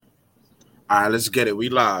All right, let's get it. We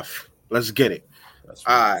live. Let's get it. That's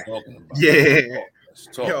All what I'm right. talking about. Yeah. Let's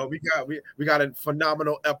talk. Yo, we got a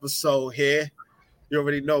phenomenal episode here. You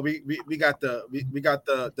already know we got the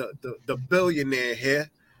billionaire here.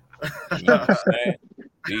 You know what I'm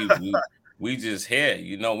saying? We just here.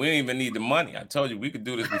 You know, we don't even need the money. I told you we could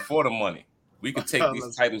do this before the money. We could take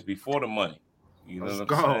these titles before the money. You know Let's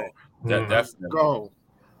what I'm saying? go. That Let's definitely. go.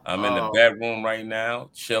 I'm in the bedroom right now,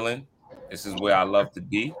 chilling. This is where I love to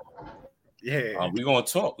be. Yeah. We're gonna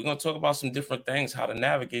talk. We're gonna talk about some different things, how to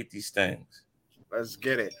navigate these things. Let's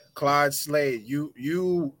get it. Clyde Slade,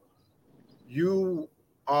 you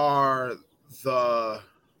are the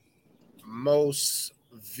most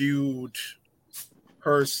viewed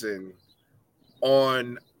person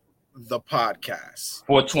on the podcast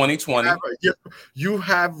For 2020. you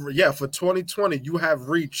have for 2020 you have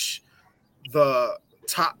reached the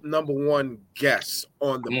top number one guest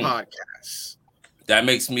on the podcast. That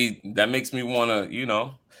makes me want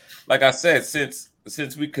to, like I said,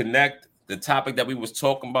 since we connect, the topic that we was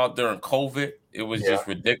talking about during COVID, it was just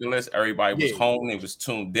ridiculous. Everybody was home, they was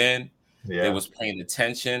tuned in, they was paying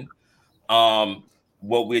attention.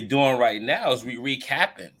 What we're doing right now is we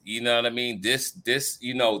recapping. You know what I mean? This,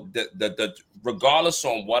 the regardless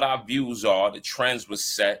on what our views are, the trends was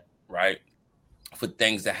set right for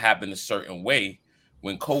things that happened a certain way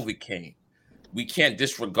when COVID came. We can't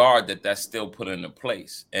disregard that that's still put into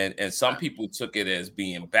place. And some people took it as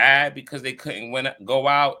being bad because they couldn't go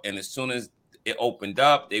out. And as soon as it opened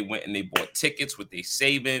up, they went and they bought tickets with their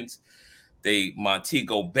savings. They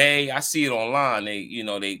Montego Bay, I see it online.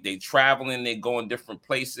 They traveling, they going different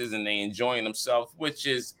places and they enjoying themselves, which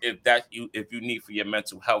is if you need for your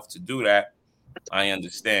mental health to do that, I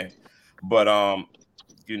understand. But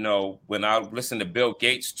when I listen to Bill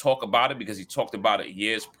Gates talk about it, because he talked about it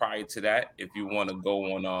years prior to that, if you want to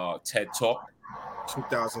go on TED Talk.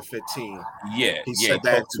 2015. Yeah. He said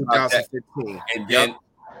that in 2015.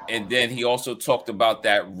 And then he also talked about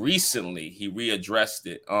that recently. He readdressed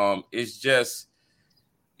it. It's just,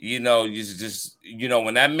 when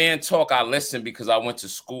that man talk, I listen because I went to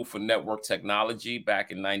school for network technology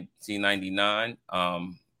back in 1999.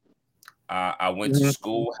 I went to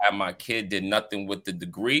school, had my kid, did nothing with the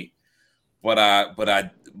degree, but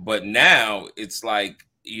now it's like,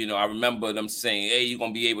 I remember them saying, hey, you're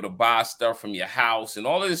going to be able to buy stuff from your house. And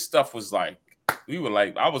all of this stuff was like,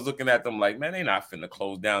 I was looking at them like, man, they not finna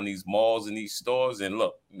close down these malls and these stores. And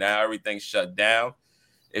look, now everything's shut down.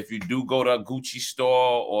 If you do go to a Gucci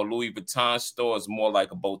store or Louis Vuitton store, it's more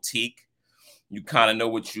like a boutique. You kind of know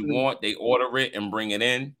what you want. They order it and bring it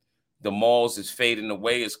in. The malls is fading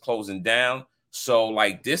away, it's closing down. So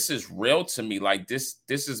like, this is real to me. Like this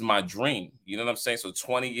is my dream. You know what I'm saying? So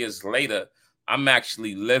 20 years later, I'm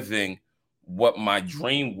actually living what my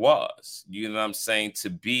dream was. You know what I'm saying? To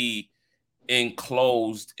be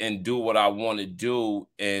enclosed and do what I want to do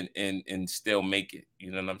and still make it. You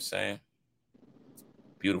know what I'm saying?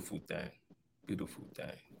 Beautiful thing. Beautiful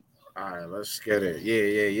thing. All right, let's get it.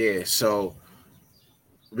 Yeah. So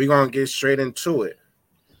we're gonna get straight into it.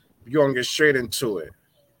 We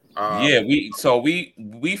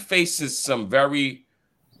faces some very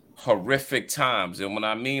horrific times, and what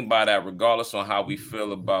I mean by that, regardless on how we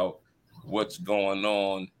feel about what's going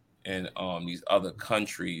on in these other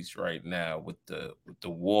countries right now with the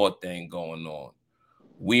war thing going on,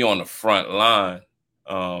 we on the front line.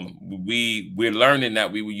 We're learning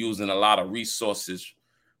that we were using a lot of resources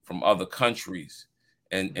from other countries,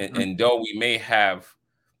 and though we may have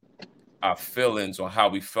our feelings on how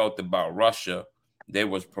we felt about Russia, they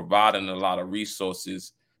was providing a lot of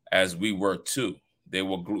resources as we were too. They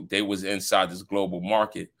was inside this global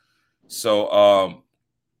market. So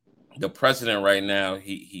the president right now,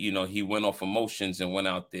 he went off emotions and went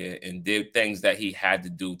out there and did things that he had to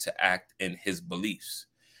do to act in his beliefs.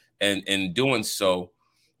 And in doing so,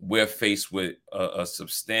 we're faced with a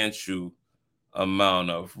substantial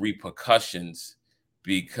amount of repercussions,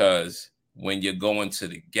 because when you're going to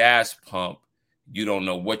the gas pump, you don't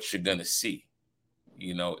know what you're going to see.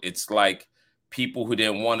 It's like people who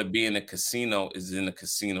didn't want to be in a casino is in a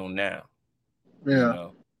casino now.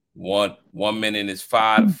 Yeah. One minute is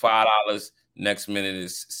 $5, next minute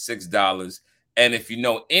is $6. And if you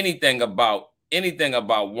know anything about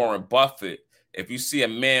Warren Buffett, if you see a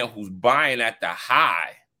man who's buying at the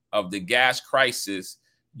high of the gas crisis,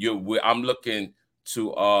 I'm looking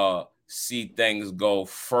to see things go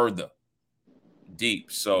further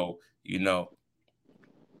deep. So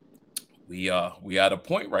we at a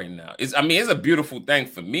point right now. It's a beautiful thing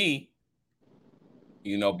for me,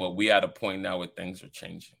 but we at a point now where things are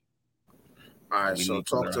changing. All right, so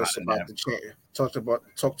talk to us about the change. Talk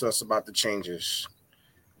to us about the changes.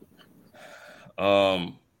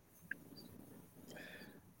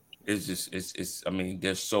 It's just it's. I mean,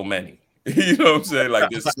 there's so many. You know what I'm saying? Like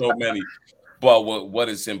there's so many. But what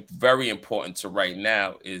is very important to right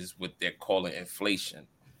now is what they're calling inflation.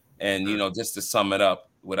 And just to sum it up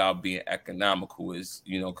without being economical is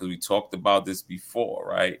because we talked about this before,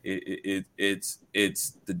 right? It's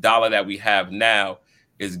the dollar that we have now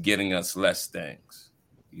is getting us less things.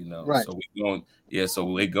 Right. So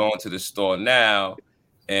we're going to the store now,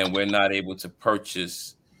 and we're not able to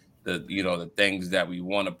purchase the things that we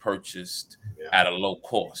want to purchase at a low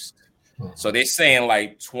cost. So they're saying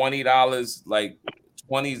like $20, like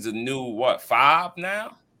 20 is the new what, $5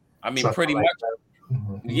 now? I mean, Something pretty like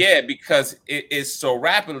much. Yeah, because it is so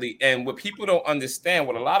rapidly. And what people don't understand,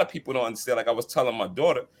 what a lot of people don't understand, like I was telling my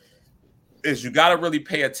daughter, is you got to really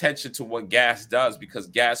pay attention to what gas does, because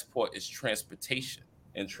gas port is transportation,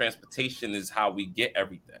 and transportation is how we get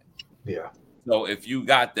everything. Yeah. So if you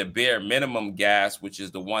got the bare minimum gas, which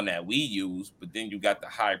is the one that we use, but then you got the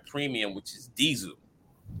high premium, which is diesel,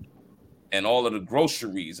 and all of the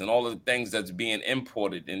groceries and all of the things that's being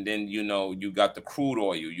imported. And then, you got the crude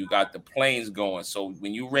oil, you got the planes going. So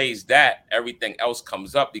when you raise that, everything else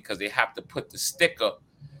comes up, because they have to put the sticker.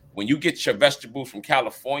 When you get your vegetables from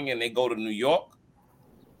California and they go to New York,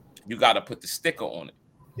 you got to put the sticker on it.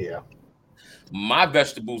 Yeah. My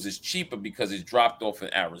vegetables is cheaper because it's dropped off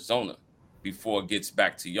in Arizona before it gets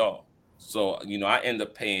back to y'all. So, I end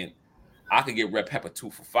up paying, I could get red pepper 2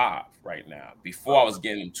 for $5 right now. Before I was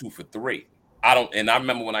getting them 2 for $3. And I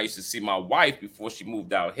remember when I used to see my wife before she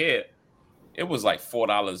moved out here, it was like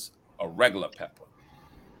 $4 a regular pepper.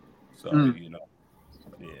 So, yeah.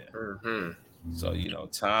 Mm-hmm. So,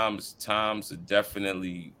 times are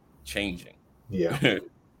definitely changing. Yeah.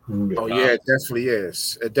 Oh yeah, it definitely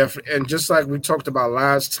is. It definitely, and just like we talked about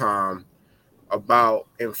last time about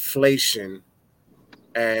inflation,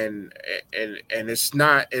 and it's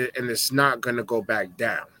not going to go back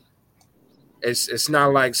down. It's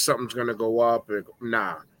not like something's going to go up.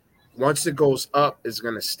 Nah, once it goes up, it's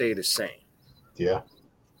going to stay the same. Yeah.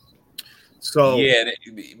 So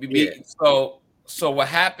So what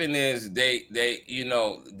happened is they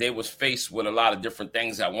was faced with a lot of different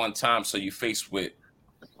things at one time. So you faced with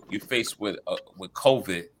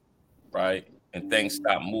COVID, right? And things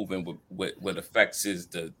stop moving. What affects is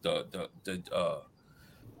the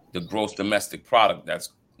gross domestic product that's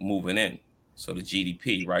moving in. So the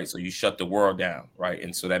GDP, right? So you shut the world down, right?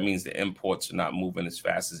 And so that means the imports are not moving as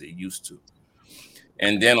fast as it used to.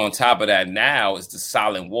 And then on top of that, now is the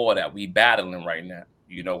silent war that we battling right now.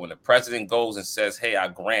 When the president goes and says, "Hey, I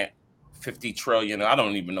grant 50 trillion," I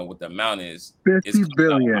don't even know what the amount is. 50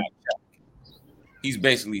 billion. He's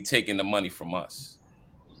basically taking the money from us.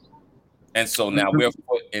 And so now we're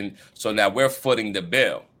footing the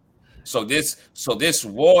bill. So this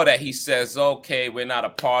war that he says, okay, we're not a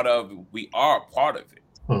part of, we are a part of it.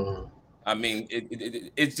 Mm-hmm. I mean,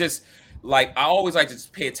 it's just like, I always like to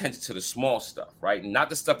just pay attention to the small stuff, right? Not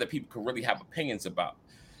the stuff that people can really have opinions about.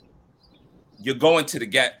 You're going to the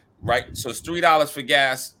gas, right? So it's $3 for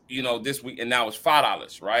gas, this week, and now it's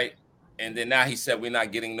 $5, right? And then now he said we're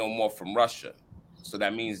not getting no more from Russia. So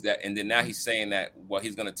that means that, and then now he's saying that, well,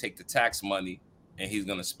 he's going to take the tax money and he's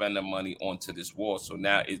going to spend the money onto this war. So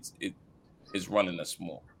now it's running us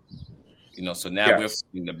more, so now we're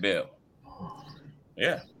footing the bill.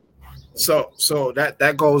 Yeah. So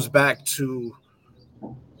that goes back to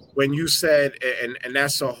when you said, and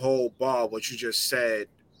that's a whole ball, what you just said,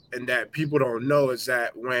 and that people don't know is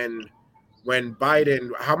that when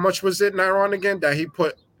Biden, how much was it, Naron, again, that he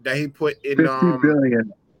put in 50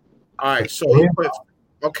 billion. All right, so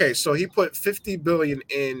he put 50 billion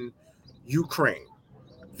in Ukraine.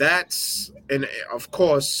 That's, and of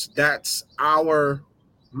course that's our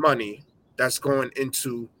money that's going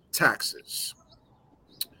into taxes.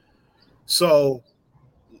 So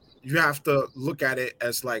you have to look at it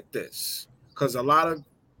as like this, because a lot of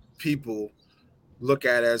people look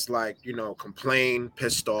at it as like, complain,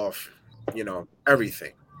 pissed off,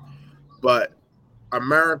 everything. But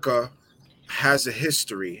America has a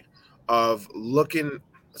history of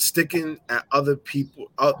sticking at other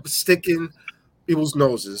people, sticking people's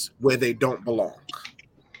noses where they don't belong.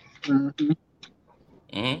 Mm-hmm.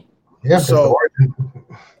 Mm-hmm. Yeah. So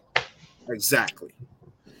exactly.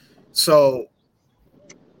 So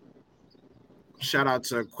shout out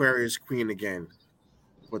to Aquarius Queen again.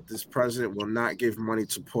 But this president will not give money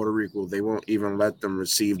to Puerto Rico. They won't even let them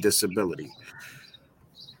receive disability.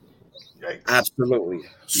 Yikes. Absolutely.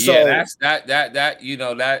 So, Yeah, that's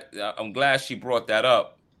that I'm glad she brought that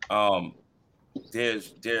up.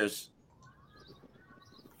 There's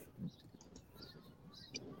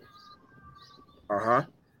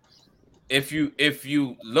if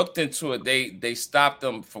you looked into it, they stopped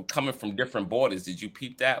them from coming from different borders. Did you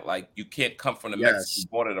peep that? Like you can't come from the Mexican Yes.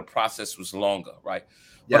 border. The process was longer, right?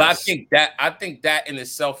 But I Yes. think that in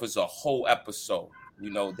itself is a whole episode,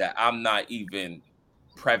 that I'm not even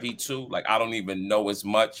privy to. Like I don't even know as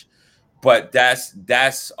much. But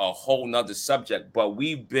that's a whole nother subject. But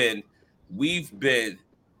we've been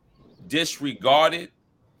disregarded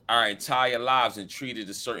our entire lives and treated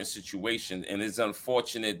a certain situation, and it's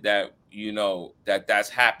unfortunate that that's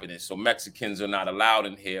happening. So Mexicans are not allowed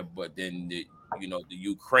in here, but then the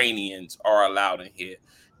Ukrainians are allowed in here,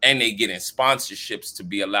 and they get in sponsorships to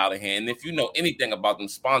be allowed in here. And if you know anything about them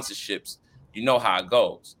sponsorships, you know how it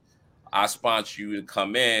goes. I sponsor you to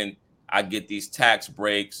come in, I get these tax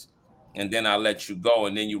breaks, and then I let you go,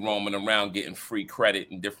 and then you roaming around getting free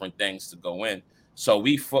credit and different things to go in. So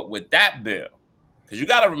we foot with that bill. Because you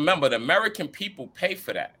got to remember, the American people pay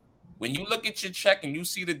for that. When you look at your check and you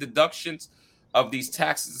see the deductions of these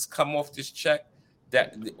taxes come off this check,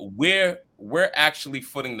 that we're actually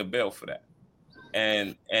footing the bill for that.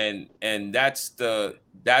 And that's a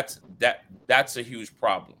huge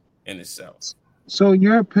problem in itself. So, in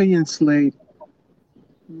your opinion, Slade,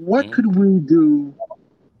 what Mhm. could we do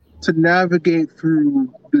to navigate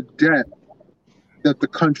through the debt that the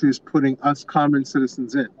country is putting us common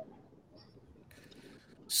citizens in?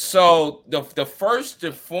 So the first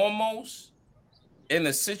and foremost, in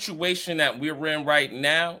the situation that we're in right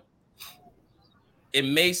now, it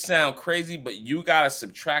may sound crazy, but you got to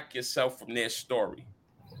subtract yourself from their story.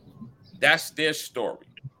 That's their story.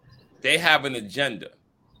 They have an agenda,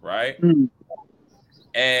 right? Mm.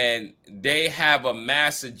 And they have a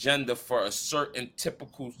mass agenda for a certain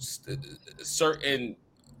certain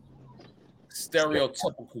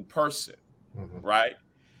stereotypical person, right?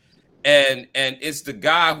 And it's the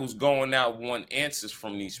guy who's going out wanting answers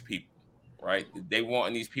from these people, right? They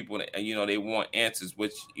want these people to, they want answers,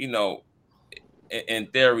 which in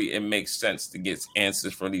theory, it makes sense to get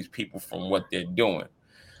answers from these people from what they're doing.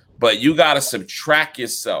 But you got to subtract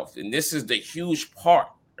yourself. And this is the huge part,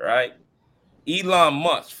 right? Elon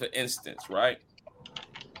Musk, for instance, right?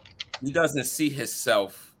 He doesn't see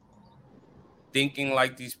himself thinking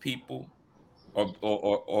like these people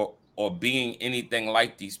or being anything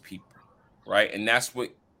like these people, right? And that's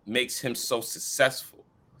what makes him so successful.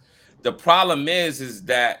 The problem is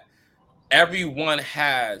that everyone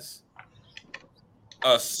has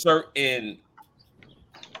a certain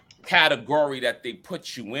category that they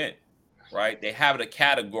put you in, right? They have a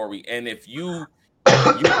category, and if you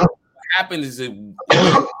what happens is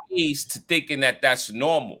you're raised to thinking that that's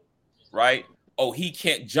normal, right? Oh, he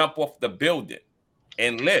can't jump off the building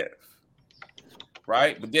and live,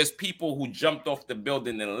 right? But there's people who jumped off the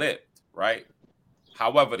building and lived, right?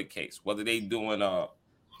 However the case, whether they doing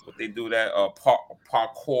what they do that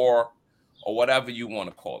parkour or whatever you want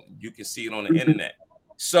to call it, you can see it on the internet.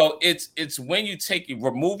 So it's when you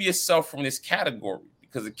remove yourself from this category,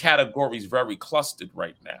 because the category is very clustered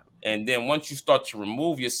right now. And then once you start to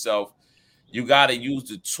remove yourself, you got to use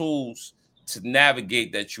the tools to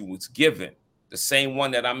navigate that you was given. The same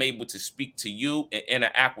one that I'm able to speak to you and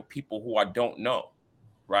interact with people who I don't know,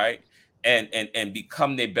 right? And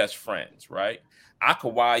become their best friends, right? I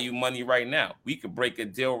could wire you money right now. We could break a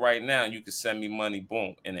deal right now, and you could send me money,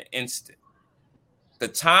 boom, in an instant. The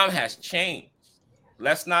time has changed.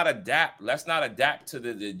 Let's not adapt. Let's not adapt to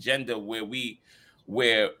the agenda where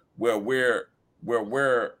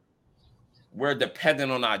we're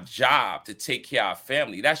dependent on our job to take care of our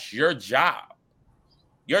family. That's your job.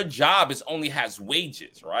 Your job only has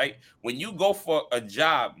wages, right? When you go for a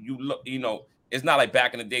job, you look, it's not like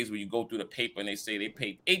back in the days where you go through the paper and they say they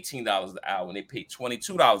paid $18 an hour and they paid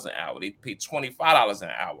 $22 an hour. They paid $25 an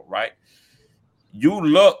hour, right? You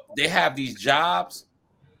look, they have these jobs.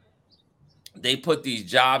 They put these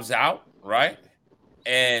jobs out, right?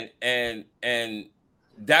 And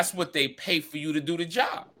that's what they pay for you to do the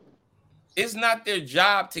job. It's not their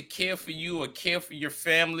job to care for you or care for your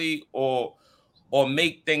family or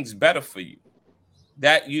make things better for you.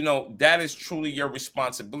 That that is truly your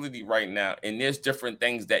responsibility right now. And there's different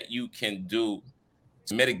things that you can do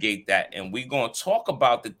to mitigate that. And we're going to talk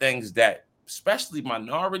about the things that especially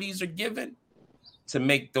minorities are given to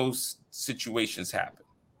make those situations happen,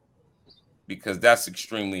 because that's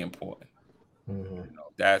extremely important.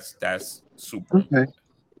 That's super Okay. important.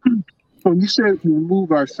 So, when you said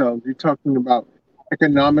remove ourselves, you're talking about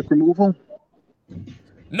economic removal?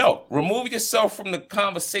 No, remove yourself from the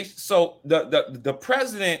conversation. So the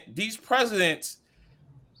president, these presidents,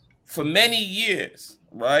 for many years,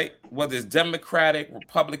 right, whether it's Democratic,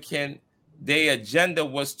 Republican, their agenda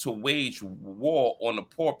was to wage war on the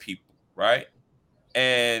poor people, right?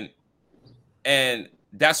 And And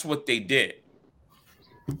that's what they did.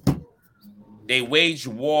 They waged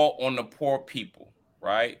war on the poor people,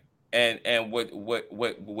 right? And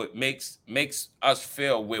what makes us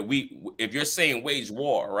feel where if you're saying wage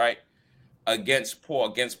war, right, against poor,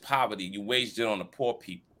 against poverty, you waged it on the poor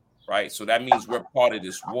people, right? So that means we're part of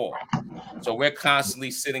this war. So we're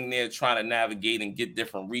constantly sitting there trying to navigate and get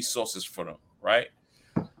different resources for them, right?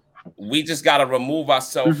 We just got to remove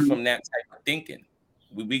ourselves from that type of thinking.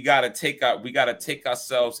 We got to take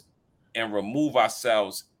ourselves and remove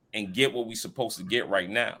ourselves and get what we're supposed to get right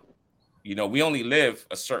now. You know, we only live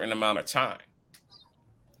a certain amount of time.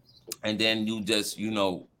 And then you just,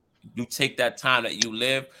 you take that time that you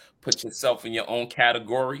live, put yourself in your own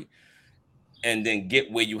category, and then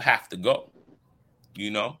get where you have to go.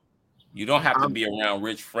 You don't have to be around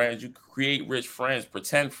rich friends. You create rich friends,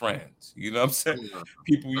 pretend friends. You know what I'm saying?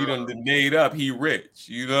 People you done made up, he rich.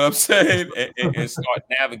 You know what I'm saying? And start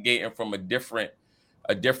navigating from a different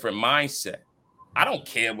mindset. I don't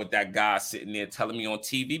care what that guy's sitting there telling me on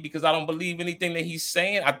TV because I don't believe anything that he's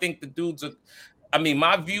saying. I think the dude's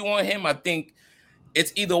my view on him, I think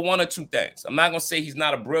it's either one or two things. I'm not going to say he's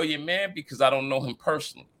not a brilliant man because I don't know him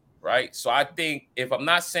personally, right? So I think if I'm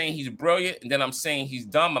not saying he's brilliant and then I'm saying he's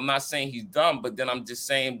dumb, I'm not saying he's dumb, but then I'm just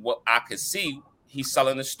saying what I could see, he's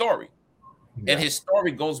selling a story. Yeah. And his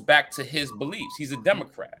story goes back to his beliefs. He's a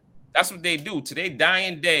Democrat. That's what they do. To their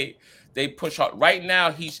dying day, they push hard. Right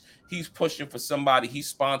now, he's pushing for somebody.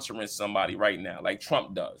 He's sponsoring somebody right now, like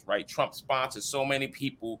Trump does, right? Trump sponsors so many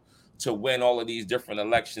people to win all of these different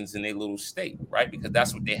elections in their little state, right? Because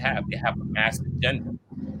that's what they have. They have a mass agenda,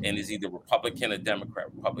 and it's either Republican or Democrat,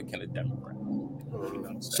 Republican or Democrat.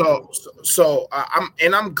 So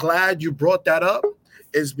I'm glad you brought that up,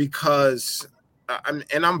 is because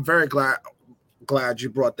I'm very glad you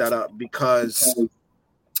brought that up because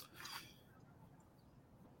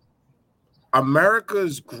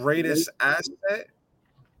America's greatest asset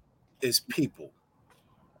is people.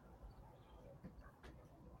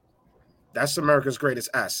 That's America's greatest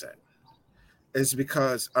asset. It's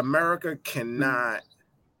because America cannot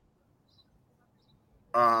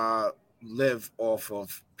live off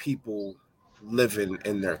of people living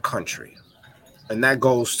in their country. And that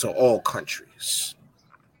goes to all countries.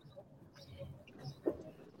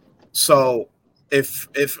 So if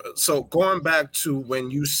going back to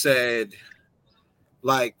when you said,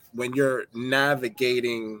 like, when you're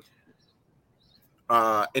navigating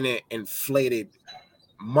in an inflated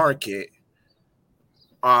market,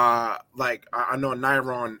 like I know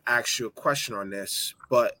Nyron asked you a question on this,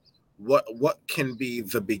 but what can be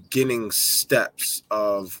the beginning steps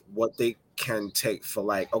of what they can take for,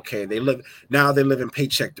 like, okay, they live in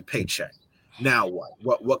paycheck to paycheck. Now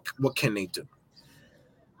what can they do?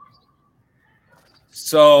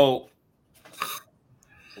 So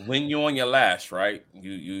when you're on your last, right,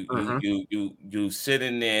 you sit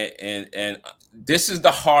in there, and this is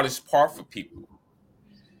the hardest part for people,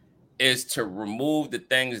 is to remove the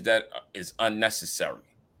things that is unnecessary.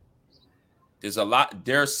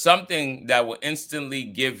 There's something that will instantly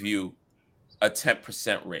give you a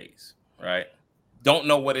 10% raise, right? Don't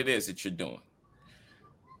know what it is that you're doing.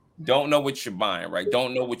 Don't know what you're buying, right?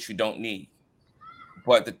 Don't know what you don't need.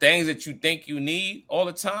 But the things that you think you need all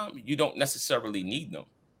the time, you don't necessarily need them.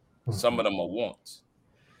 Some of them are wants.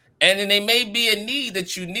 And then they may be a need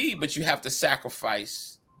that you need, but you have to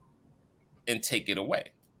sacrifice and take it away.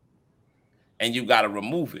 And you got to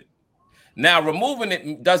remove it. Now, removing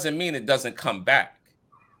it doesn't mean it doesn't come back.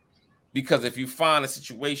 Because if you find a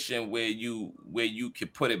situation where you can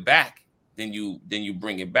put it back, then you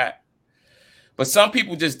bring it back. But some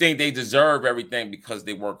people just think they deserve everything because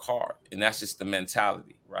they work hard, and that's just the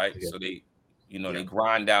mentality, right? Yeah. So they, they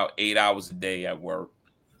grind out 8 hours a day at work,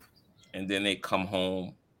 and then they come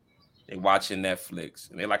home, they watching Netflix,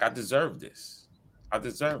 and they're like, I deserve this. I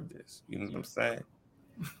deserve this. You know what I'm saying?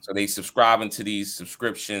 So they subscribing to these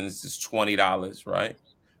subscriptions. It's $20, right?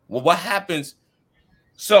 Well, what happens?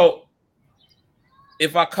 So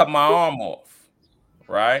if I cut my arm off,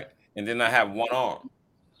 right, and then I have one arm,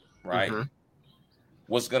 right? Mm-hmm.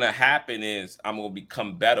 What's going to happen is I'm going to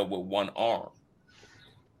become better with one arm,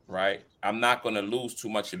 right? I'm not going to lose too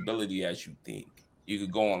much ability as you think. You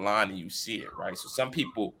could go online and you see it, right? So some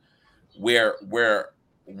people, we're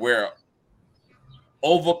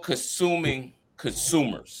over-consuming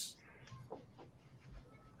consumers.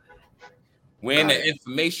 We're in the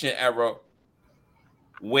information era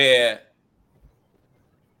where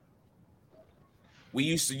we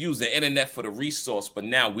used to use the internet for the resource, but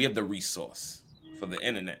now we're the resource for the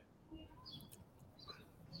internet.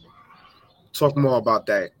 Talk more about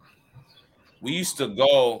that. We used to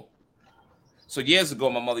go. So years ago,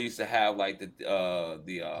 my mother used to have like the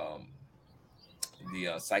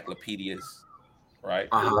encyclopedias, right?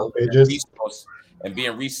 And Pages. resource and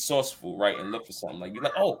being resourceful, right? And look for something like you're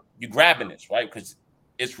like, oh, you're grabbing this, right? Because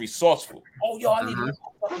it's resourceful. Oh, yo, I need to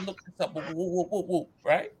look this up, woo, woo, woo, woo,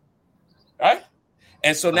 right? Right?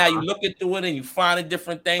 And so now you're looking through it and you finding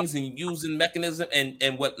different things and you're using mechanism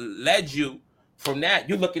and what led you from that,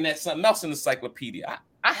 you're looking at something else in the encyclopedia.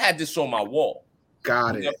 I had this on my wall.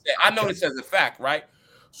 Got You know it. I know this as a fact, right?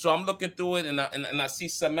 So I'm looking through it and I see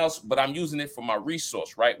something else, but I'm using it for my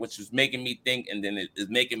resource, right? Which is making me think and then it is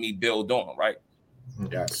making me build on, right?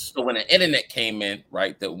 Yes. So when the internet came in,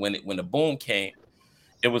 right, that when the boom came,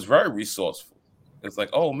 it was very resourceful. It's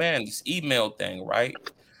like, oh man, this email thing, right?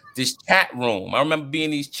 This chat room. I remember being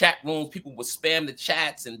in these chat rooms, people would spam the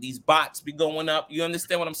chats and these bots be going up. You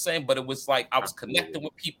understand what I'm saying? But it was like I was connecting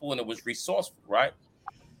with people and it was resourceful, right?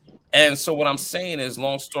 And so what I'm saying is,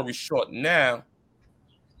 long story short, now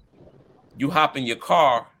you hop in your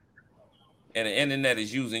car and the internet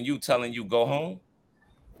is using you, telling you go home.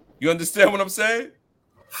 You understand what I'm saying?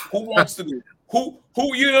 Who wants to who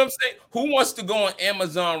you know what I'm saying? Who wants to go on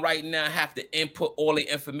Amazon right now and have to input all the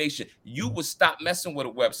information? You would stop messing with a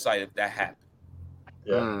website if that happened.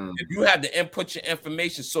 Yeah. If you had to input your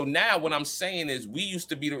information. So now what I'm saying is we used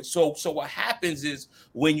to be so what happens is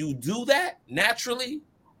when you do that naturally,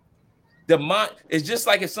 the mind is just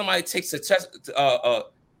like if somebody takes a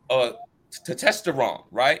testosterone,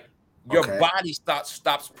 right? Your body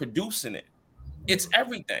stops producing it. It's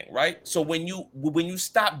everything, right? So when you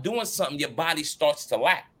stop doing something, your body starts to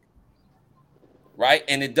lack, right?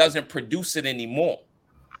 And it doesn't produce it anymore.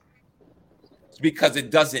 It's because it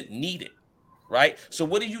doesn't need it, right? So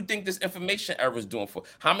what do you think this information era is doing for?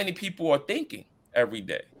 How many people are thinking every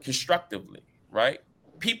day constructively, right?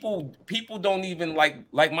 People don't even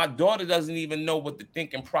like my daughter doesn't even know what the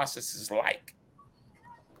thinking process is like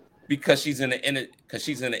because she's in the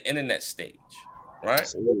internet stage,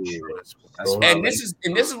 right? And this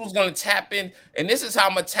is what's going to tap in, and this is how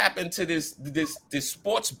I'm gonna tap into this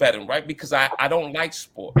sports betting, right? Because I don't like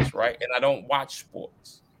sports, right? And I don't watch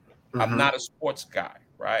sports. I'm not a sports guy,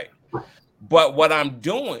 right? But what I'm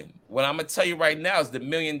doing, what I'm gonna tell you right now is the $1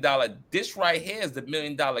 million. This right here is the $1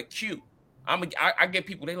 million cue. I get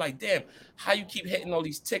people, they like, damn, how you keep hitting all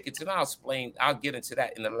these tickets? And I'll get into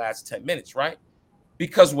that in the last 10 minutes, right?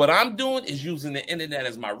 Because what I'm doing is using the internet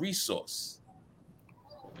as my resource.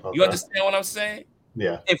 Okay. You understand what I'm saying?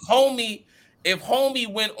 Yeah. If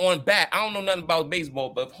homie went on bat, I don't know nothing about baseball,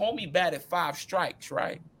 but if homie batted 5 strikes,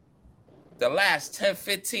 right? The last 10,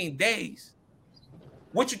 15 days,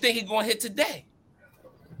 what you think he gonna hit today?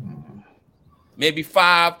 Maybe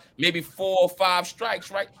 4 or 5 strikes,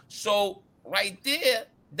 right? So right there,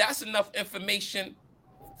 that's enough information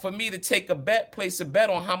for me to take place a bet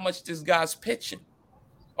on how much this guy's pitching.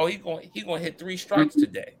 Oh, he gonna hit 3 strikes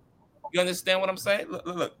today. You understand what I'm saying?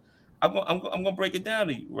 Look. I'm gonna break it down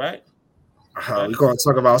to you, right? We're gonna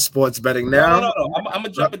talk about sports betting now. No. I'm gonna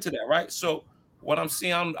jump into that, right? So what I'm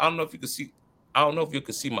seeing, I don't know if you can see. I don't know if you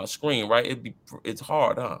can see my screen, right? It's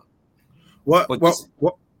hard, huh? What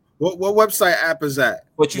website app is that?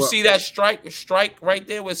 But you see that strike right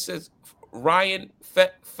there where it says Ryan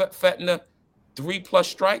Fetner 3+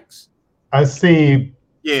 strikes. I see.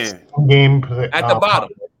 Yeah. Game at the bottom.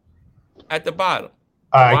 At the bottom.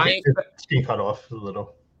 Ryan screen cut off a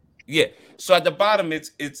little. Yeah. So at the bottom, it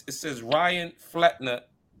says Ryan Fletner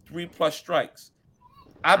 3+ strikes.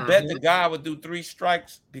 I bet the guy would do 3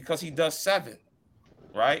 strikes because he does 7,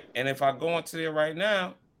 right? And if I go into there right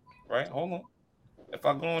now, right? Hold on. If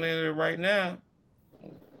I go in there right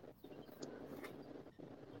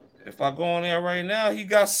now, he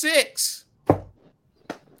got 6.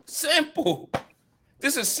 Simple.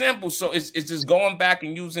 This is simple. So it's just going back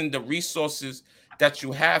and using the resources that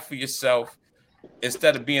you have for yourself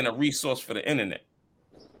instead of being a resource for the internet.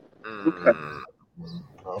 Okay.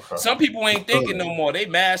 Some people ain't thinking no more. They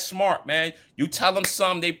mad smart, man. You tell them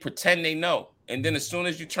something, they pretend they know. And then as soon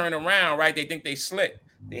as you turn around, right, they think they slick.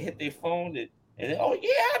 They hit their phone and oh, yeah,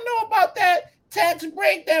 I know about that tax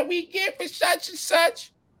break that we get for such and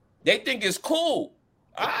such. They think it's cool.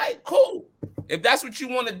 All right, cool. If that's what you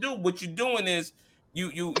want to do, what you're doing is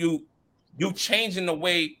you changing the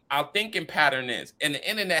way our thinking pattern is. And the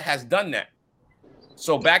internet has done that.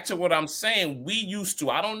 So back to what I'm saying, we used to,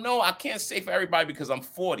 I don't know, I can't say for everybody because I'm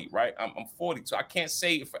 40, right? I'm 40, so I can't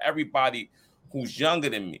say it for everybody who's younger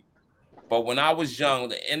than me. But when I was young,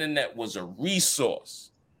 the internet was a resource.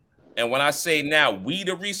 And when I say now we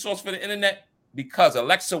the resource for the internet, because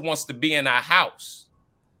Alexa wants to be in our house.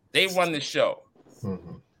 They run the show.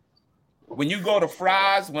 When you go to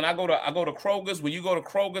Fry's, when I go to Kroger's, when you go to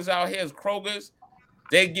Kroger's out here, Kroger's,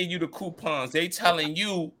 they give you the coupons. They telling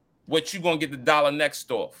you what you gonna get the dollar next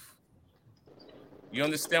off. You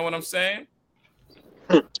understand what I'm saying?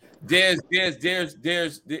 There's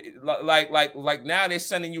like now they're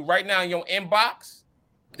sending you right now in your inbox.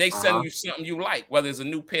 They sending you something you like, whether it's a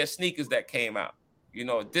new pair of sneakers that came out, you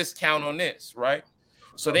know, a discount on this, right?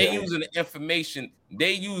 So they using the information.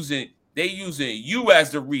 They using you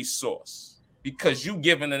as the resource because you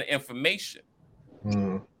giving them the information.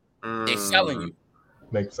 They selling you.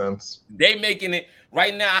 Makes sense. They making it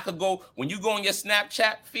right now. I could go when you go on your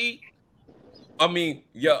Snapchat feed. I mean,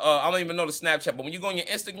 I don't even know the Snapchat, but when you go on your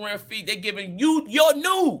Instagram feed, they giving you your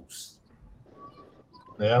news.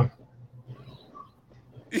 Yeah.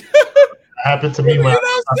 Happened to me when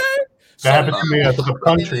that happened to me at the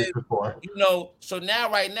country before. You know, so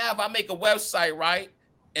now right now, if I make a website, right,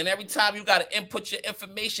 and every time you got to input your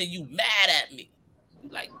information, you mad at me.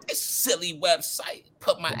 Like, this silly website,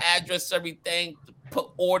 put my address, everything, put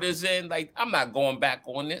orders in. Like, I'm not going back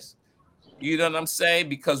on this. You know what I'm saying?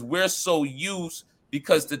 Because we're so used,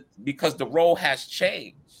 because the role has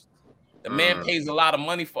changed. The man pays a lot of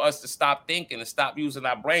money for us to stop thinking and stop using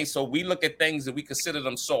our brain. So we look at things and we consider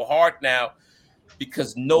them so hard now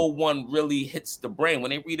because no one really hits the brain. When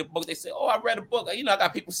they read a book, they say, oh, I read a book. You know, I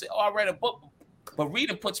got people say, oh, I read a book. But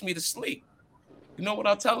reading puts me to sleep. You know what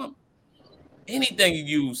I'll tell them? Anything you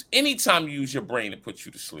use, anytime you use your brain, it puts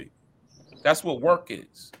you to sleep. That's what work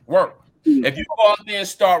is. Work. If you go out there and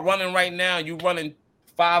start running right now, you running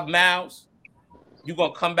 5 miles, you're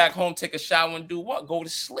going to come back home, take a shower, and do what? Go to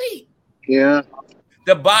sleep. Yeah.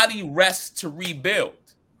 The body rests to rebuild.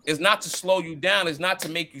 It's not to slow you down. It's not to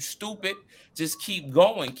make you stupid. Just keep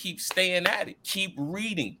going. Keep staying at it. Keep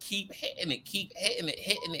reading. Keep hitting it. Keep hitting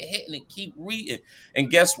it. Keep reading.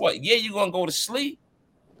 And guess what? Yeah, you're going to go to sleep.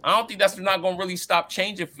 I don't think that's not going to really stop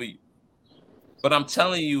changing for you. But I'm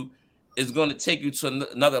telling you, it's going to take you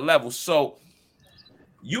to another level. So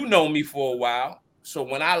you know me for a while. So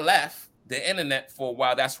when I left the internet for a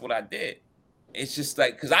while, that's what I did. It's just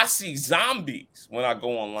like, because I see zombies when I go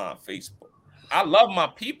online, Facebook. I love my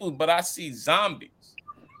people, but I see zombies.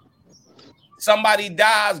 Somebody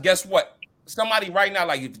dies, guess what? Somebody right now,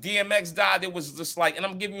 like if DMX died, it was just like, and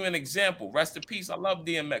I'm giving you an example. Rest in peace. I love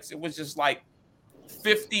DMX. It was just like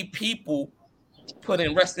 50 people put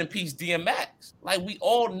in rest in peace DMX. Like, we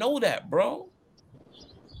all know that, bro.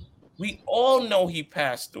 We all know he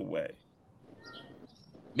passed away.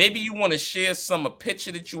 Maybe you want to share a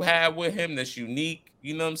picture that you have with him that's unique,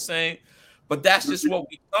 you know what I'm saying? But that's just what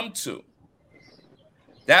we come to.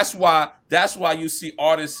 That's why you see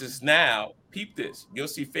artists now, peep this. You'll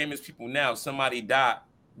see famous people now, somebody died,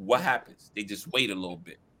 what happens? They just wait a little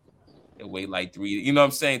bit. They wait like 3, you know what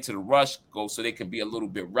I'm saying, to the rush go so they can be a little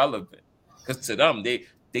bit relevant. Because to them, they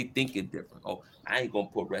think it different. Oh, I ain't gonna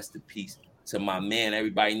put rest in peace to my man.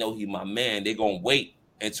 Everybody know he my man. They're gonna wait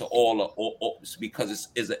until all because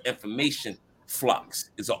it's an information flux.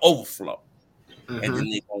 It's an overflow. And then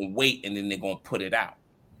they're gonna wait and then they're gonna put it out.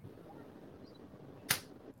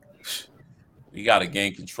 We gotta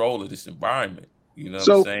gain control of this environment. You know what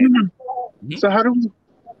I'm saying?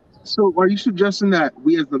 So are you suggesting that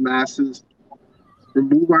we as the masses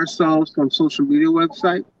remove ourselves from social media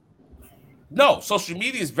website? No, social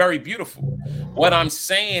media is very beautiful. What I'm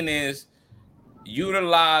saying is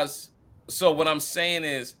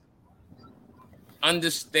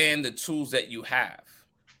understand the tools that you have,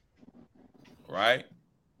 right?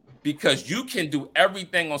 Because you can do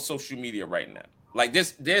everything on social media right now. Like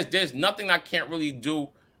there's nothing I can't really do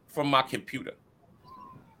from my computer.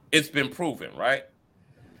 It's been proven, right?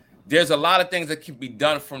 There's a lot of things that can be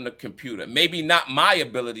done from the computer. Maybe not my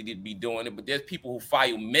ability to be doing it, but there's people who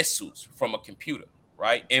fire missiles from a computer,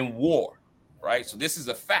 right? In war, right? So this is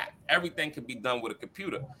a fact. Everything can be done with a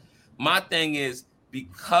computer. My thing is,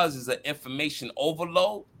 because it's an information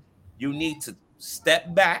overload, you need to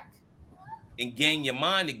step back and gain your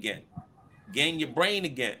mind again, gain your brain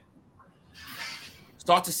again.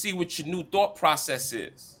 Start to see what your new thought process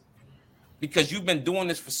is, because you've been doing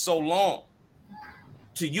this for so long.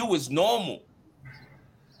 To you is normal.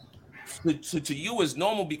 To you is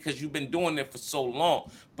normal because you've been doing it for so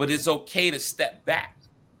long. But it's okay to step back.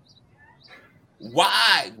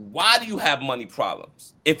 Why? Why do you have money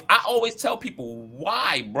problems? If I always tell people,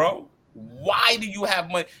 why, bro? Why do you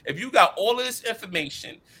have money? If you got all of this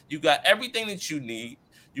information, you got everything that you need,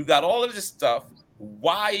 you got all of this stuff,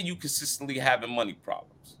 why are you consistently having money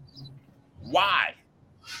problems? Why?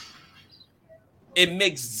 It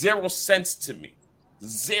makes 0 sense to me.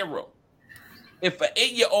 0. If an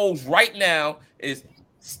 8-year-old right now is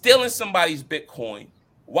stealing somebody's Bitcoin,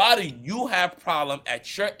 Why do you have problem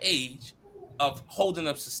at your age of holding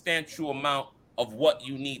a substantial amount of what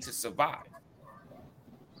you need to survive?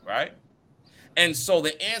 Right? And so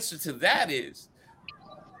the answer to that is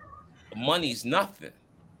money's nothing.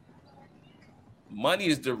 Money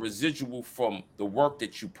is the residual from the work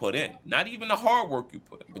that you put in, not even the hard work you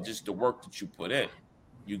put in, but just the work that you put in.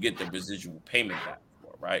 You get the residual payment back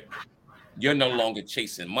for, right? You're no longer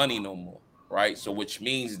chasing money no more, right? So which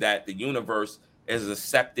means that the universe is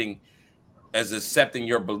accepting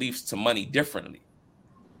your beliefs to money differently,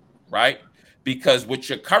 right? Because with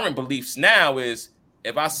your current beliefs now is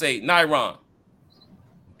if I say, Nyron,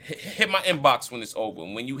 hit my inbox when it's over.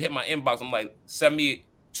 And when you hit my inbox, I'm like, send me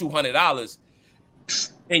 $200.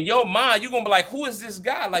 In your mind, you're gonna be like, who is this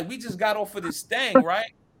guy? Like, we just got off of this thing,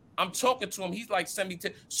 right? I'm talking to him. He's like, send me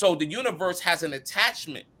so the universe has an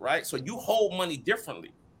attachment, right? So you hold money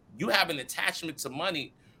differently. You have an attachment to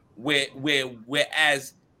money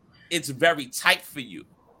whereas it's very tight for you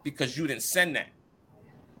because you didn't send that.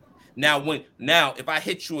 Now, if I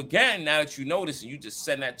hit you again, now that you notice and you just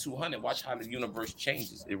send that 200, watch how the universe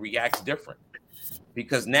changes. It reacts different.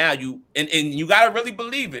 Because now you gotta really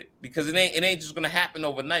believe it because it ain't just gonna happen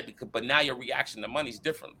overnight. But now your reaction to money's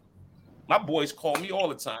different. My boys call me all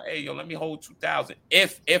the time. Hey, yo, let me hold 2,000.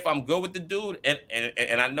 If I'm good with the dude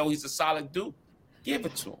and I know he's a solid dude, give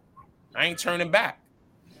it to him. I ain't turning back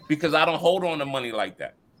because I don't hold on to money like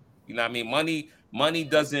that. You know what I mean? Money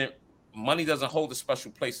doesn't hold a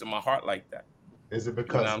special place in my heart like that. Is it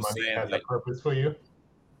because money has a purpose for you?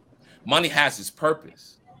 Money has its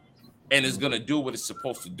purpose. And it's going to do what it's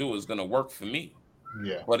supposed to do. It's going to work for me.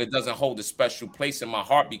 Yeah. But it doesn't hold a special place in my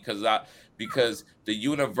heart because the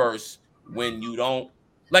universe, when you don't,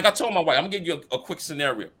 like I told my wife, I'm going to give you a quick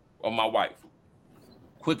scenario of my wife.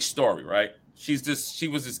 Quick story, right? She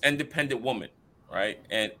was this independent woman, right?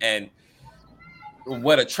 And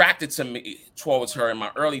what attracted to me towards her in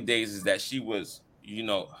my early days is that she was,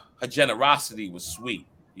 her generosity was sweet.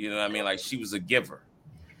 You know what I mean? Like she was a giver.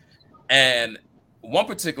 And one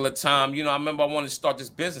particular time, I remember I wanted to start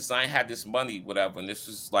this business. I ain't had this money, whatever. And this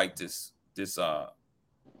was like this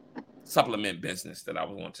supplement business that I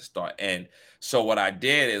was wanting to start. And so what I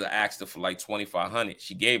did is I asked her for like $2,500.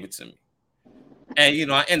 She gave it to me.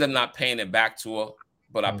 And, I ended up not paying it back to her,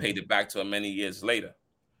 but I paid it back to her many years later.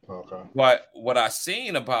 Okay. But what I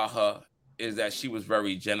seen about her is that she was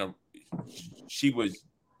very generous. She was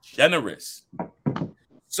generous.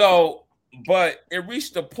 So, but it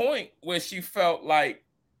reached a point where she felt like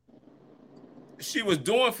she was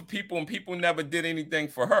doing for people and people never did anything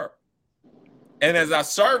for her. And as I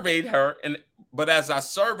surveyed her,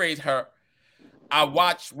 I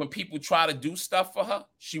watched when people try to do stuff for her,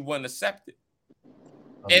 she wouldn't accept it.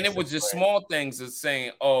 And it was just small things of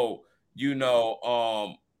saying, it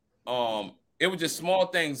was just small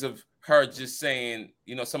things of her just saying,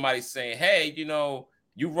 somebody saying, hey,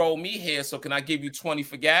 you roll me here, so can I give you 20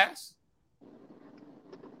 for gas?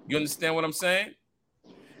 You understand what I'm saying?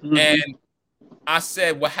 Mm-hmm. And I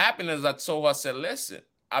said, what happened is I told her, I said, listen,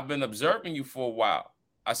 I've been observing you for a while.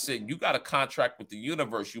 I said, you got a contract with the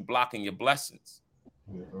universe. You blocking your blessings.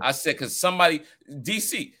 Mm-hmm. I said, because somebody,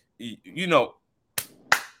 DC,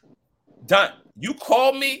 done. You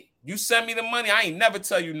call me, you send me the money. I ain't never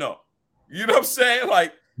tell you no. You know what I'm saying?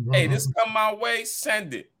 Like, hey, this come my way,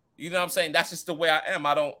 send it. You know what I'm saying? That's just the way I am.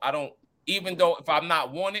 I don't, even though if I'm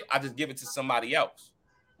not wanted, I just give it to somebody else.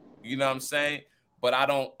 You know what I'm saying? But I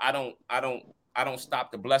don't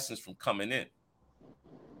stop the blessings from coming in.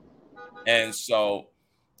 And so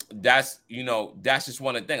that's just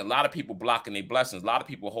one of the things. A lot of people blocking their blessings. A lot of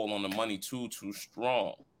people hold on to money too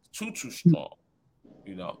strong. Too strong.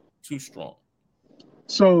 Too strong.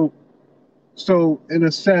 So in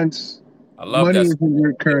a sense, money isn't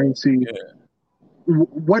your currency. Yeah.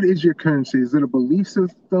 What is your currency? Is it a belief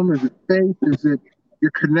system? Is it faith? Is it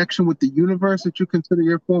your connection with the universe that you consider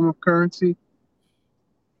your form of currency?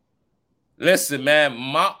 Listen, man,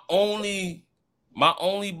 my only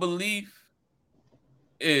belief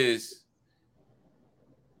is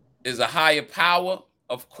a higher power,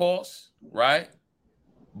 of course, right?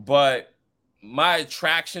 But my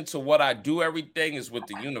attraction to what I do, everything is with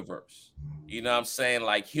the universe. You know what I'm saying?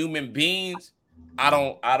 Like human beings, I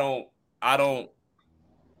don't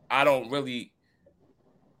really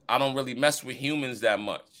mess with humans that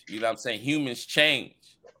much. You know what I'm saying? Humans change.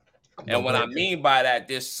 And what I mean by that,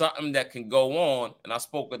 there's something that can go on, and I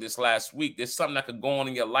spoke of this last week. There's something that could go on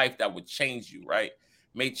in your life that would change you, right?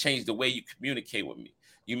 May change the way you communicate with me.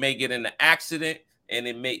 You may get in an accident, and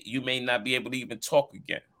you may not be able to even talk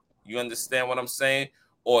again. You understand what I'm saying?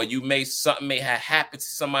 Or something may have happened to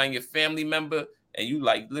somebody in your family member, and you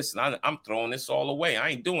like, listen, I'm throwing this all away. I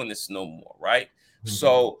ain't doing this no more, right?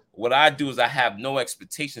 So what I do is I have no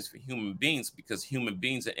expectations for human beings because human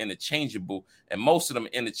beings are interchangeable, and most of them are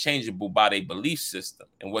interchangeable by their belief system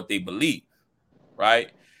and what they believe,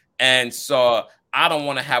 right? And so I don't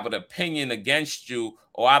want to have an opinion against you,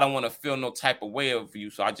 or I don't want to feel no type of way of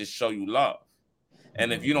you, so I just show you love.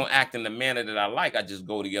 And if you don't act in the manner that I like, I just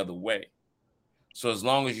go the other way. So as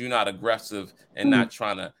long as you're not aggressive and not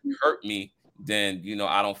trying to hurt me, then,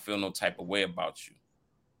 I don't feel no type of way about you.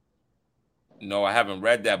 No, I haven't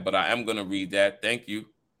read that, but I am going to read that. Thank you.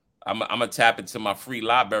 I'm going to tap into my free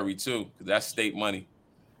library too, because that's state money.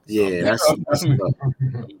 So yeah, I'm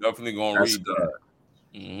definitely going to read that.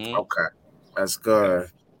 Mm-hmm. Okay, that's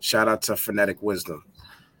good. Shout out to Phonetic Wisdom.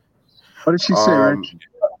 What did she say, Rich?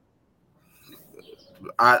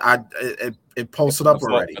 It posted up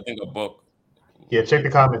already. I think a book. Yeah, check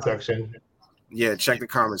the comment section. Yeah, check the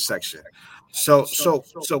comment section. So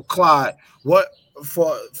Clyde, what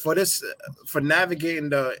for this for navigating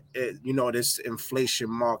this inflation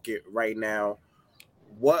market right now?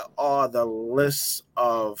 What are the lists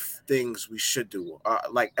of things we should do?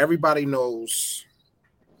 Like everybody knows,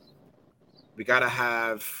 we gotta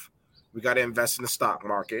invest in the stock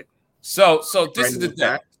market. So this is the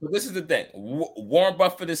thing. This is the thing. Warren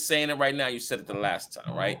Buffett is saying it right now. You said it the last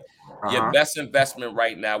time, right? Your best investment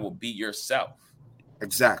right now will be yourself.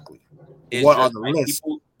 Exactly. What are the lists?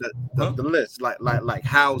 The list, like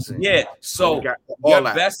housing. Yeah. So your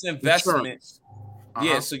best investment.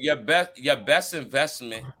 Yeah. So your best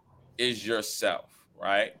investment is yourself,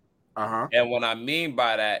 right? And what I mean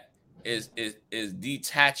by that is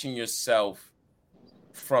detaching yourself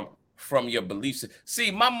from your beliefs. See,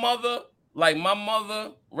 my mother,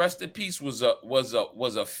 rest in peace, was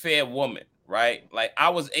a fair woman, right? Like I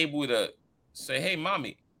was able to say, hey,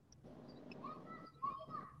 mommy,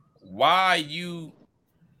 why are you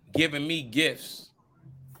giving me gifts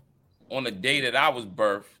on the day that I was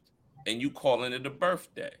birthed and you calling it a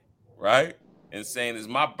birthday, right? And saying it's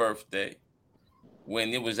my birthday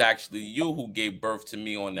when it was actually you who gave birth to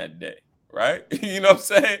me on that day, right? You know what I'm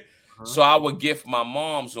saying? So I would gift my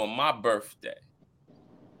mom's on my birthday,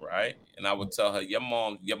 right? And I would tell her, your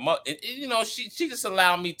mother, she just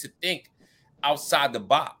allowed me to think outside the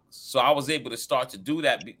box. So I was able to start to do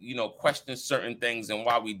that, question certain things and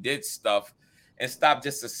why we did stuff and stop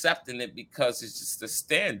just accepting it because it's just the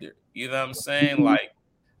standard. You know what I'm saying? Like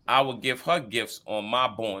I would give her gifts on my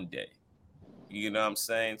born day. You know what I'm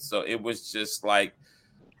saying? So it was just like,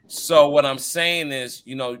 so what I'm saying is,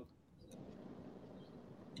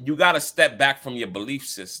 you got to step back from your belief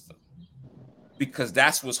system because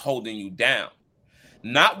that's what's holding you down.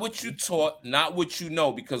 Not what you taught, not what you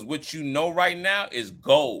know, because what you know right now is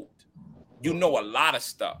gold. You know a lot of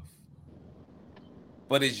stuff,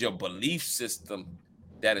 but it's your belief system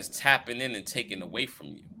that is tapping in and taking away from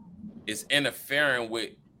you. It's interfering with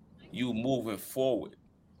you moving forward.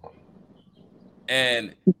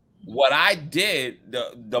 And what I did,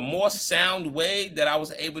 the more sound way that I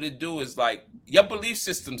was able to do is like, your belief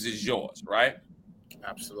systems is yours, right?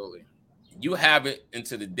 Absolutely. You have it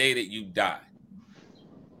until the day that you die.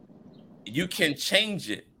 You can change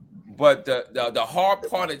it, but the hard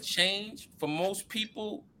part of change for most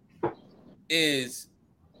people is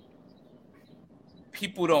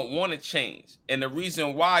people don't want to change. And the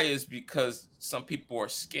reason why is because some people are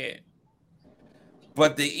scared.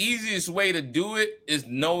 But the easiest way to do it is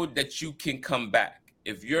know that you can come back.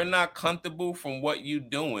 If you're not comfortable from what you're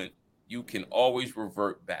doing, you can always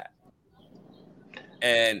revert back.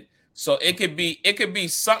 And so it could be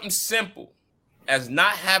something simple as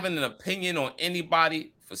not having an opinion on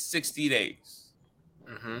anybody for 60 days.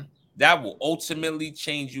 That will ultimately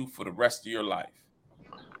change you for the rest of your life.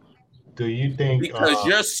 Do you think because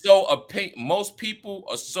you're so most people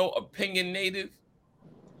are so opinionated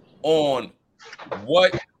on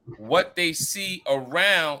what they see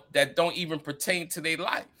around that don't even pertain to their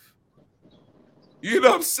life. You know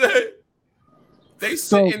what I'm saying? They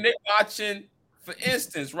sit and they watching, for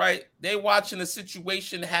instance, right? They watching a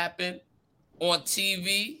situation happen on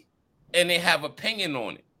TV and they have opinion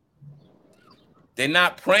on it. They're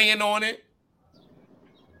not praying on it.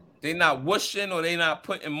 They're not wishing or they're not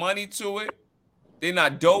putting money to it. They're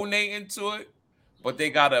not donating to it, but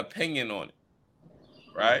they got an opinion on it,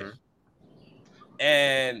 right?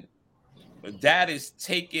 And that is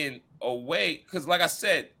taken away because, like I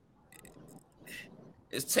said,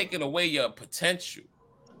 it's taking away your potential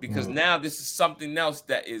because now this is something else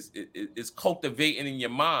that is cultivating in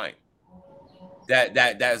your mind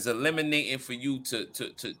that is eliminating for you to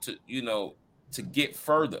get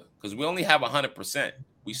further because we only have 100%.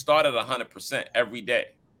 We start at 100% every day,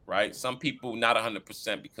 right? Some people not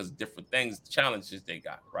 100% because different things, challenges they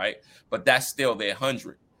got, right? But that's still their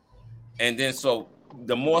 100. And then so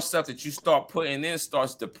the more stuff that you start putting in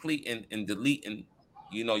starts depleting and deleting,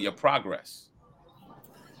 your progress.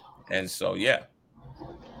 And so, yeah.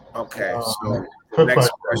 Okay, so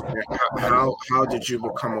next question: How did you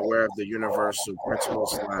become aware of the universal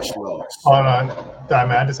principles / laws? Hold on,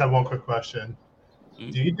 Diamond. I just have one quick question.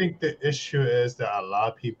 Do you think the issue is that a lot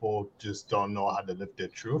of people just don't know how to live their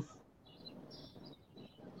truth?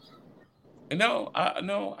 No,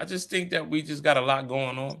 I just think that we just got a lot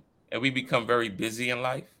going on, and we become very busy in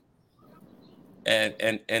life.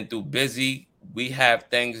 And through busy, we have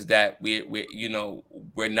things that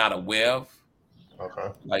we're not aware of. Okay.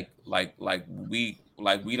 Like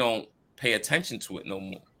we don't pay attention to it no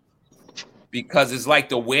more. Because it's like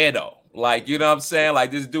the weirdo. Like, you know what I'm saying?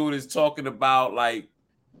 Like this dude is talking about like,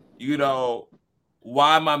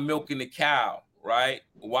 why am I milking the cow? Right?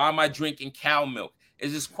 Why am I drinking cow milk?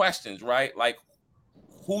 It's just questions, right? Like,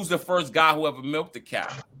 who's the first guy who ever milked the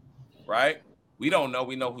cow? Right? We don't know.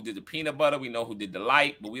 We know who did the peanut butter. We know who did the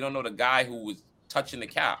light, but we don't know the guy who was touching the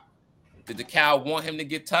cow. Did the cow want him to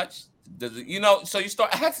get touched? Does it, so you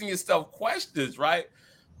start asking yourself questions, right?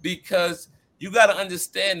 Because you got to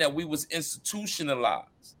understand that we was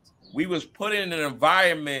institutionalized. We was put in an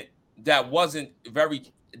environment that wasn't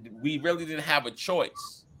we really didn't have a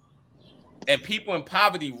choice. And people in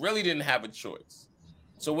poverty really didn't have a choice.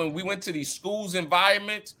 So when we went to these schools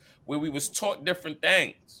environments where we was taught different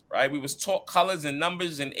things, right? We was taught colors and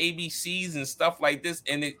numbers and ABCs and stuff like this.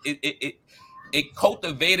 And it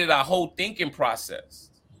cultivated our whole thinking process,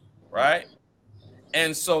 right?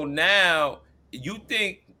 And so now you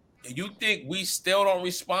think we still don't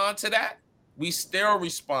respond to that? We still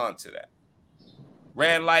respond to that.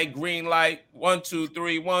 Red light, green light, 1, 2,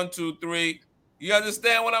 3, 1, 2, 3. You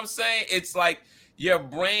understand what I'm saying? It's like your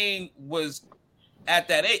brain was at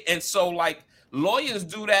that age. And so like lawyers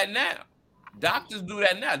do that now. Doctors do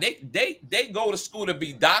that now. They go to school to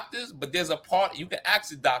be doctors, but there's a part you can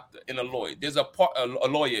ask a doctor and a lawyer. There's a part a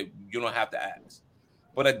lawyer you don't have to ask.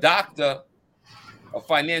 But a doctor, a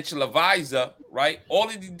financial advisor, right? All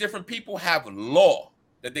of these different people have law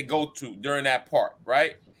that they go to during that part,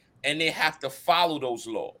 right? And they have to follow those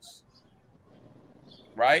laws,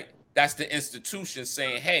 right? That's the institution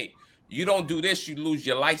saying, hey, you don't do this, you lose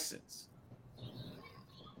your license.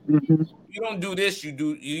 Mm-hmm. You don't do this,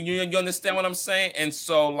 you understand what I'm saying? And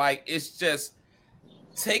so like it's just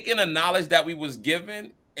taking the knowledge that we was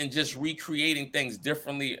given and just recreating things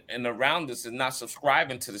differently and around us and not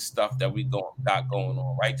subscribing to the stuff that we got going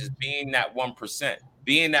on, right? Just being that 1%,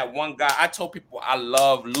 being that one guy. I told people I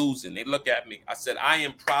love losing. They look at me. I said, I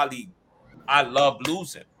love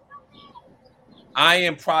losing. I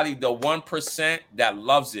am probably the 1% that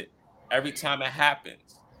loves it every time it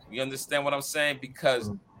happens. You understand what I'm saying? Because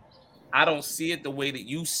I don't see it the way that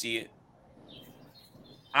you see it.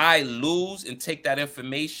 I lose and take that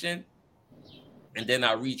information and then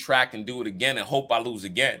I retract and do it again and hope I lose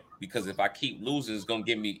again. Because if I keep losing, it's gonna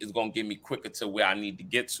get me quicker to where I need to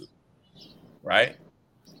get to. Right?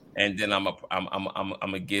 And then I'm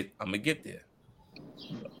gonna get there.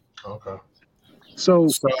 Okay. So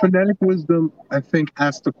Phonetic Wisdom, I think,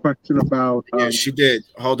 asked a question about. Yeah, she did.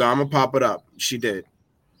 Hold on, I'm gonna pop it up. She did.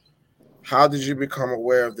 How did you become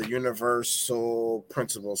aware of the universal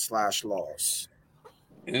principles / laws?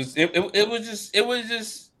 It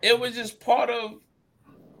was just part of.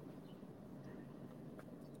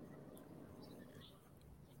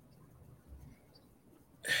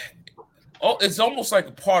 Oh, it's almost like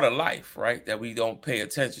a part of life, right? That we don't pay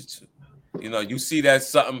attention to. You see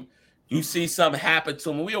that you see something happen to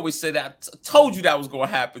him. We always say that I told you that was going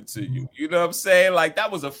to happen to you. You know what I'm saying? Like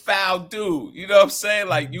that was a foul dude. You know what I'm saying?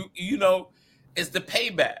 Like you know, it's the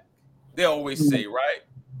payback. They always say, right?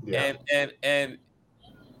 Yeah. And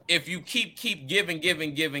if you keep giving,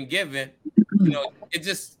 it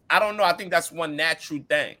just I don't know. I think that's one natural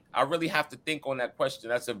thing. I really have to think on that question.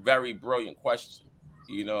 That's a very brilliant question.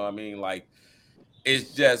 You know what I mean? Like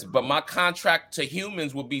it's just, but my contract to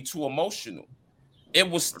humans would be too emotional. It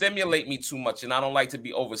will stimulate me too much, and I don't like to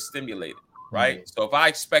be overstimulated, right? Mm-hmm. So if I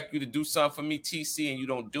expect you to do something for me, TC, and you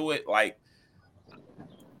don't do it, like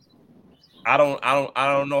I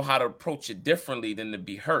don't know how to approach it differently than to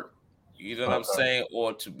be hurt. You know what I'm saying?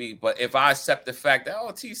 Or to be, but if I accept the fact that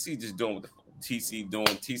TC just doing what the TC doing,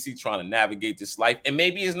 TC trying to navigate this life, and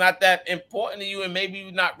maybe it's not that important to you, and maybe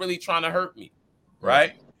you're not really trying to hurt me,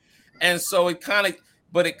 right? And so it kind of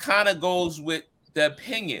goes with the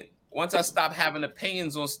opinion. Once I stopped having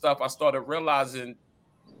opinions on stuff, I started realizing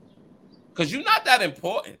Because you're not that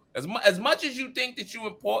important. As much as you think that you're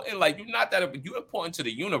important, like you're not that. You're important to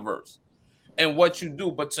the universe and what you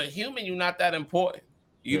do. But to human, you're not that important.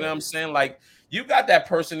 You know what I'm saying? Like you got that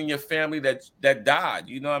person in your family that died.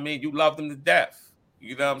 You know what I mean? You love them to death.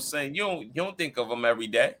 You know what I'm saying? You don't think of them every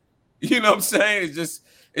day. You know what I'm saying?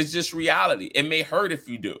 It's just reality. It may hurt if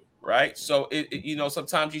you do, right? So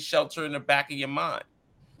sometimes you shelter in the back of your mind.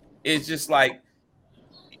 It's just like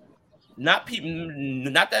not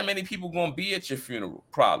that many people gonna be at your funeral,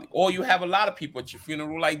 probably, or you have a lot of people at your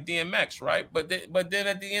funeral, like DMX, right? But then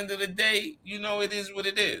at the end of the day, it is what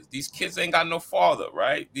it is. These kids ain't got no father,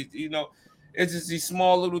 right? It's just these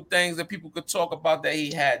small little things that people could talk about that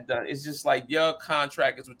he had done. It's just like your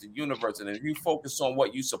contract is with the universe, and if you focus on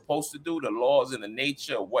what you're supposed to do, the laws and the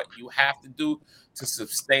nature of what you have to do to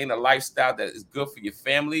sustain a lifestyle that is good for your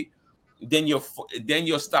family, then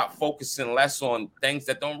you'll stop focusing less on things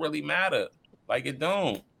that don't really matter. Like it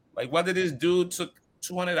don't. Like whether this dude took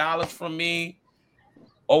 $200 from me,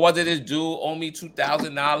 or whether this dude owe me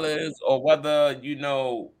 $2,000, or whether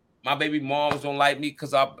my baby moms don't like me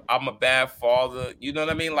because I'm a bad father. You know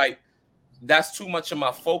what I mean? Like that's too much of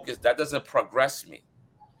my focus. That doesn't progress me.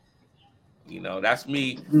 That's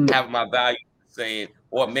me having my value saying,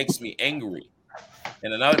 or it makes me angry.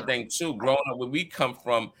 And another thing too, growing up where we come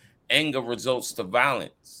from, anger results to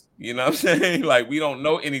violence. You know what I'm saying? Like we don't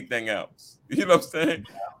know anything else. You know what I'm saying?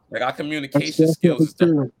 Like our communication skills is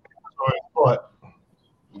different.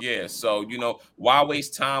 Yeah, so why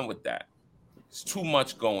waste time with that? It's too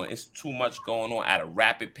much going. It's too much going on at a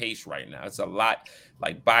rapid pace right now. It's a lot,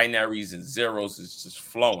 like binaries and zeros is just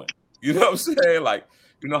flowing. You know what I'm saying? Like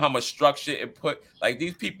how much structure it put. Like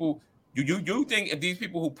these people, you think if these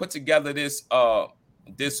people who put together this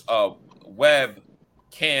web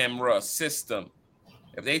camera system,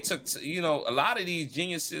 if they took a lot of these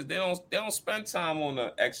geniuses, they don't spend time on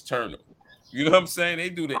the external. You know what I'm saying? They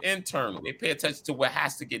do the internal. They pay attention to what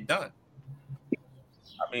has to get done.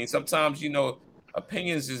 I mean, sometimes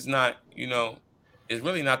opinions is not is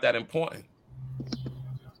really not that important.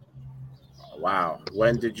 Wow.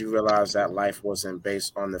 When did you realize that life wasn't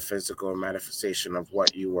based on the physical manifestation of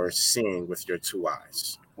what you were seeing with your two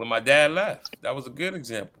eyes? When my dad left, that was a good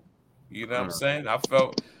example. You know what I'm saying? I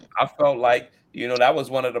felt like, that was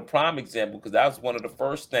one of the prime examples, because that was one of the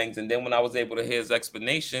first things. And then when I was able to hear his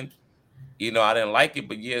explanation, I didn't like it,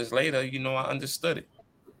 but years later, I understood it.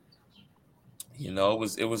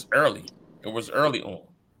 It was early. It was early on.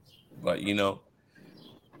 But in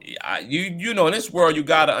this world, you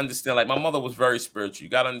gotta understand. Like my mother was very spiritual. You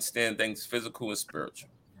gotta understand things physical and spiritual.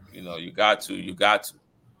 You got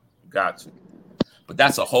to. But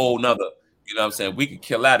that's a whole nother. You know what I'm saying? We could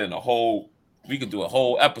kill that we could do a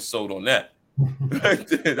whole episode on that.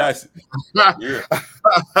 That's yeah.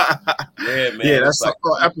 Yeah, man. Yeah, that's like a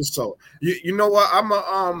whole episode. You know what?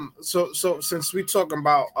 So since we're talking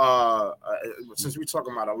about a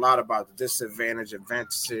lot about the disadvantage,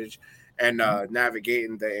 advantage, and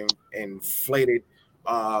navigating the inflated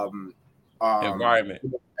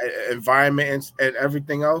environment and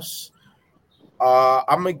everything else,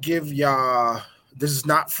 I'm gonna give y'all. This is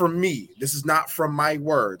not from me. This is not from my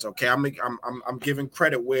words. Okay, I'm giving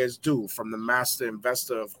credit where it's due from the master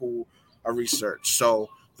investor of who I research. So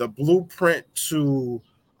the blueprint to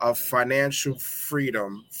financial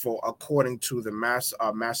freedom, according to the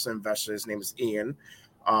master investor, his name is Ian.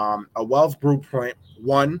 A wealth blueprint: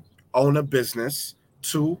 1, own a business;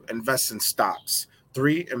 2, invest in stocks;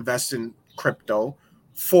 3, invest in crypto;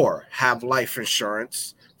 4, have life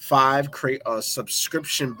insurance; 5, create a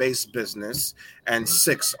subscription-based business; and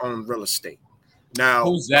 6, own real estate. Now,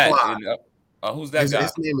 who's that? Clyde, who's that guy?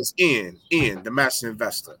 His name is Ian, the master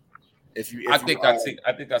investor. I think I've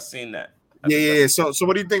seen that. Yeah. So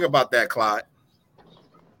what do you think about that, Clyde?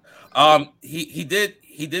 He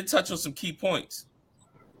did touch on some key points.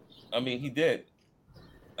 He did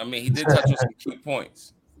touch on some key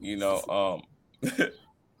points.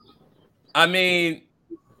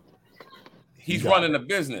 He's running a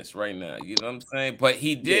business right now, you know what I'm saying? But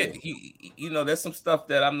there's some stuff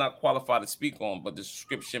that I'm not qualified to speak on, but the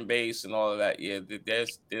subscription base and all of that, yeah,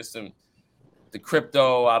 there's some, the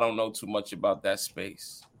crypto, I don't know too much about that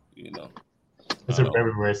space, It's a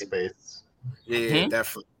very weird space. Yeah,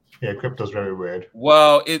 definitely. Yeah, crypto's very weird.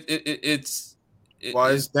 Well, it's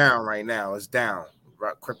down right now. It's down.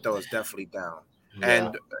 Crypto is definitely down.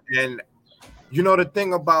 Yeah. And the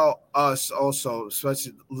thing about us also,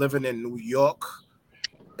 especially living in New York,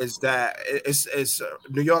 is that it's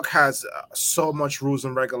New York has so much rules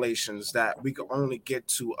and regulations that we can only get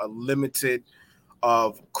to a limited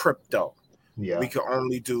of crypto. Yeah. We can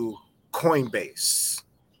only do Coinbase,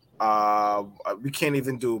 We can't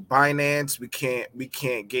even do Binance. We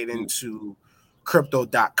can't get into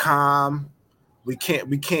crypto.com. We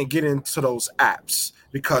can't get into those apps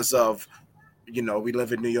because of, we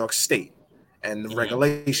live in New York State and the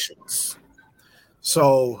regulations.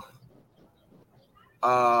 So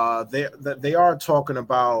they are talking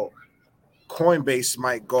about Coinbase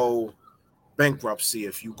might go bankruptcy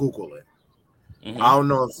if you Google it. I don't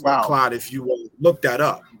know if Clyde, if you looked that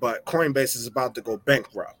up, but Coinbase is about to go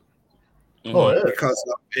bankrupt. Because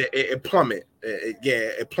it plummet.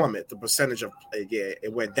 It plummet. The percentage of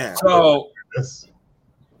it went down.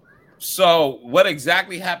 So what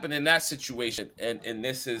exactly happened in that situation? And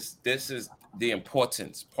this is the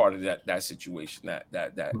importance part of that situation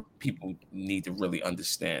that people need to really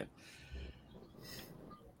understand.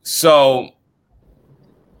 So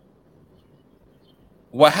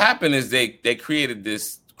what happened is they created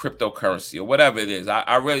this cryptocurrency or whatever it is.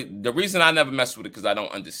 I really, the reason I never mess with it because I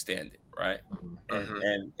don't understand it, right?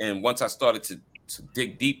 And once I started to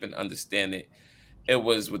dig deep and understand it, it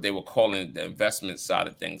was what they were calling the investment side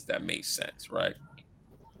of things that made sense, right?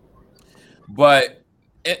 But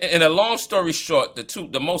in a long story short,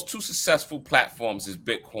 the most successful platforms is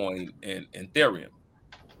Bitcoin and Ethereum.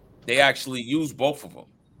 They actually use both of them.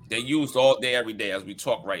 They're used all day, every day, as we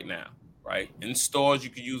talk right now, right? In stores,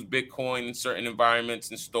 you can use Bitcoin in certain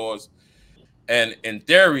environments in stores. And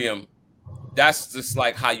Ethereum, that's just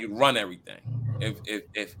like how you run everything.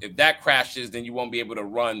 If that crashes, then you won't be able to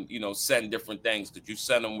run, send different things because you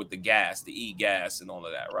send them with the gas, the e-gas and all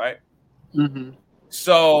of that, right?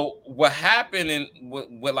 So what happened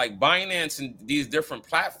with like Binance and these different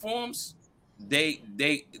platforms, they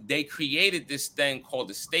created this thing called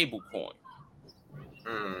the stable coin.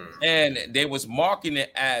 And they was marketing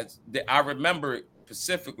it as, I remember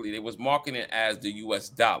specifically, they was marketing it as the US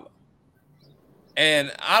dollar.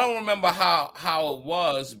 And I don't remember how it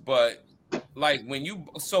was, but like when you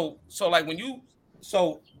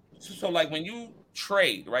when you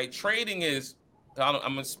trade, right? Trading is, I'm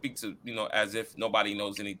gonna speak to as if nobody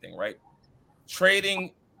knows anything, right?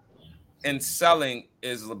 Trading and selling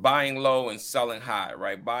is buying low and selling high,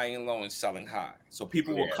 right? Buying low and selling high. So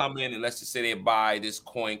people will come in and let's just say they buy this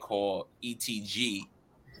coin called ETG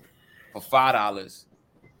for $5,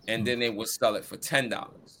 and then they will sell it for $10.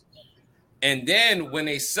 And then when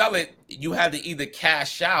they sell it, you have to either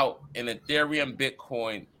cash out in Ethereum,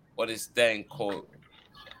 Bitcoin, or this thing called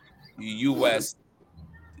UST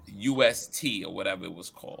or whatever it was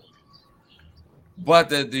called. But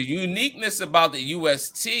the uniqueness about the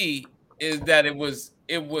UST is that it was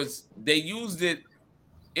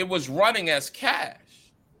running as cash.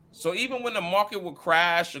 So even when the market would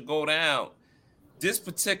crash or go down, this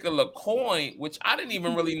particular coin, which I didn't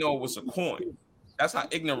even really know was a coin. That's how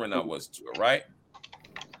ignorant I was to it, right?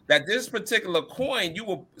 That this particular coin,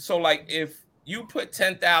 if you put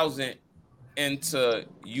 10,000 into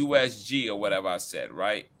USG or whatever I said,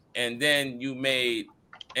 right? And then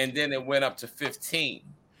it went up to 15.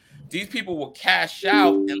 These people will cash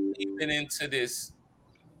out and leave it into this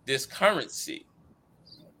currency,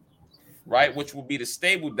 right? Which will be the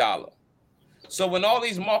stable dollar. So when all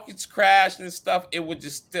these markets crashed and stuff, it would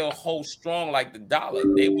just still hold strong like the dollar.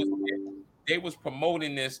 They was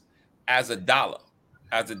promoting this as a dollar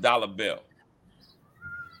bill.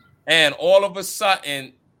 And all of a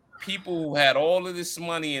sudden, people who had all of this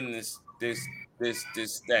money in this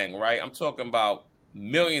thing, right? I'm talking about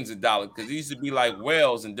millions of dollars, because these used to be like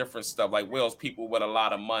whales and different stuff, like whales, people with a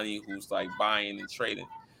lot of money who's like buying and trading.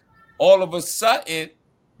 All of a sudden,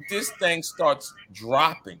 this thing starts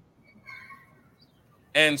dropping.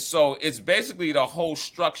 And so it's basically the whole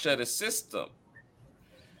structure of the system.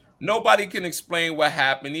 Nobody can explain what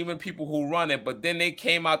happened, even people who run it. But then they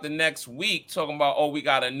came out the next week talking about, oh, we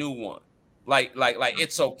got a new one. Like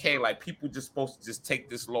it's okay. Like people just supposed to just take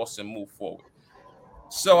this loss and move forward.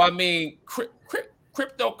 So, I mean,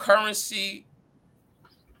 cryptocurrency,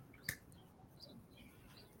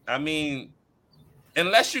 I mean,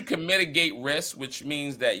 unless you can mitigate risk, which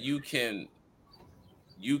means that you can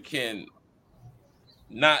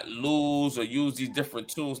not lose or use these different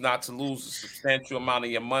tools not to lose a substantial amount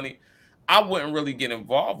of your money, I wouldn't really get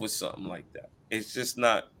involved with something like that. It's just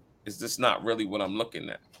not really what I'm looking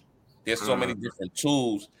at. There's so many different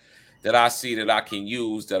tools that I see that I can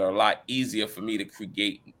use that are a lot easier for me to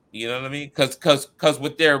create. You know what I mean? Because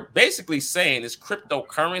what they're basically saying is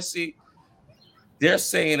cryptocurrency. They're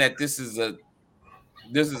saying that this is a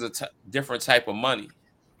different type of money.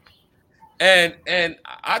 And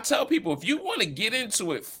I tell people, if you want to get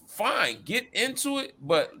into it, fine, get into it,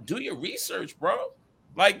 but do your research, bro.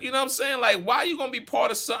 Like, you know what I'm saying? Like, why are you going to be part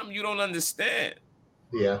of something you don't understand?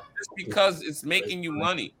 Yeah. Just because it's making you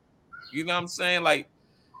money. You know what I'm saying? Like,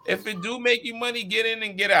 if it do make you money, get in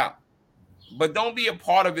and get out. But don't be a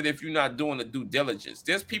part of it if you're not doing the due diligence.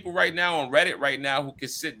 There's people right now on Reddit right now who can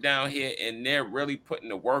sit down here and they're really putting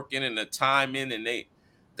the work in and the time in, and they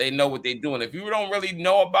know what they're doing. If you don't really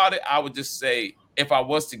know about it, I would just say, if I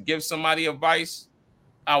was to give somebody advice,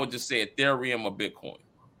 I would just say Ethereum or Bitcoin.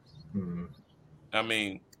 Mm-hmm. I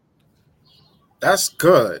mean, that's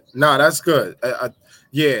good. No, that's good.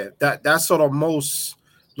 Yeah, that's sort of most,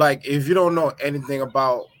 like, if you don't know anything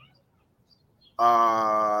about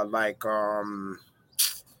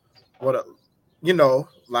what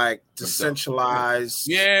like decentralized,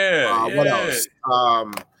 what else,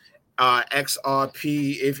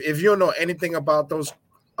 XRP. If you don't know anything about those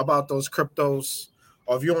cryptos,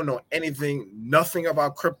 or if you don't know nothing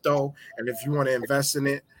about crypto, and if you want to invest in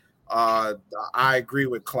it, I agree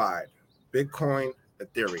with Clyde. Bitcoin,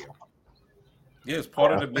 Ethereum. Yeah, it's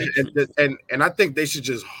part of the matrix. And I think they should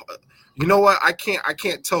just, you know what? I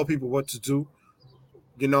can't tell people what to do,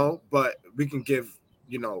 but we can give,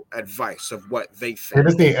 advice of what they think. They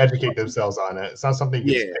just need to educate themselves on it. It's not something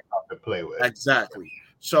you just pick up and play with. Exactly.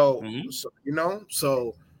 So,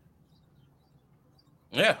 so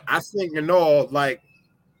yeah, I think,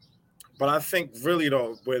 but I think really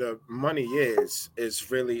though, where the money is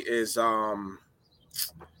really is,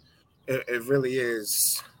 it really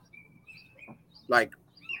is like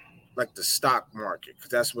the stock market, because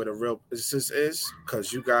that's where the real business is.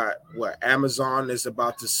 Because you got what Amazon is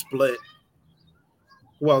about to split.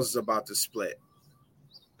 Who else is about to split?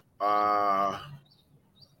 I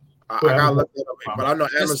gotta look it up, but I know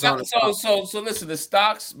Amazon. So listen, the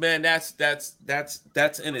stocks, man, that's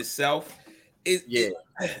in itself.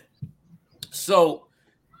 So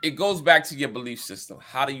it goes back to your belief system.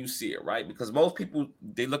 How do you see it, right? Because most people,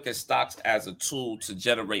 they look at stocks as a tool to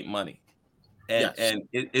generate money, and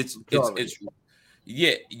it's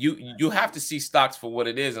you have to see stocks for what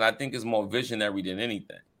it is, and I think it's more visionary than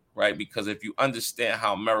anything, right? Because if you understand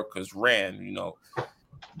how America's ran,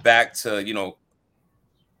 back to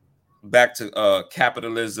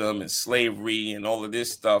capitalism and slavery and all of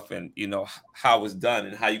this stuff, and how it's done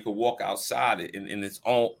and how you could walk outside it and it's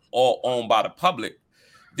all owned by the public,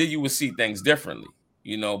 then you would see things differently.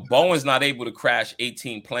 Boeing's not able to crash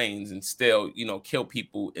 18 planes and still kill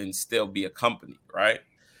people and still be a company, right?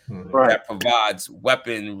 That provides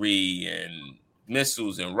weaponry and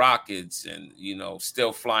missiles and rockets and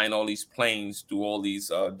still flying all these planes through all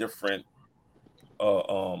these different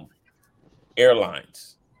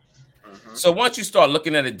airlines. So once you start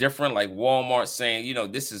looking at it different, like Walmart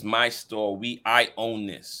saying, this is my store, I own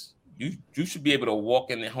this. You should be able to walk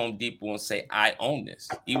in the Home Depot and say, I own this.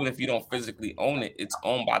 Even if you don't physically own it, it's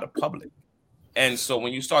owned by the public. And so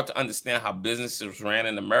when you start to understand how businesses ran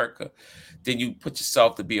in America, then you put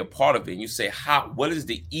yourself to be a part of it. And you say, what is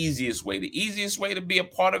the easiest way? The easiest way to be a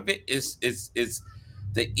part of it is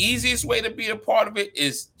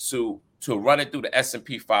to run it through the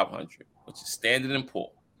S&P 500, which is Standard & Poor,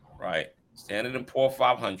 right? Standard & Poor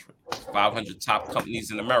 500, 500 top companies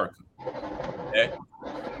in America. Okay?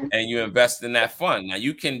 And you invest in that fund. Now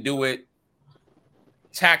you can do it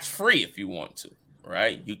tax-free if you want to,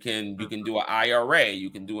 right? You can do an IRA, you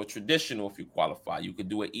can do a traditional if you qualify, you can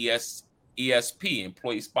do an ESP,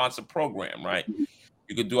 employee sponsored program, right?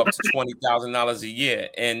 You could do up to $20,000 a year.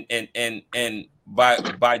 And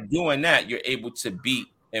by doing that, you're able to beat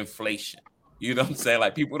inflation. You know what I'm saying?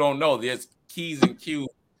 Like, people don't know there's keys and cues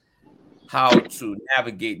how to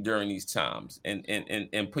navigate during these times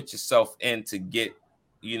and put yourself in to get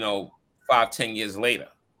 5-10 years later,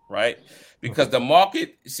 right? Because the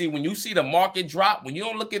market, when you see the market drop, when you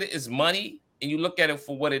don't look at it as money and you look at it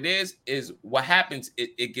for what it is what happens,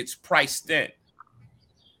 it gets priced in.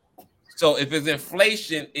 So if it's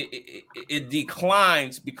inflation, it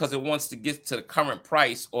declines because it wants to get to the current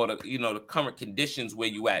price or the current conditions where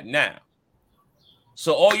you at now.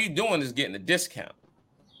 So all you're doing is getting a discount.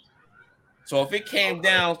 So if it came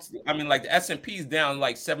down, like the S&P is down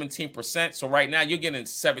like 17%. So right now you're getting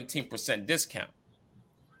 17% discount,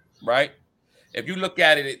 right? If you look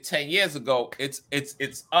at it 10 years ago, it's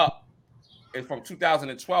up. And from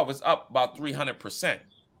 2012, it's up about 300%.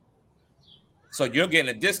 So you're getting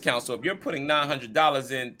a discount. So if you're putting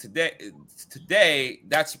 $900 in today,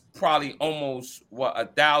 that's probably almost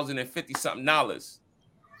 $1,050 something.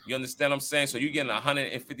 You understand what I'm saying? So you're getting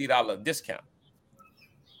 $150 discount.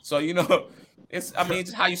 So it's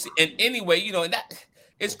just how you see. And anyway, and that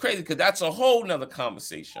it's crazy because that's a whole nother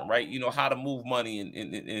conversation, right? How to move money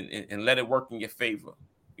and let it work in your favor.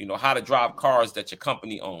 How to drive cars that your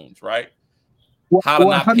company owns, right? How to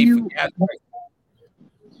not pay for gas.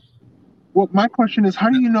 Well, my question is, how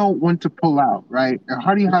do you know when to pull out, right? Or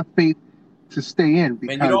how do you have faith to stay in? And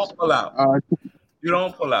you don't Because pull out. You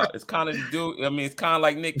don't pull out. It's kind of it's kind of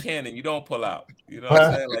like Nick Cannon. You don't pull out. You know what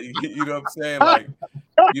I'm saying? Like you know what I'm saying? Like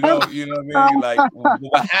you know what I mean? Like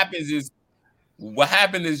what happens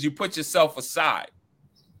is you put yourself aside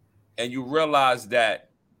and you realize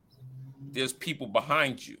that there's people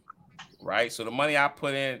behind you, right? So the money I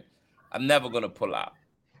put in, I'm never gonna pull out.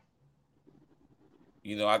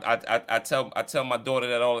 You know, I tell my daughter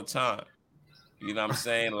that all the time. You know what I'm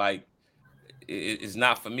saying? Like it's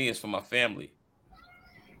not for me, it's for my family.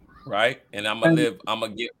 Right? And I'm gonna live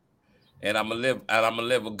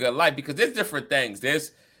a good life because there's different things.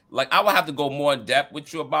 There's like I will have to go more in depth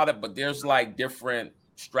with you about it, but there's like different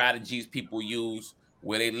strategies people use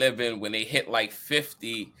where they live in when they hit like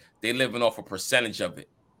 50, they living off a percentage of it.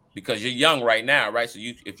 Because you're young right now, right? So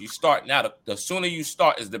if you start now, the sooner you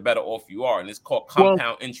start is the better off you are, and it's called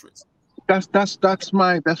compound interest. That's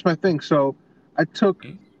my thing. So I took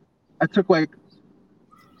like,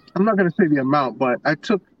 I'm not gonna say the amount, but I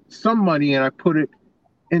took some money and I put it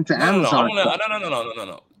into Amazon. No.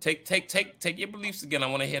 Take your beliefs again. I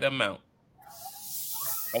want to hear the amount.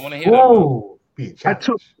 I want to hear the amount.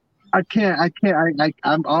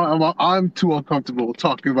 I'm too uncomfortable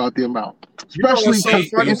talking about the amount, especially because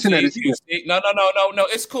the internet is here. No.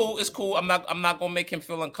 It's cool. I'm not gonna make him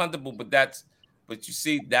feel uncomfortable, but you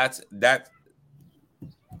see, that's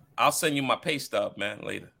I'll send you my pay stub, man,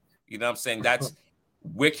 later. You know what I'm saying?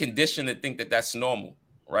 We're conditioned to think that that's normal,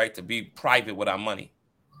 right? To be private with our money,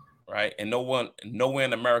 right? And nowhere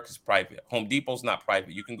in America is private. Home Depot's not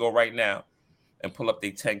private. You can go right now and pull up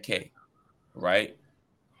their 10K, right?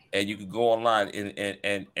 And you can go online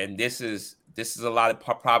and this is a lot of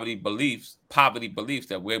poverty beliefs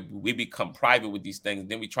that we become private with these things.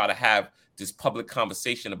 Then we try to have this public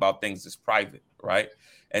conversation about things that's private, right?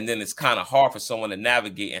 And then it's kind of hard for someone to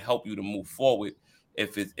navigate and help you to move forward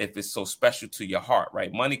if it's so special to your heart,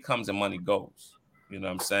 right? Money comes and money goes. You know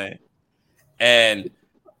what I'm saying? And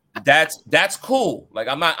that's cool. Like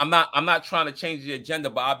I'm not trying to change the agenda,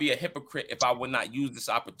 but I'll be a hypocrite if I would not use this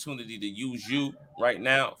opportunity to use you right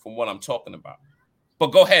now from what I'm talking about. But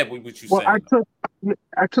go ahead with what you're saying.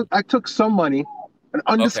 I took some money, an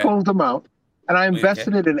undisclosed amount, and I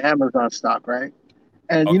invested it in Amazon stock, right?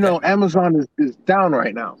 And Amazon is down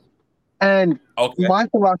right now. And my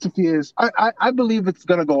philosophy is I believe it's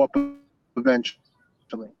gonna go up eventually.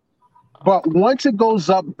 But once it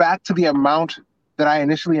goes up back to the amount that I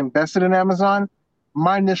initially invested in Amazon,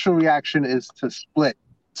 my initial reaction is to split,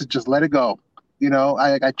 to just let it go.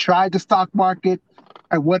 I tried the stock market.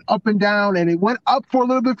 I went up and down, and it went up for a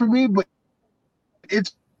little bit for me, but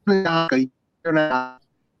it's been like a year and a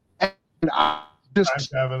half. And I just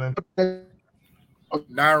time traveling.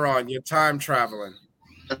 Nyron, you're time traveling.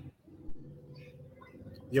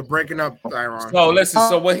 You're breaking up, Nyron. So listen.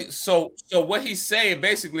 So what he's saying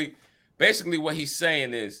basically what he's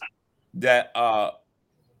saying is that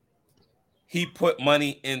he put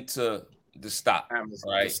money into the stock,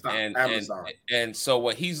 Amazon, right? The stock, Amazon. And so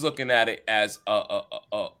what he's looking at it as a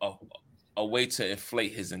way to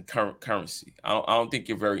inflate his current currency. I don't think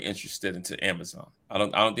you're very interested into Amazon. I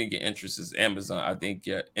don't think your interest is Amazon. I think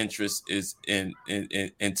your interest is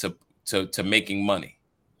into making money.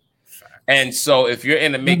 And so if you're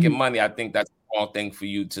into making money, I think that's the wrong thing for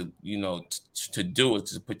you to to do,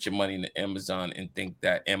 is to put your money into Amazon and think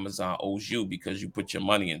that Amazon owes you because you put your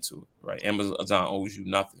money into it, right? Amazon owes you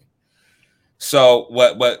nothing. So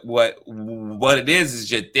what it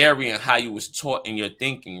is your theory and how you was taught in your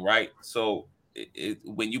thinking, right? So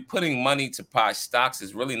when you're putting money to buy stocks,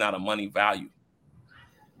 it's really not a money value.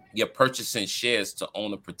 You're purchasing shares to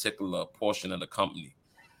own a particular portion of the company.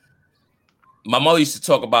 My mother used to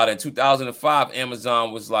talk about it. In 2005,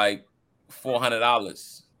 Amazon was like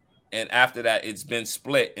 $400. And after that, it's been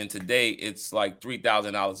split. And today it's like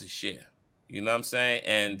 $3,000 a share. You know what I'm saying?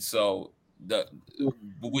 And so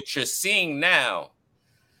what you're seeing now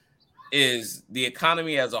is the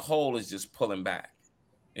economy as a whole is just pulling back.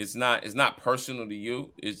 It's not personal to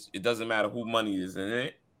you. It doesn't matter who money is in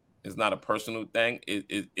it. It's not a personal thing.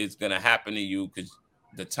 It's going to happen to you because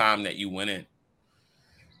the time that you went in.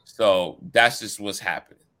 So that's just what's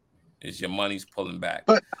happening. Is your money's pulling back.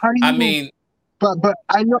 But how do you? But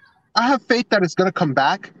I know I have faith that it's going to come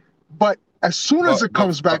back. But as soon as it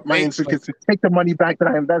comes back, my instinct is to take the money back that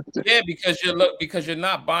I invested. Yeah, because you're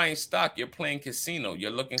not buying stock. You're playing casino.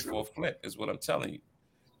 You're looking for a flip. Is what I'm telling you.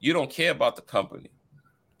 You don't care about the company.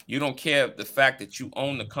 You don't care the fact that you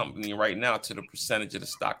own the company right now to the percentage of the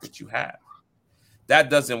stock that you have. That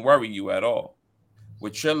doesn't worry you at all.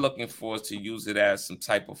 What you're looking for is to use it as some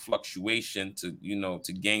type of fluctuation to,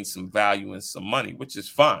 to gain some value and some money, which is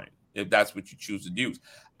fine if that's what you choose to use.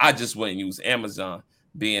 I just wouldn't use Amazon,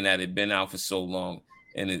 being that it's been out for so long.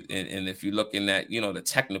 And if you're looking at, the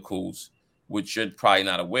technicals, which you're probably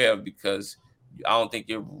not aware of because I don't think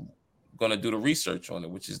you're going to do the research on it,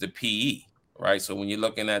 which is the PE, right? So when you're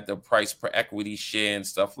looking at the price per equity share and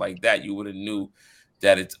stuff like that, you would have knew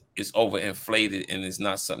that it's overinflated and it's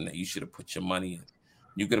not something that you should have put your money in.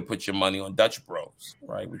 You could have put your money on Dutch Bros,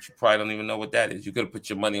 right? Which you probably don't even know what that is. You could have put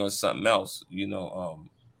your money on something else,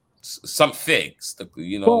 some figs, the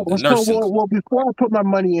nursing. Well, before I put my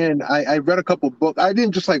money in, I read a couple books. I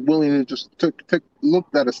didn't just like willingly just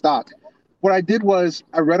looked at a stock. What I did was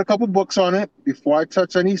I read a couple books on it before I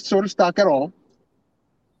touched any sort of stock at all.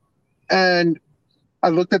 And I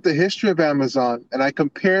looked at the history of Amazon and I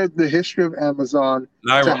compared the history of Amazon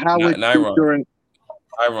to how it during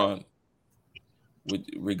Iron.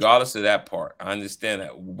 Regardless of that part, I understand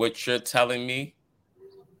that what you're telling me,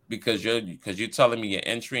 because you're telling me your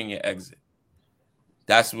entry and your exit.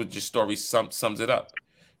 That's what your story sums it up.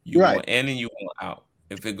 You want in and you want out.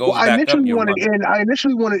 If it goes back up, I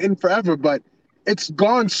initially wanted in forever, but it's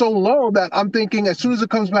gone so low that I'm thinking as soon as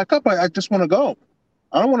it comes back up, I just want to go.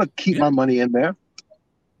 I don't want to keep my money in there.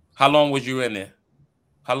 How long was you in there?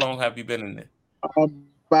 How long have you been in there?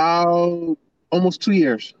 About almost 2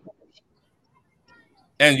 years.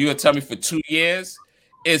 And you're gonna tell me for 2 years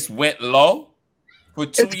it's went low for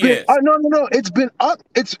 2 years? No. It's been up.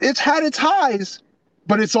 It's had its highs,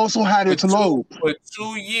 but it's also had its lows. For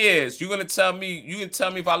 2 years, you can tell me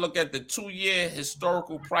if I look at the 2-year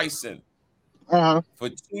historical pricing. For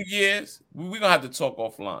 2 years, we're gonna have to talk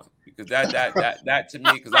offline because that to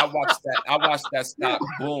me, because I watched that stock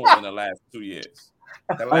boom in the last 2 years.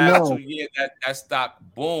 The last 2 years, that stock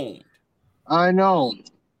boomed. I know.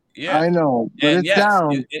 Yeah, I know, but it's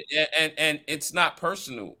down. And it's not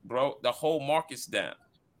personal, bro. The whole market's down.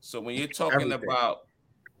 So when you're talking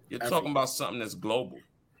talking about something that's global.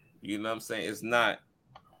 You know what I'm saying? It's not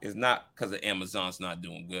because of Amazon's not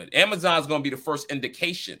doing good. Amazon's going to be the first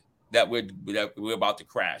indication that we're about to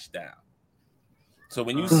crash down. So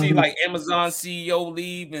when you see like Amazon CEO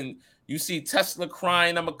leave and you see Tesla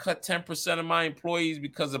crying, I'm gonna cut 10% of my employees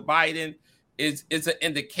because of Biden, it's an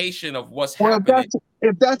indication of what's happening.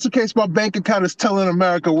 If that's the case, my bank account is telling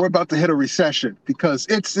America we're about to hit a recession because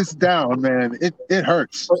it's down, man. It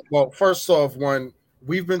hurts. Well, first off, when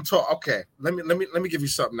we've been taught, okay, let me give you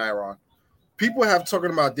something, Iron. People have talking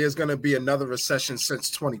about there's going to be another recession since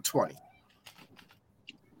 2020.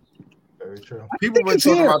 Very true. People been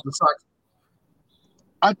talking about the stock.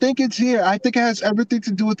 I think it's here. I think it has everything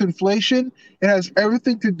to do with inflation. It has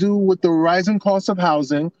everything to do with the rising cost of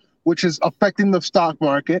housing, which is affecting the stock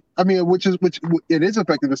market. I mean, which it is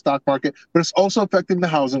affecting the stock market, but it's also affecting the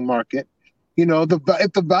housing market. If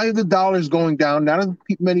the value of the dollar is going down, not as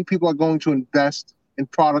many people are going to invest in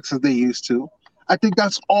products as they used to. I think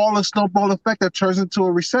that's all a snowball effect that turns into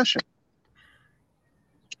a recession.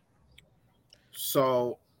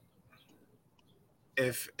 So,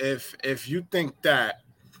 if you think that,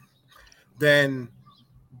 then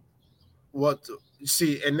what?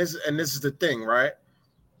 See, and this is the thing, right?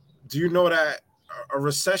 Do you know that a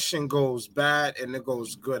recession goes bad and it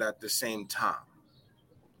goes good at the same time,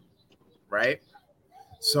 right?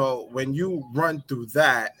 So when you run through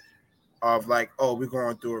that of like, oh, we're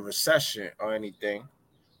going through a recession or anything,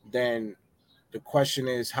 then the question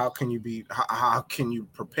is, how can you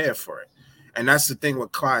prepare for it? And that's the thing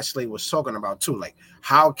what Clyde Slade was talking about too. Like,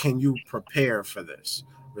 how can you prepare for this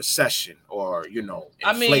recession or inflation?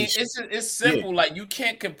 I mean, it's simple. Yeah. Like, you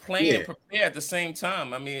can't complain and prepare at the same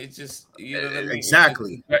time. I mean, it's just what I mean?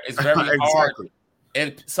 Exactly. It's very hard,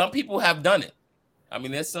 and some people have done it. I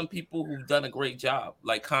mean, there's some people who've done a great job,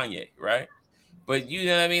 like Kanye, right? But you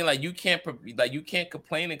know what I mean? Like, you can't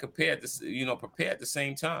complain and prepare at the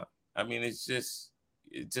same time. I mean, it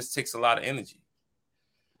just takes a lot of energy.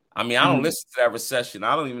 I mean, I don't listen to that recession.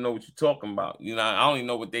 I don't even know what you're talking about. I don't even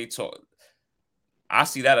know what they talk. I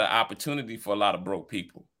see that as an opportunity for a lot of broke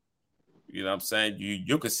people. You know what I'm saying?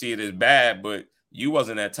 You could see it as bad, but you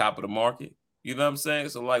wasn't at top of the market. You know what I'm saying?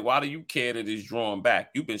 So, like, why do you care that it's drawing back?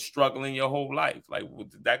 You've been struggling your whole life. Like,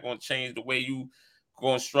 is that going to change the way you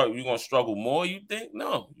going to struggle? You going to struggle more, you think?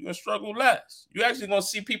 No, you're going to struggle less. You actually going to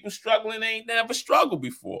see people struggling they ain't never struggled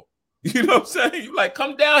before. You know what I'm saying? You like,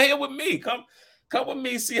 come down here with me. Come with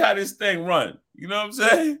me, see how this thing run. You know what I'm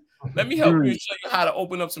saying? Let me help you show you how to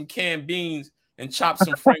open up some canned beans and chop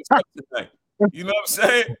some franks up tonight. You know what I'm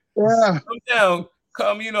saying? Yeah. Come down,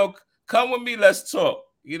 come with me, let's talk.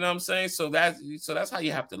 You know what I'm saying? So that's how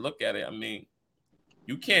you have to look at it. I mean,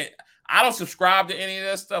 You can't. I don't subscribe to any of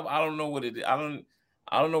that stuff. I don't know what it is. I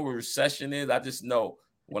don't know what recession is. I just know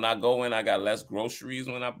when I go in, I got less groceries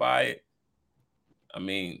when I buy it. I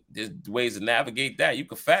mean, there's ways to navigate that. You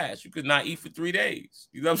could fast. You could not eat for 3 days.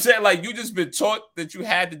 You know what I'm saying? Like, you just been taught that you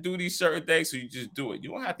had to do these certain things, so you just do it.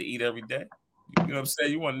 You don't have to eat every day. You know what I'm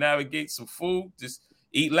saying? You want to navigate some food, just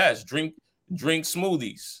eat less. Drink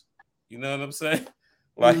smoothies. You know what I'm saying?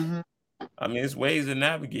 Like, I mean, it's ways to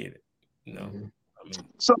navigate it. You know? I mean,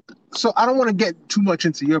 so I don't want to get too much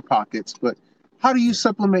into your pockets, but how do you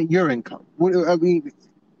supplement your income? I mean,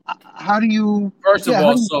 how do you? First of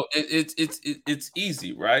all, so it's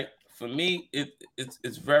easy, right? For me,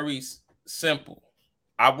 it's very simple.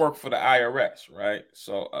 I work for the IRS, right?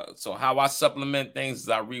 So how I supplement things is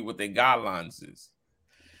I read what their guidelines is,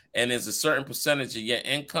 and there's a certain percentage of your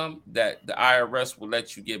income that the IRS will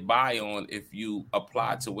let you get by on if you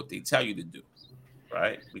apply to what they tell you to do,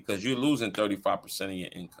 right? Because you're losing 35% of your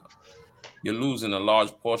income. You're losing a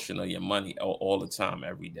large portion of your money all the time,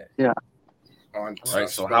 every day. Yeah. Right.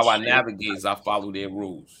 So how I navigate is I follow their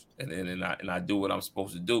rules, and I do what I'm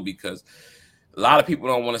supposed to do, because a lot of people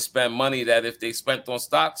don't want to spend money that if they spent on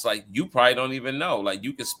stocks, like you probably don't even know. Like,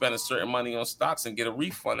 you can spend a certain money on stocks and get a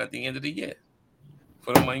refund at the end of the year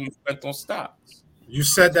for the money you spent on stocks. You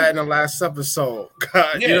said that in the last episode.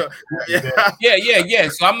 Yeah. You know, yeah.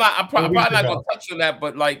 So I'm probably not gonna touch on that,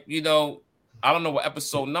 but like, you know, I don't know what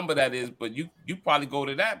episode number that is, but you probably go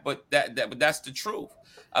to that. But that's the truth.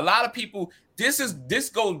 A lot of people, this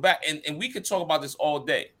goes back, and we could talk about this all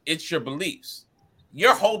day. It's your beliefs.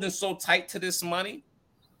 You're holding so tight to this money,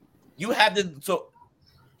 you ain't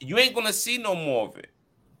gonna see no more of it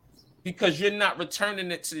because you're not returning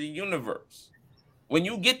it to the universe. When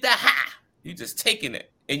you get that high, you're just taking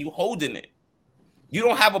it and you holding it. You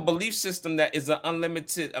don't have a belief system that is an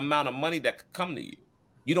unlimited amount of money that could come to you.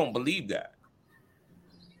 You don't believe that.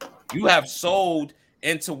 You have sold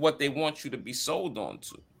into what they want you to be sold on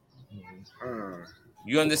to.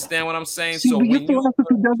 You understand what I'm saying? See, so when your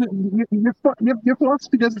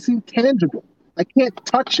philosophy doesn't seem tangible. I can't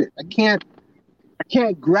touch it. I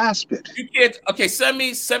can't grasp it. You can't. Okay, send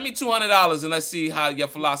me $200 and let's see how your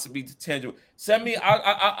philosophy is tangible. Send me.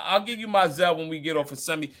 I'll give you my Zelle when we get off, and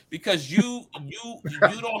send me, because you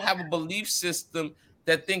don't have a belief system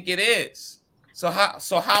that think it is. So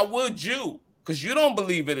how would you? Because you don't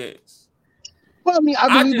believe it is. Well, I mean,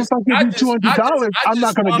 I believe if I give you $200, I'm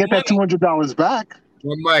not going to get that $200 back.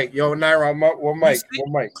 One mic, yo, Naira, one mic.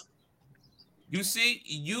 You see,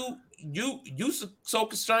 you so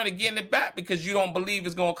concerned of getting it back because you don't believe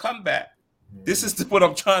it's going to come back. This is what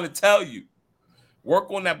I'm trying to tell you.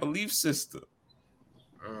 Work on that belief system.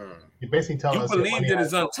 You basically tell us you believe that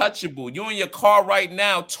it's untouchable. You're in your car right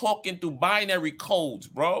now talking through binary codes,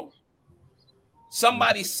 bro.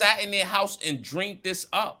 Somebody sat in their house and drank this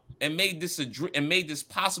up and made this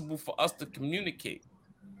possible for us to communicate.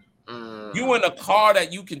 You in a car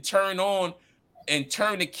that you can turn on and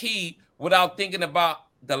turn the key without thinking about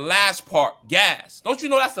the last part, gas. Don't you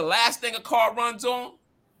know that's the last thing a car runs on?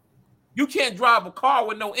 You can't drive a car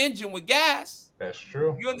with no engine with gas. That's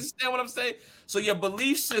true. You understand what I'm saying? So your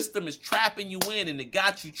belief system is trapping you in, and it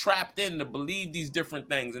got you trapped in to believe these different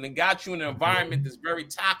things, and it got you in an environment that's very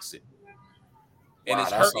toxic. And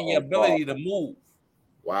it's hurting your ability to move.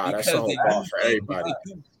 Wow, that's a whole ball for everybody.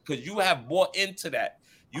 Because you have bought into that.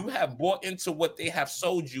 You have bought into what they have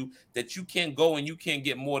sold you, that you can't go and you can't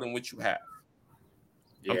get more than what you have.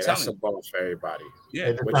 Yeah, that's a ball for everybody.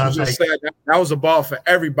 Yeah, what you just said, that was a ball for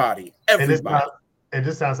everybody. Everybody. It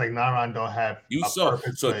just sounds like Naran don't have so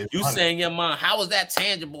you saying your mom, how is that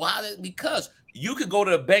tangible? Because you could go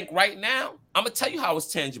to the bank right now. I'm gonna tell you how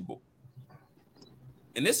it's tangible.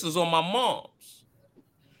 And this is on my mom's.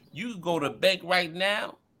 You could go to the bank right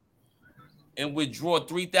now and withdraw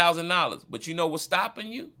 $3,000. But you know what's stopping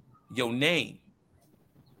you? Your name.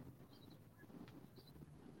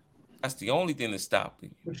 That's the only thing that's stopping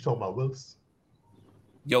you. What you talking about, Willis?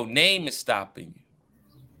 Your name is stopping you.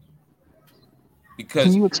 Because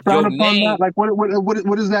can you expound upon that? Like,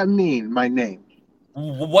 what does that mean? My name.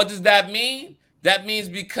 What does that mean? That means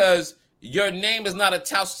because your name is not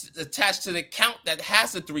attached to the account that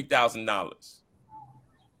has the $3,000.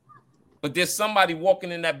 But there's somebody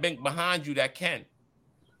walking in that bank behind you that can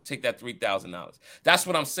take that $3,000. That's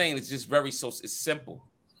what I'm saying. It's just it's simple.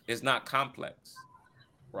 It's not complex.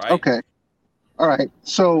 Right? Okay. All right.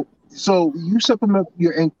 So you supplement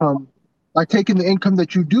your income by taking the income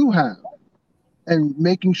that you do have and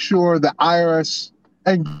making sure the IRS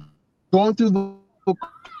and going through the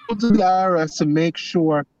IRS to make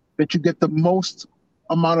sure that you get the most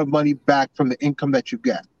amount of money back from the income that you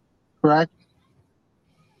get. Correct?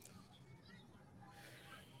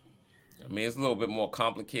 I mean, it's a little bit more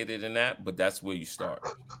complicated than that, but that's where you start.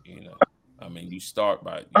 You know, I mean, you start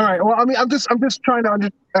by. All right. Well, I mean, I'm just trying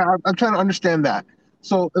to I'm trying to understand that.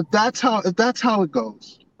 So if that's how it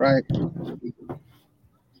goes, right?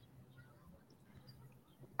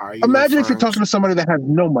 Imagine if you're talking to somebody that has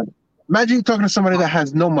no money. Imagine you're talking to somebody that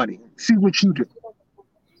has no money. See what you do.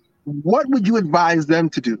 What would you advise them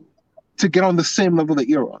to do to get on the same level that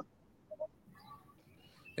you're on?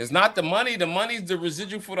 It's not the money. The money's the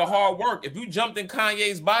residual for the hard work. If you jumped in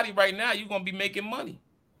Kanye's body right now, you're gonna be making money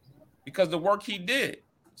because the work he did.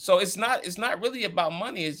 So it's not really about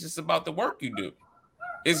money. It's just about the work you do.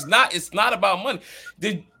 It's not about money.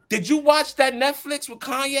 Did you watch that Netflix with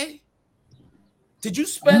Kanye? Did you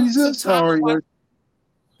spend some time?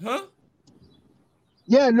 Huh?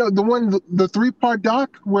 Yeah, no, the 3-part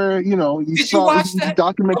doc where you watch that?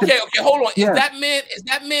 documented. Okay, hold on. Yeah. Is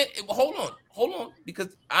that man? Hold on, because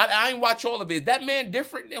I ain't watch all of it. Is that man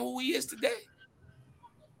different than who he is today?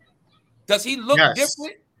 Does he look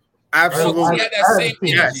different? Absolutely.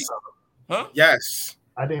 Yes. Huh? Yes.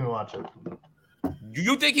 I didn't even watch it. Do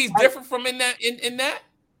you think he's different from in that?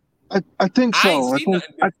 I think so. I think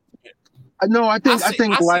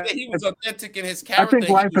life, that he was authentic in his character. I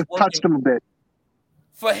think life has touched him a bit.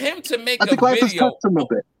 For him to make a video, life has touched him a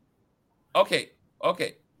bit. Okay.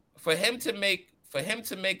 For him to make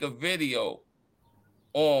a video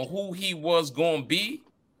on who he was going to be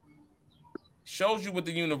shows you what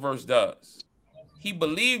the universe does. He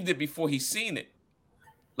believed it before he seen it.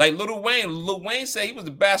 Like Lil Wayne said he was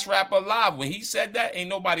the best rapper alive. When he said that, ain't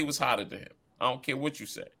nobody was hotter than him. I don't care what you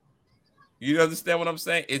say. You understand what I'm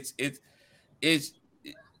saying? It's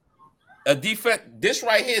a defense. This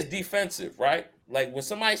right here is defensive, right? Like when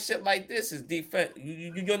somebody shit like this is defense.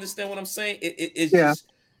 You understand what I'm saying?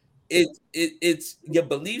 It's your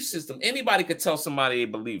belief system. Anybody could tell somebody they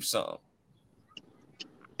believe something.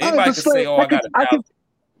 Anybody could say, "Oh, I got it."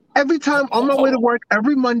 Every time on my way to work,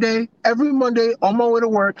 every Monday on my way to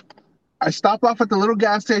work, I stop off at the little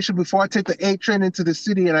gas station before I take the A train into the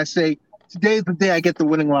city, and I say, "Today's the day I get the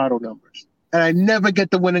winning lotto numbers," and I never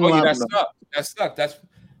get the winning lotto numbers. That sucks.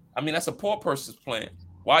 That's a poor person's plan.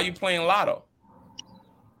 Why are you playing lotto?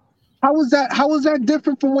 How is that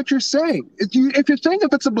different from what you're saying? If you're saying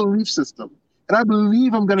if it's a belief system, and I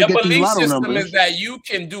believe I'm going to get these lotto numbers. Your belief system is that you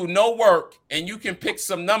can do no work and you can pick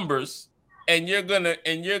some numbers, and you're gonna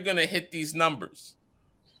hit these numbers.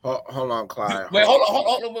 Hold on, Clyde. Wait, hold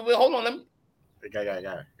on. Let me. Got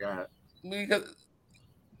it. Because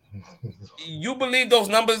you believe those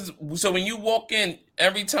numbers. So when you walk in,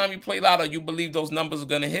 every time you play lotto, you believe those numbers are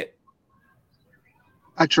gonna hit.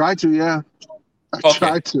 I try to, yeah. I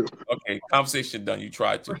try to. Okay, conversation done. You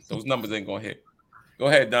tried to. Those numbers ain't gonna hit. Go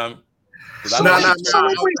ahead, Dom. So you're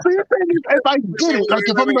saying if I get it, like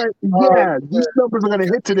if I'm like, yeah, these numbers are gonna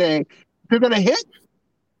hit today, they're gonna hit.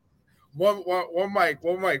 One mic.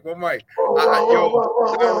 You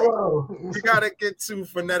gotta get to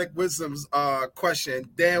Phonetic Wisdom's question.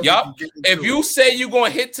 Damn. Yup. If you say you're gonna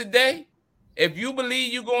hit today, if you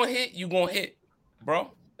believe you're gonna hit,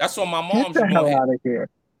 bro. That's what my mom's get the hell out of here.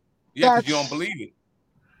 Yeah, because you don't believe it.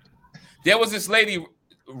 There was this lady.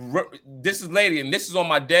 This is lady, and this is on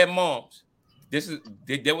my dead mom's.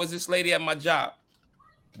 There was this lady at my job.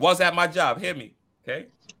 Was at my job. Hear me, okay?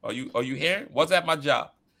 Are you hearing? Was at my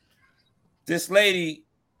job. This lady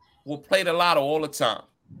will play the lotto all the time.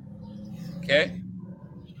 Okay.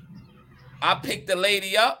 I picked the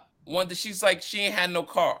lady up. She's like, she ain't had no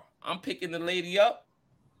car. I'm picking the lady up.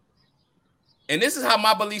 And this is how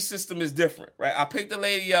my belief system is different, right? I pick the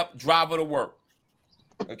lady up, drive her to work.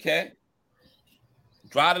 Okay.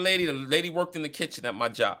 Drive the lady worked in the kitchen at my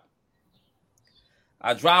job.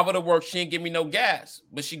 I drive her to work. She ain't give me no gas,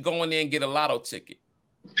 but she go in there and get a lotto ticket.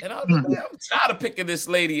 And I'm tired of picking this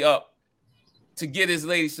lady up to get this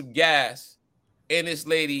lady some gas. And this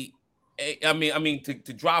lady,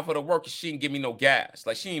 to drive her to work, and she didn't give me no gas.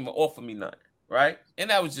 Like she didn't even offer me nothing, right? And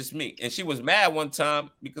that was just me. And she was mad one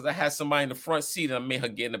time because I had somebody in the front seat and I made her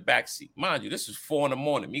get in the back seat. Mind you, this was 4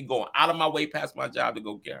 a.m, me going out of my way past my job to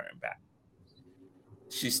go get her in back.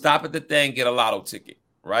 She stopped at the thing, get a lotto ticket,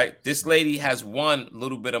 right? This lady has won a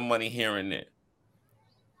little bit of money here and there.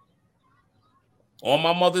 On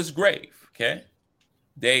my mother's grave, okay?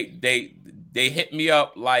 They hit me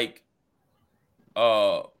up like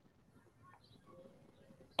a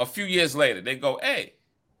few years later. They go, hey,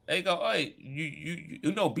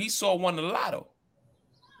 you know, B-Saw won the lotto.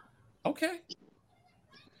 Okay.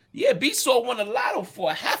 Yeah, B-Saw won the lotto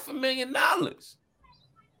for $500,000.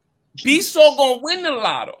 B-Saw gonna win the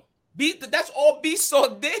lotto. That's all B-Saw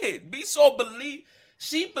did. B-Saw believed.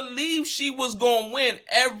 She believed she was gonna win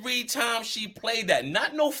every time she played that.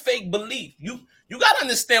 Not no fake belief. You gotta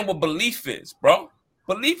understand what belief is, bro.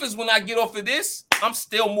 Belief is when I get off of this, I'm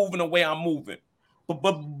still moving the way I'm moving. But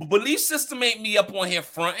belief system ain't me up on here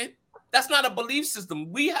fronting. That's not a belief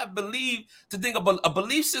system. We have believed to think of a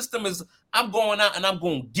belief system is I'm going out and I'm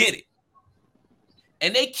gonna get it.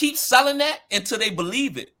 And they keep selling that until they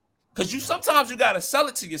believe it. Because sometimes you gotta sell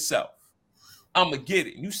it to yourself. I'm gonna get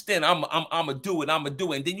it. You stand. I'm gonna do it. I'm gonna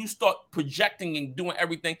do it. And then you start projecting and doing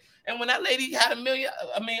everything. And when that lady had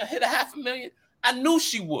hit $500,000, I knew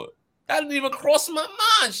she would. That didn't even cross my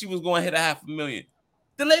mind she was going to hit $500,000.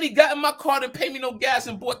 The lady got in my car, didn't pay me no gas,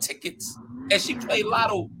 and bought tickets. And she played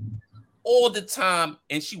lotto all the time,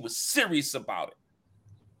 and she was serious about it.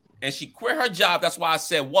 And she quit her job. That's why I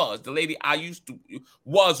said was. The lady I used to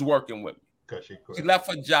was working with me. Because she quit. She left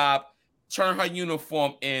her job, turned her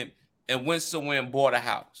uniform in, and went somewhere and bought a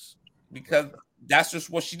house because that's just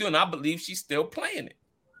what she doing. I believe she's still playing it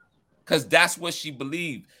because that's what she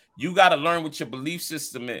believed. You got to learn what your belief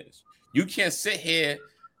system is. You can't sit here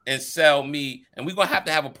and sell me, and we're going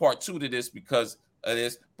to have a part 2 to this because of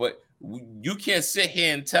this, but you can't sit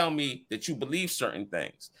here and tell me that you believe certain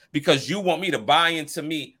things because you want me to buy into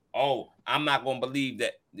me. Oh, I'm not going to believe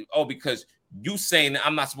that. Oh, because you saying that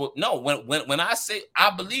I'm not supposed. No, when I say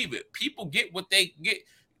I believe it, people get what they get.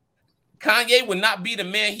 Kanye would not be the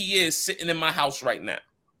man he is sitting in my house right now.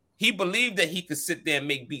 He believed that he could sit there and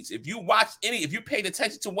make beats. If you paid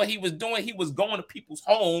attention to what he was doing, he was going to people's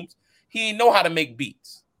homes. He didn't know how to make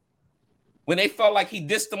beats. When they felt like he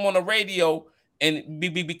dissed them on the radio and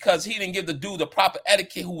because he didn't give the dude the proper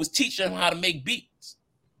etiquette who was teaching him how to make beats.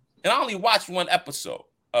 And I only watched one episode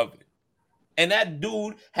of it. And that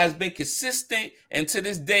dude has been consistent, and to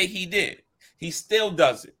this day he did. He still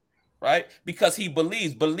does it, right? Because he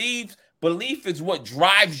believes. Belief is what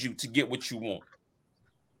drives you to get what you want.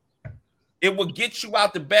 It will get you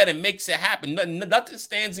out the bed and makes it happen. Nothing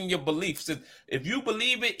stands in your beliefs. If you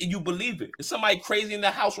believe it, you believe it. There's somebody crazy in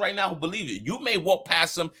the house right now who believes it. You may walk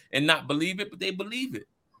past them and not believe it, but they believe it.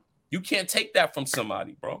 You can't take that from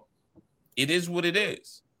somebody, bro. It is what it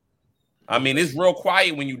is. I mean, it's real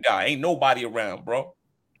quiet when you die. Ain't nobody around, bro.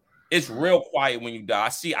 It's real quiet when you die.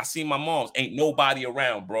 I see my mom's. Ain't nobody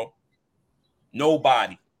around, bro.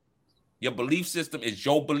 Nobody. Your belief system is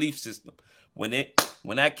your belief system. When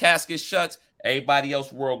that casket shuts, everybody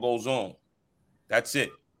else's world goes on. That's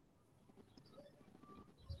it.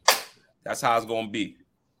 That's how it's gonna be.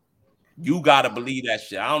 You gotta believe that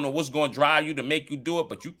shit. I don't know what's gonna drive you to make you do it,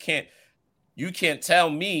 but you can't tell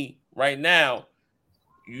me right now.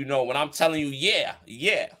 You know when I'm telling you,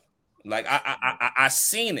 yeah. Like I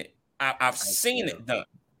seen it. I've seen it done.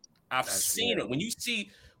 I've seen it. When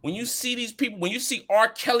you see these people, when you see R.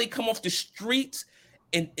 Kelly come off the streets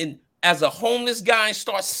and as a homeless guy and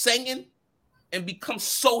start singing and become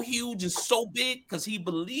so huge and so big because he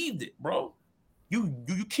believed it, bro. You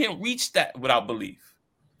can't reach that without belief.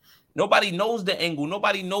 Nobody knows the angle.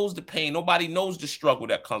 Nobody knows the pain. Nobody knows the struggle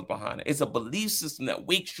that comes behind it. It's a belief system that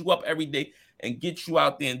wakes you up every day and gets you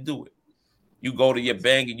out there and do it. You go to your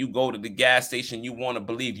bank and you go to the gas station. You want to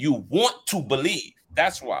believe. You want to believe.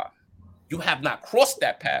 That's why. You have not crossed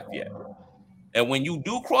that path yet. And when you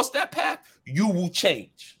do cross that path, you will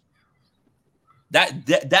change.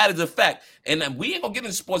 That is a fact. And we ain't gonna get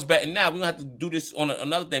into sports betting now. We don't have to do this on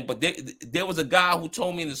another thing. But there was a guy who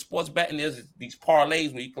told me in the sports betting there's these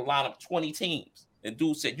parlays where you can line up 20 teams. And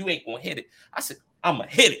dude said, you ain't gonna hit it. I said, I'm gonna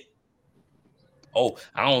hit it. Oh,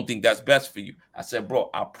 I don't think that's best for you. I said, bro,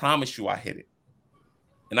 I promise you I hit it.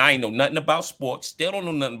 And I ain't know nothing about sports. Still don't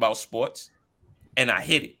know nothing about sports. And I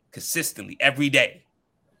hit it consistently every day.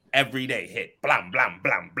 Every day hit. Blam, blam,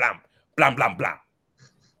 blam, blam, blam, blam, blam.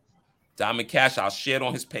 Diamond Cash, I'll share it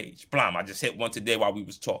on his page. Blam, I just hit one today while we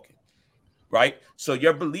was talking. Right? So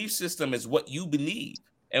your belief system is what you believe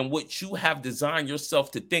and what you have designed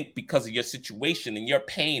yourself to think because of your situation and your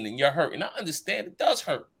pain and your hurt. And I understand it does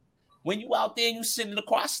hurt. When you out there and you sit in the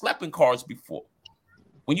car, I slept in cars before.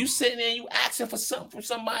 When you sitting there and you asking for something from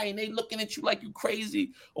somebody and they looking at you like you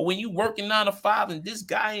crazy, or when you working 9 to 5 and this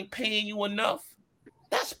guy ain't paying you enough,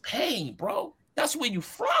 that's pain, bro. That's where you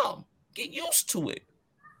from. Get used to it.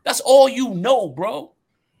 That's all you know, bro.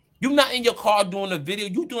 You're not in your car doing a video.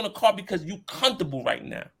 You're doing a car because you're comfortable right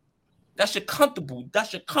now. That's your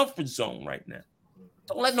comfort zone right now.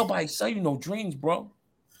 Don't let nobody sell you no dreams, bro.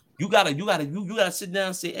 You gotta sit down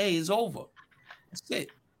and say, hey, it's over. That's it.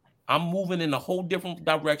 I'm moving in a whole different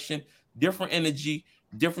direction, different energy,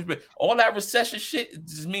 different. All that recession shit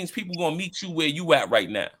just means people gonna meet you where you at right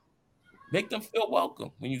now. Make them feel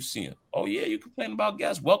welcome when you see them. Oh yeah, you complain about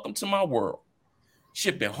gas. Welcome to my world.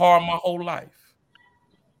 Shit been hard my whole life.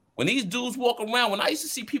 When these dudes walk around, when I used to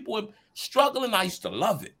see people struggling, I used to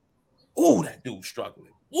love it. Ooh, that dude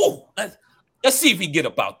struggling. Ooh, let's see if he get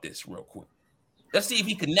about this real quick. Let's see if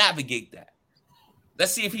he can navigate that.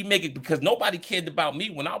 Let's see if he make it, because nobody cared about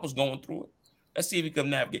me when I was going through it. Let's see if he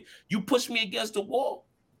can navigate. You push me against the wall,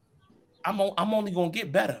 I'm only gonna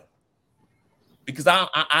get better, because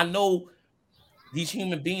I know these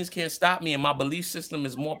human beings can't stop me, and my belief system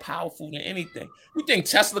is more powerful than anything. You think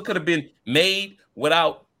Tesla could have been made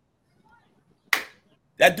without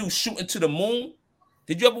that dude shooting to the moon?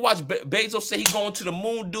 Did you ever watch Bezos say he going to the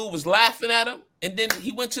moon? Dude was laughing at him, and then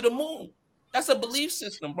he went to the moon. That's a belief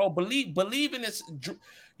system, bro. Believe in this.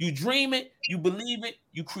 You dream it, you believe it,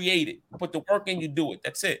 you create it. You put the work in, you do it.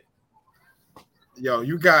 That's it. Nairon,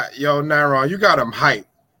 you got him hype.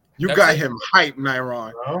 You got him hype,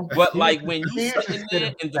 Nairon. But like when you sitting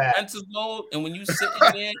there in defensive mode, and when you sitting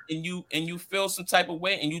there and you feel some type of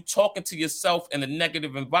way, and you talking to yourself in a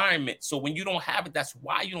negative environment. So when you don't have it, that's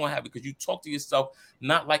why you don't have it, because you talk to yourself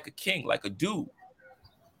not like a king, like a dude,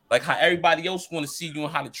 like how everybody else want to see you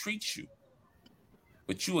and how to treat you.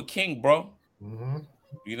 But you a king, bro. Mm-hmm.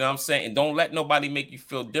 You know what I'm saying? And don't let nobody make you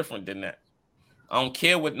feel different than that. I don't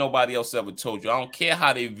care what nobody else ever told you. I don't care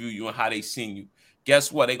how they view you and how they seen you.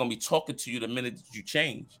 Guess what? They're going to be talking to you the minute that you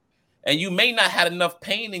change. And you may not have enough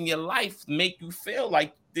pain in your life to make you feel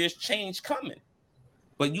like there's change coming.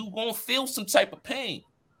 But you're going to feel some type of pain.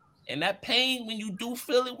 And that pain, when you do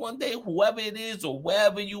feel it one day, whoever it is or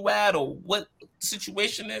wherever you at or what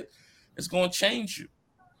situation it is, it's going to change you.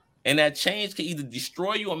 And that change can either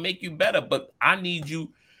destroy you or make you better. But I need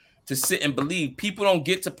you to sit and believe. People don't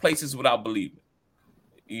get to places without believing.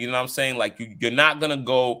 You know what I'm saying? Like you're not going to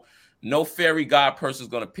go, no fairy god person is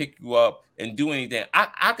going to pick you up and do anything.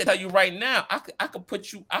 I can tell you right now, I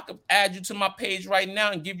could add you to my page right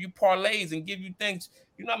now and give you parlays and give you things.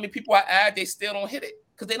 You know how many people I add, they still don't hit it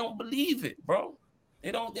because they don't believe it, bro.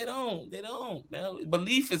 They don't, man.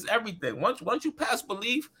 Belief is everything. Once you pass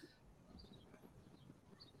belief,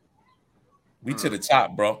 we to the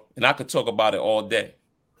top, bro. And I could talk about it all day.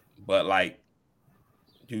 But like,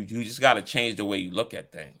 you just gotta change the way you look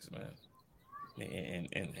at things, man.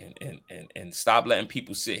 And stop letting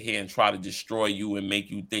people sit here and try to destroy you and make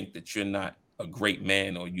you think that you're not a great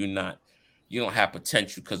man or you don't have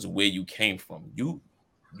potential because of where you came from. You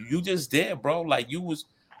just there, bro. Like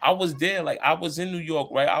I was there. Like I was in New York,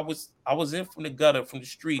 right? I was in from the gutter, from the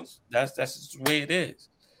streets. That's just the way it is.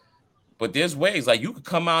 But there's ways, like you could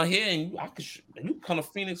come out here and you come to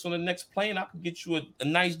Phoenix on the next plane. I could get you a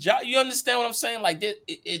nice job. You understand what I'm saying? Like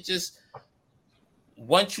it just,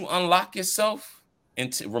 once you unlock yourself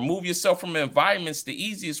and to remove yourself from environments, the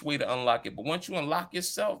easiest way to unlock it. But once you unlock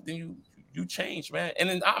yourself, then you change, man. And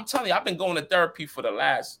then I'm telling you, I've been going to therapy for the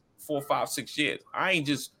last 4, 5, 6 years. I ain't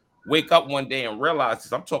just wake up one day and realize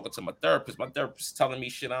this. I'm talking to my therapist. My therapist is telling me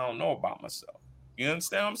shit I don't know about myself. You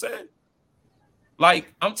understand what I'm saying?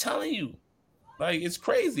 Like, I'm telling you, like, it's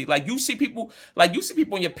crazy. Like, you see people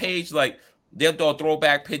on your page, like, they'll do a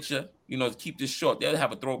throwback picture, to keep this short. They'll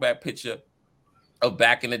have a throwback picture of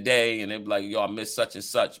back in the day, and they'll be like, yo, I miss such and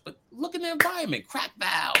such. But look at the environment. Crack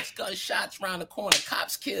valves, gunshots around the corner,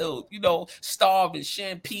 cops killed, starving,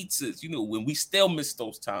 sharing pizzas, when we still miss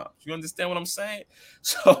those times. You understand what I'm saying?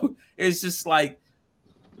 So it's just like,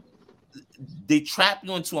 they trap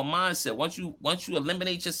you into a mindset. Once you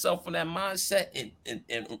eliminate yourself from that mindset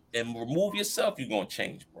and remove yourself, you're gonna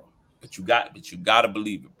change, bro. But you gotta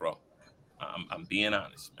believe it, bro. I'm being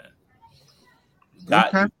honest, man.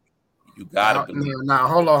 You gotta believe it. Now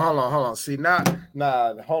hold on. See now,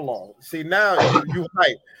 hold on. See now you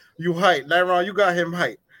hype. Nairon, you got him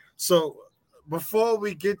hype. So before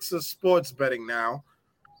we get to sports betting now,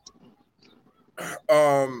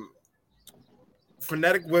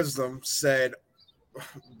 Phonetic Wisdom said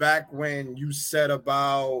back when you said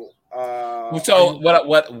about so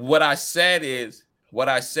what I said is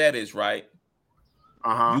right.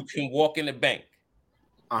 You can walk in the bank,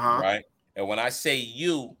 right? And when I say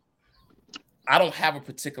you, I don't have a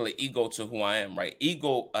particular ego to who I am, right?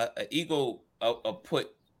 Ego put,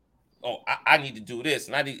 I need to do this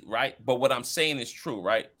and I need, right? But what I'm saying is true,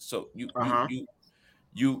 right? So you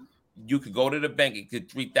could go to the bank and get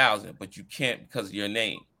 3,000, but you can't because of your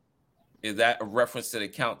name. Is that a reference to the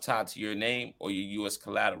account tied to your name or your U.S.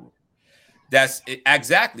 collateral? That's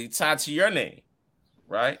exactly tied to your name,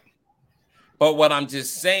 right? But what I'm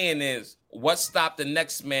just saying is, what stopped the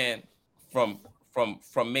next man from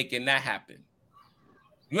making that happen?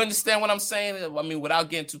 You understand what I'm saying? I mean, without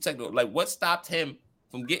getting too technical, like what stopped him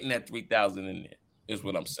from getting that 3,000 in there is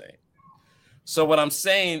what I'm saying. So what I'm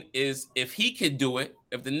saying is, if he could do it,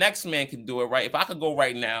 if the next man can do it, right? If I could go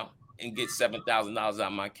right now and get $7,000 out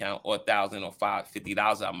of my account, or $1,000 or $50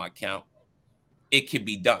 out of my account, it can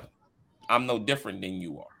be done. I'm no different than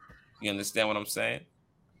you are. You understand what I'm saying?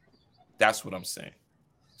 That's what I'm saying.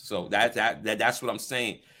 So that's what I'm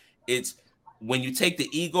saying. It's when you take the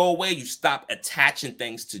ego away, you stop attaching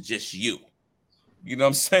things to just you. You know what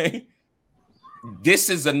I'm saying? This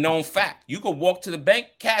is a known fact. You can walk to the bank,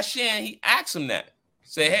 cashier, and he asks him that.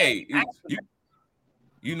 Say, hey,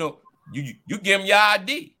 you give him your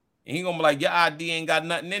ID. And he gonna be like, your ID ain't got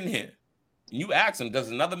nothing in here. And you ask him, does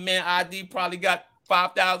another man ID probably got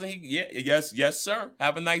 5,000? Yes, sir.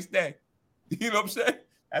 Have a nice day. You know what I'm saying?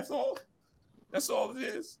 That's all it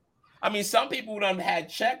is. I mean, some people done had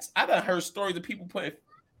checks. I done heard stories of people putting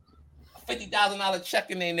a $50,000 check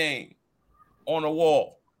in their name on a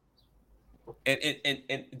wall.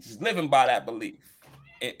 And just living by that belief.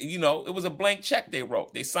 And, it was a blank check they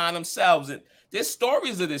wrote. They signed themselves. And there's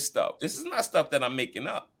stories of this stuff. This is not stuff that I'm making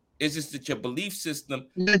up. It's just that your belief system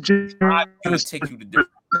take you to different.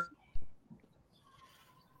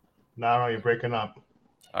 Now you're breaking up.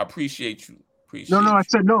 I appreciate you. I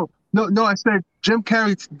said no. I said Jim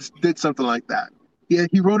Carrey did something like that. Yeah,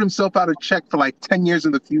 he wrote himself out a check for like 10 years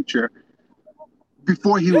in the future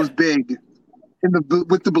before he was big,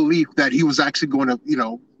 with the belief that he was actually going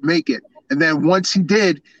to, make it. And then once he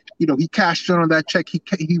did, he cashed in on that check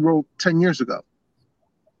he wrote 10 years ago.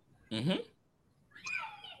 Mm-hmm.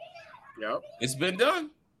 Yep, it's been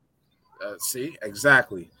done. See,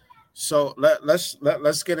 exactly. So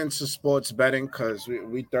let's get into sports betting because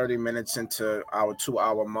we 30 minutes into our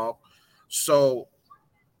 2-hour mark. So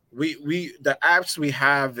we the apps we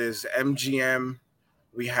have is MGM,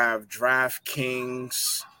 we have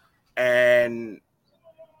DraftKings, and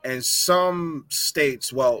some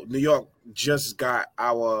states. Well, New York just got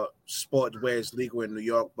our sport where it's legal in New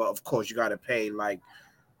York, but of course you got to pay like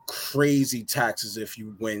crazy taxes if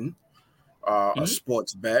you win a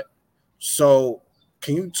sports bet. So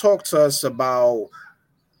can you talk to us about,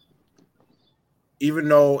 even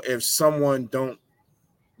though if someone don't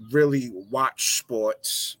really watch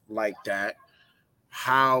sports like that,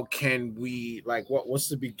 how can we, like, what's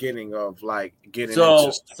the beginning of like getting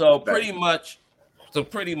into so pretty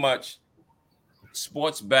much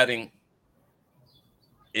sports betting,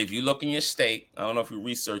 if you look in your state, I don't know if you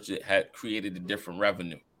research it, had created a different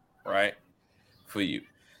revenue, right, for you.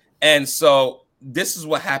 And so this is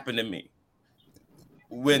what happened to me.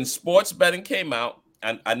 When sports betting came out,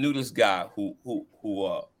 I knew this guy who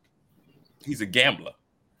he's a gambler.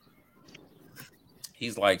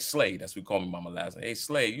 He's like Slade. That's what we call me by my last name. Hey,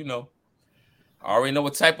 Slade, I already know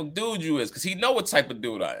what type of dude you is, because he know what type of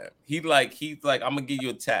dude I am. He's like, I'm gonna give you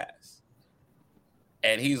a task.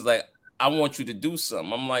 And he's like, I want you to do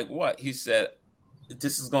something. I'm like, what? He said,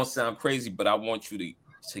 this is gonna sound crazy, but I want you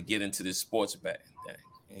to get into this sports betting thing.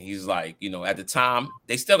 And he's like, at the time,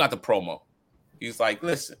 they still got the promo. He's like,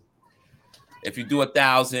 listen, if you do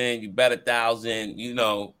 1,000, you bet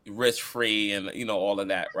 1,000, risk free, and all of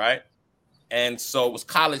that, right? And so it was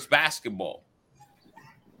college basketball.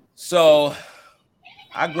 So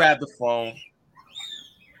I grabbed the phone.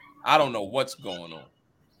 I don't know what's going on.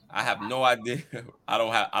 I have no idea. I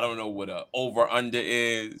don't know what a over under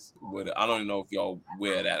is. I don't even know if y'all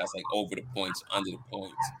wear that. That's like over the points, under the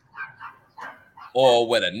points. Or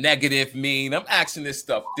what a negative mean. I'm asking this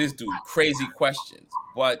dude crazy questions.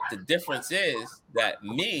 But the difference is that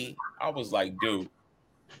I was like, dude,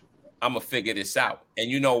 I'm going to figure this out.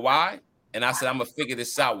 And you know why? And I said, I'm going to figure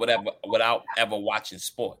this out without ever watching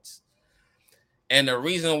sports. And the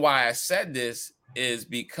reason why I said this is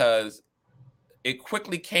because it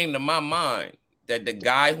quickly came to my mind that the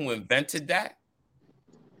guy who invented that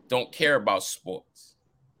don't care about sports.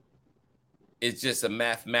 It's just a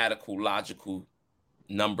mathematical, logical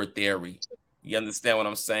number theory. You understand what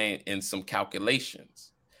I'm saying? In some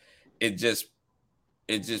calculations. It just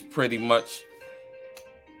pretty much.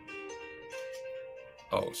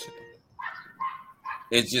 Oh shit.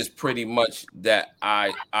 It's just pretty much that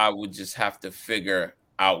I would just have to figure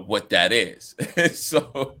out what that is.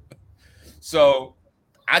 So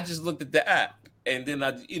I just looked at the app, and then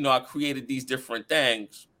I created these different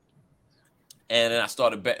things, and then I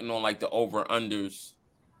started betting on like the over unders.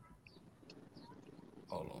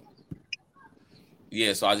 Hold on.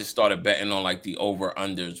 Yeah, so I just started betting on like the over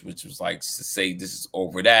unders, which was like to say this is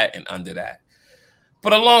over that and under that.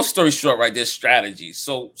 But a long story short, right, there's strategy.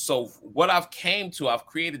 So what I've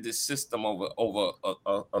created this system over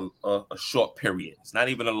a short period. It's not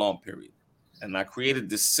even a long period. And I created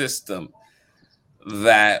this system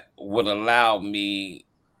that would allow me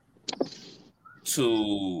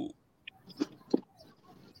to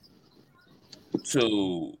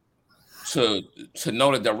to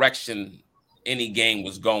know the direction any game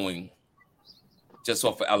was going just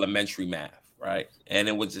off of elementary math, right? And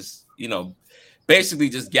it was just, basically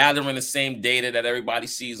just gathering the same data that everybody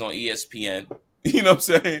sees on ESPN. You know what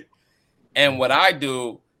I'm saying? And what I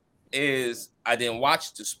do is I didn't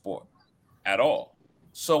watch the sport at all.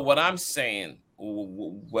 So what I'm saying,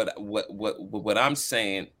 what I'm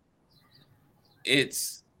saying,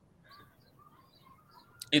 it's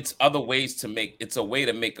other ways to make, it's a way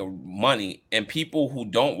to make money, and people who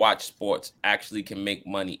don't watch sports actually can make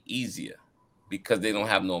money easier because they don't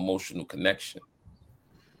have no emotional connection.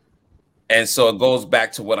 And so it goes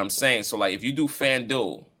back to what I'm saying. So like if you do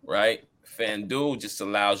FanDuel, right? FanDuel just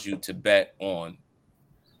allows you to bet on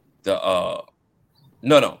the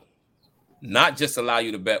not just allow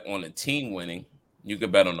you to bet on the team winning. You can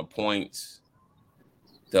bet on the points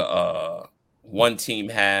the one team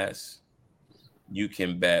has. You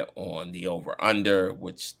can bet on the over under,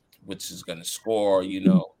 which is going to score,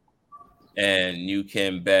 and you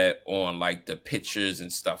can bet on like the pitchers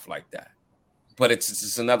and stuff like that. But it's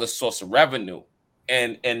just another source of revenue.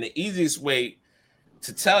 And the easiest way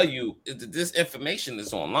to tell you is that this information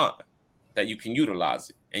is online, that you can utilize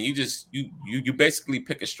it. And you just you basically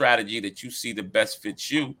pick a strategy that you see the best fits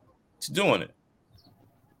you to doing it.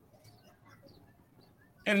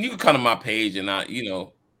 And you can come to my page and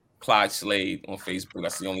Clyde Slade on Facebook.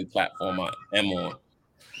 That's the only platform I am on.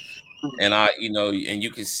 And and you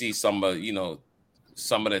can see some of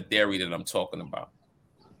the theory that I'm talking about.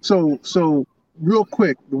 So real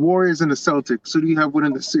quick, the Warriors and the Celtics. Who do you have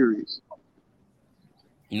winning the series?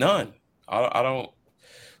 None. I don't.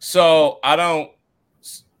 So I don't.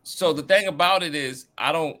 So the thing about it is,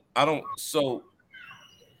 I don't. So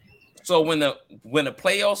when the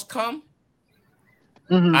playoffs come,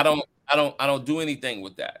 Mm-hmm. I don't do anything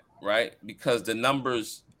with that, right? Because the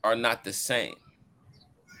numbers are not the same.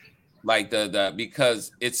 Like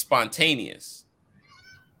because it's spontaneous.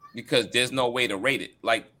 Because there's no way to rate it.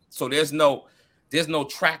 Like, so there's no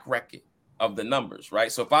track record of the numbers,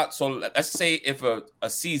 right? So let's say if a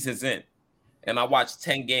season's in and I watch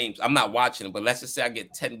 10 games, I'm not watching it, but let's just say I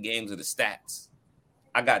get 10 games of the stats.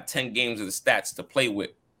 I got 10 games of the stats to play with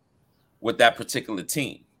that particular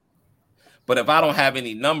team. But if I don't have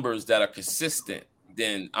any numbers that are consistent,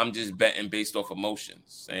 then I'm just betting based off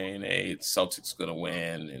emotions, saying, hey, the Celtics going to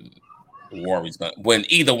win and the Warriors going to win.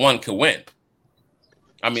 Either one can win.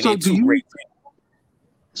 I mean, they're two great teams.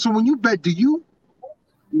 So when you bet, do you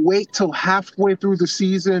wait till halfway through the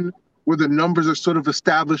season where the numbers are sort of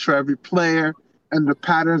established for every player and the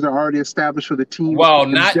patterns are already established for the team? Well,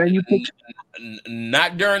 not during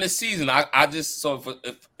the season. I just, so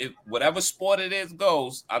if whatever sport it is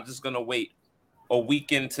goes, I'm just going to wait a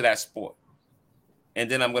week into that sport.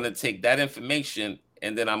 And then I'm going to take that information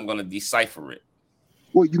and then I'm going to decipher it.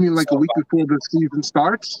 What, you mean like a week before the season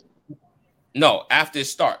starts? No, after it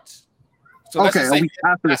starts. So okay, a week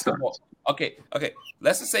after it starts. Okay.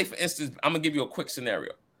 Let's just say, for instance, I'm going to give you a quick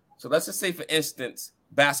scenario. So let's just say, for instance,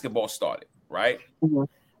 basketball started, right? Mm-hmm.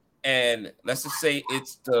 And let's just say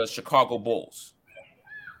it's the Chicago Bulls.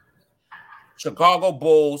 Chicago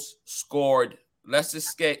Bulls scored, let's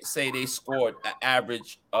just say they scored an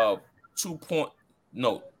average of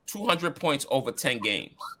 200 points over 10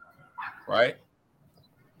 games, right?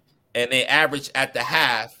 And they average at the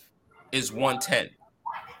half is 110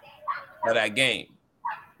 of that game.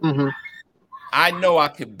 Mm-hmm. I know I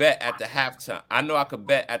could bet at the halftime. I know I could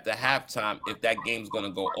bet at the halftime if that game's going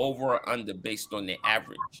to go over or under based on the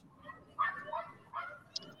average.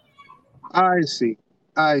 I see.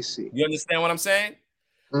 You understand what I'm saying?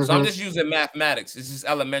 Mm-hmm. So I'm just using mathematics. This is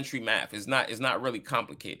elementary math. It's not really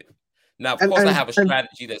complicated. Now, of course, I have a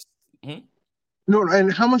strategy that's. No,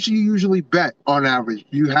 and how much do you usually bet on average?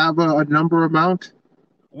 Do you have a number amount?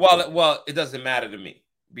 Well, it doesn't matter to me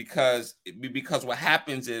because what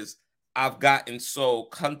happens is I've gotten so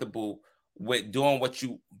comfortable with doing what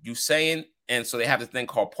you saying, and so they have this thing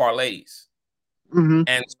called parlays. Mm-hmm.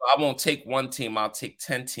 And so I won't take one team; I'll take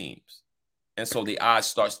 10 teams, and so the odds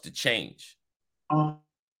starts to change.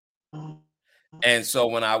 And so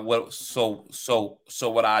what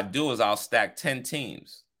I do is I'll stack 10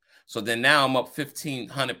 teams. So then now I'm up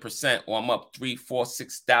 1,500%, or I'm up 3,000, 4,000,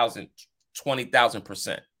 6,000,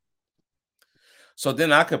 20,000%. So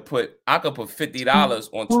then I could put $50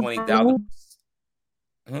 on 20,000.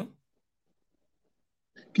 Can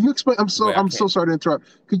you explain? I'm so sorry to interrupt.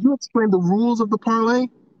 Could you explain the rules of the parlay?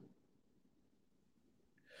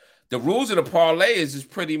 The rules of the parlay is just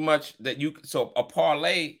pretty much that so a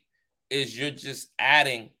parlay is you're just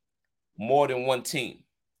adding more than one team.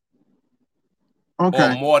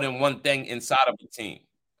 Okay. Or more than one thing inside of a team.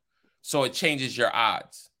 So it changes your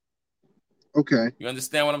odds. Okay. You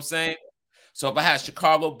understand what I'm saying? So if I had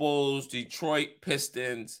Chicago Bulls, Detroit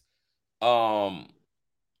Pistons, the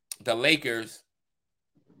Lakers,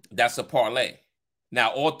 that's a parlay.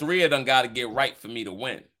 Now, all three of them got to get right for me to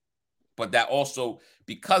win. But that also,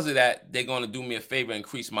 because of that, they're going to do me a favor,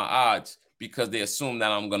 increase my odds because they assume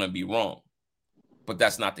that I'm going to be wrong. But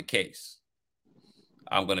that's not the case.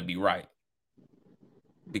 I'm going to be right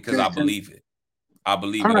because I believe it. I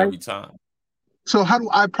believe it every time. So how do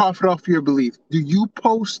I profit off your belief? Do you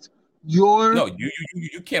post your... No,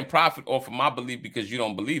 you can't profit off of my belief because you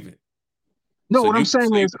don't believe it. No, so what I'm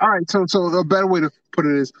saying is, all right, so a better way to put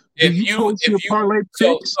it is, do you post your parlay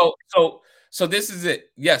picks? So this is it.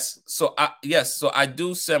 Yes. So I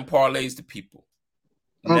do send parlays to people.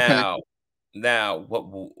 Now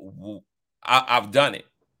I've done it.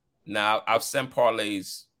 Now I've sent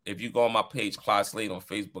parlays. If you go on my page, Clyde Slade on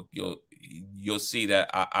Facebook, you'll see that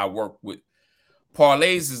I work with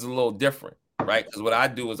parlays. Is a little different, right? Because what I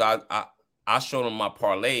do is I show them my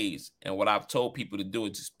parlays, and what I've told people to do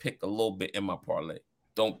is just pick a little bit in my parlay.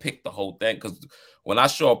 Don't pick the whole thing, because when I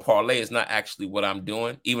show a parlay, it's not actually what I'm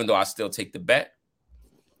doing, even though I still take the bet.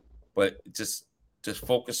 But just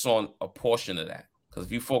focus on a portion of that, because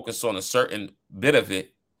if you focus on a certain bit of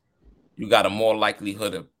it, you got a more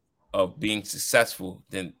likelihood of being successful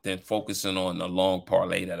than focusing on the long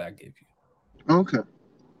parlay that I give you. Okay.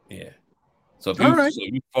 Yeah. So if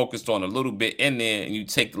you focused on a little bit in there and you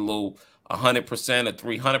take the little 100% or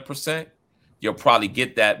 300%, you'll probably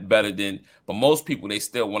get that better than. But most people, they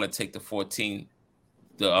still want to take the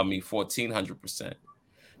 1400%,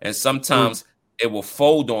 and sometimes it will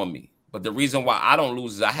fold on me. But the reason why I don't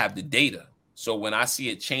lose is I have the data. So when I see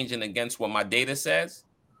it changing against what my data says,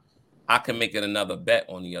 I can make it another bet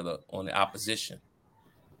on the opposition,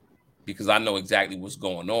 because I know exactly what's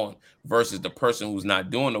going on, versus the person who's not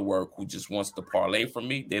doing the work, who just wants to parlay from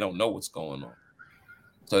me. They don't know what's going on.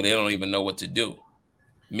 So they don't even know what to do.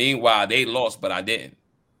 Meanwhile, they lost, but I didn't.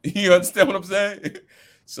 You understand what I'm saying?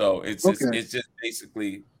 So it's just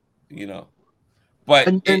basically, But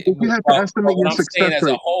and if you had to estimate your success as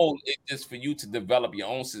rate, a whole, it's just for you to develop your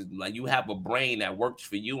own system. Like, you have a brain that works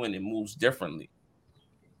for you and it moves differently.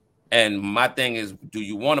 And my thing is, do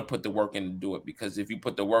you want to put the work in to do it? Because if you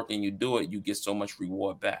put the work in, you do it, you get so much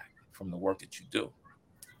reward back from the work that you do.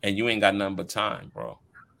 And you ain't got nothing but time, bro.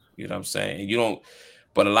 You know what I'm saying? You don't.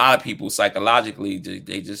 But a lot of people psychologically, a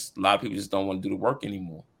lot of people just don't want to do the work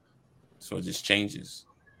anymore. So it just changes,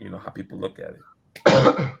 how people look at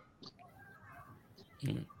it.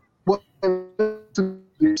 What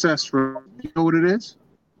success rate? You know what it is?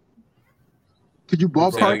 Could you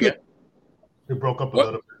ballpark it? You broke up a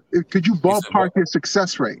little bit. Could you ballpark your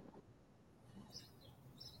success rate?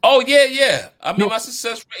 Oh yeah. I mean, my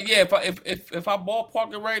success rate. Yeah, if I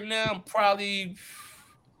ballpark it right now, I'm probably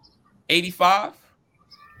 85.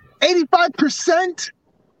 85%?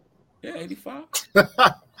 Yeah, 85.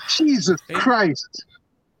 Jesus Christ.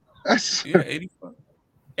 That's 85.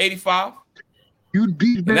 85. You'd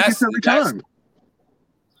beat Vegas every time.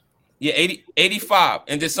 Yeah, 85.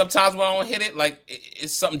 And then sometimes when I don't hit it, like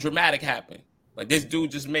it's something dramatic happened. Like, this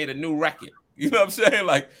dude just made a new record. You know what I'm saying?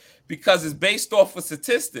 Like, because it's based off of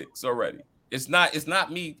statistics already. It's not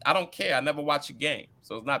me. I don't care. I never watch a game.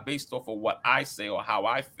 So it's not based off of what I say or how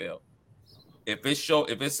I feel. If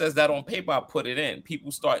it says that on paper, I put it in.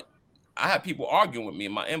 I have people arguing with me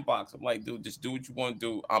in my inbox. I'm like, dude, just do what you want to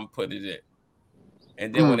do. I'm putting it in.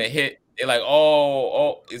 And then when it hit, they're like,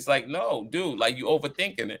 oh, it's like, no, dude, like, you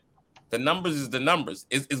overthinking it. The numbers is the numbers.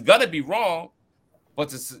 It's gonna be wrong,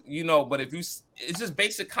 but it's just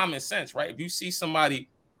basic common sense, right? If you see somebody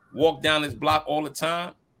walk down this block all the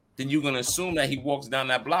time, then you're gonna assume that he walks down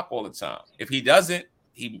that block all the time. If he doesn't,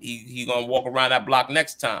 he gonna walk around that block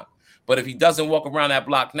next time. But if he doesn't walk around that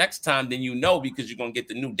block next time, then because you're gonna get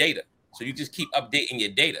the new data. So you just keep updating your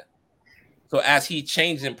data. So as he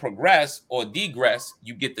changes and progress or degress,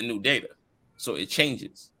 you get the new data. So it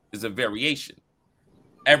changes. It's a variation.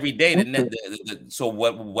 Every day, so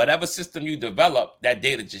whatever system you develop, that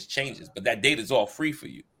data just changes. But that data is all free for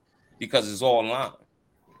you because it's all online.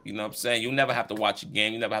 You know what I'm saying? You'll never have to watch a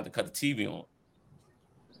game. You never have to cut the TV on.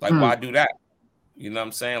 Like, why do that? You know what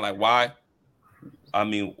I'm saying? Like, why? I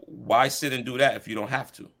mean, why sit and do that if you don't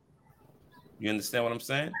have to? You understand what I'm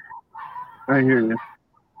saying? I hear you.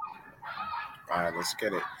 All right, let's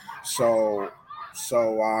get it. So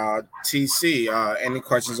TC, any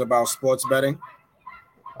questions about sports betting?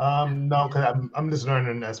 No, because I'm just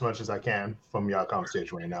learning as much as I can from your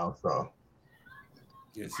conversation right now. So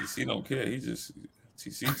yeah, TC don't care.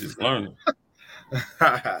 TC just learning.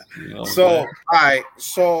 So all right,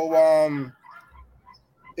 so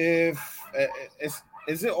if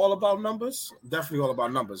Is it all about numbers? Definitely all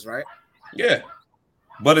about numbers, right? Yeah,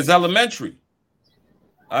 but it's elementary.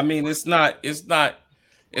 I mean, it's not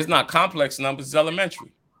complex numbers. It's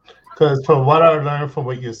elementary. Because from what I learned from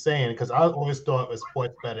what you're saying, because I always thought with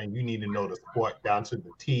sports betting, you need to know the sport down to the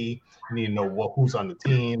T. You need to know who's on the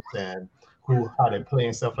teams and how they play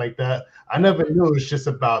and stuff like that. I never knew it's just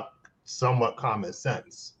about somewhat common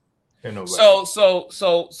sense in a way.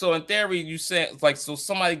 So in theory, you say like so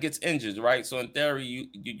somebody gets injured, right? So in theory,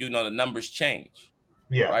 you know the numbers change.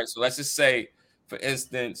 Yeah. Right. So let's just say, for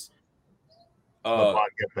instance, LeBron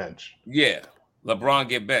get benched. Yeah. LeBron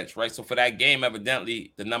get benched, right? So for that game,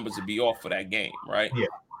 evidently the numbers would be off for that game, right? Yeah.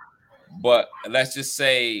 But let's just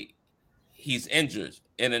say he's injured.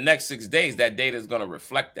 In the next 6 days, that data is going to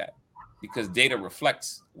reflect that, because data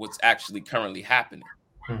reflects what's actually currently happening.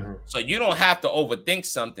 Mm-hmm. So you don't have to overthink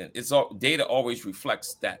something. It's all data always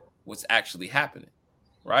reflects that what's actually happening,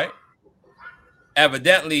 right?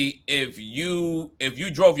 Evidently, if you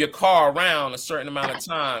drove your car around a certain amount of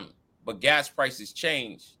time, but gas prices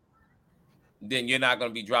change, then you're not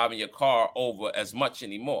going to be driving your car over as much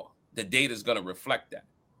anymore. The data is going to reflect that,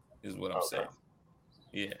 is what I'm saying.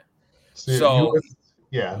 Yeah. So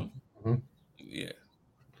yeah. Mm-hmm. Yeah.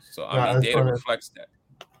 So I mean, data reflects that.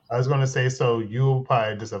 I was going to say, so you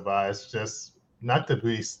probably just advise just not to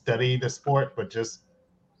really study the sport, but just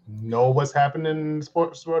know what's happening in the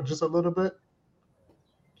sports world just a little bit.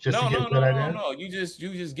 No. You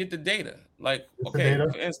just get the data. Like, okay,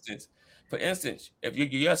 for instance, if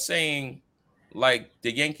you're saying like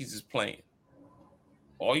the Yankees is playing,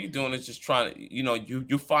 all you're doing is just trying to,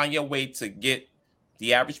 you find your way to get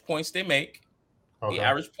the average points they make, the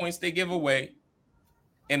average points they give away,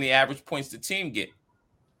 and the average points the team get.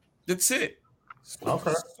 That's it.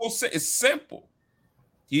 Okay. So it's simple.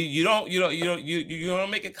 You don't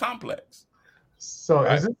make it complex. So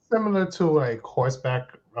right? Is it similar to like horse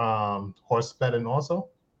betting also?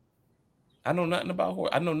 I know nothing about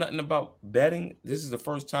horse. I know nothing about betting. This is the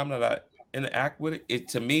first time that I interact with it. It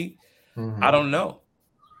to me, I don't know.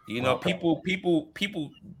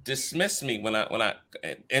 People dismiss me when I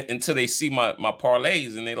until they see my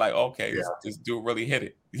parlays and they like, okay, this dude really hit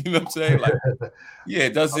it. You know what I'm saying? Like, yeah,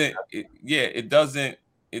 it doesn't.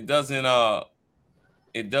 It doesn't. Oh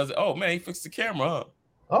man, he fixed the camera, huh?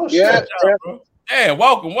 Oh shit! Yeah, bro. Yeah,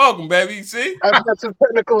 welcome, baby. See, I've got some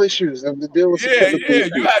technical issues. I'm dealing with some technical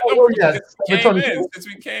issues. You had since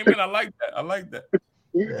we came in. I like that.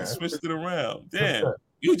 Yeah. Switched it around. Damn,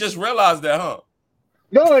 you just realized that, huh?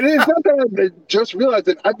 No, it is not that I just realized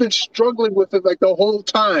it. I've been struggling with it like the whole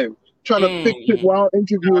time, trying to fix it while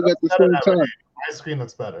interviewing at the same time. My screen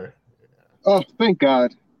looks better. Oh, thank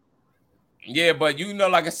God. Yeah, but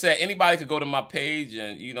like I said, anybody could go to my page,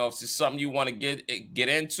 and if it's something you want to get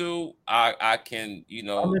into, I can.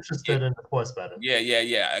 I'm interested in the sports betting.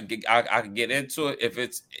 Yeah. I can get into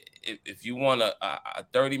it if you want a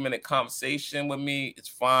 30-minute conversation with me, it's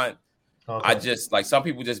fine. Okay. I just like some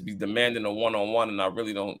people just be demanding a one-on-one, and I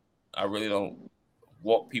really don't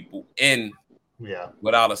walk people in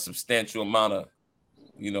without a substantial amount of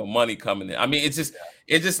money coming in. I mean, it's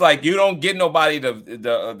just like you don't get nobody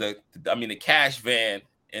the cash van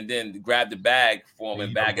and then grab the bag for them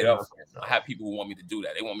and bag it up. I have people who want me to do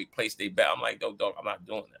that. They want me to place their bet. I'm like, don't, I'm not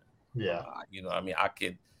doing that. Yeah. I mean, I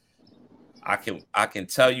can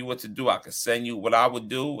tell you what to do. I can send you what I would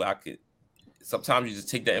do. Sometimes you just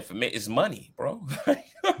take that information. It's money, bro. Like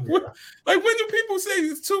when do people say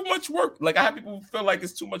it's too much work? Like I have people feel like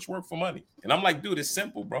it's too much work for money, and I'm like, dude, it's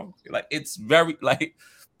simple, bro. Like it's very like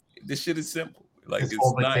this shit is simple. Like it's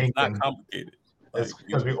not complicated. It's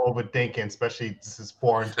because we overthinking, especially this is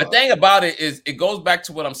foreign to us. The thing about it is, it goes back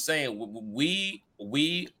to what I'm saying. We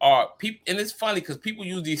are people, and it's funny because people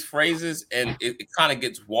use these phrases and it kind of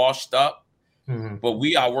gets washed up. Mm-hmm. But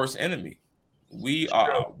we are worst enemy. We are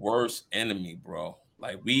our worst enemy, bro.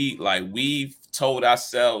 We've told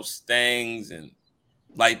ourselves things, and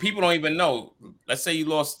like people don't even know. Let's say you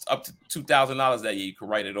lost up to $2,000 that year, you could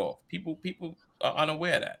write it off. People are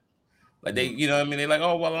unaware of that. Like they, what I mean? They're like,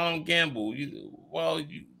 oh well, I don't gamble. You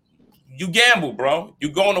gamble, bro. You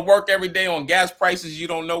going to work every day on gas prices. You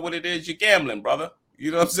don't know what it is. You're gambling, brother.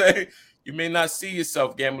 You know what I'm saying? You may not see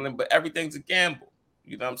yourself gambling, but everything's a gamble.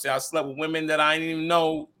 You know what I'm saying? I slept with women that I didn't even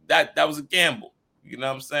know that was a gamble. You know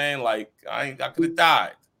what I'm saying? Like I could have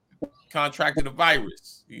died, contracted a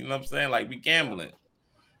virus. You know what I'm saying? Like we gambling.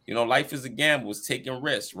 Life is a gamble. It's taking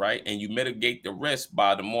risks, right? And you mitigate the risk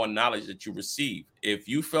by the more knowledge that you receive. If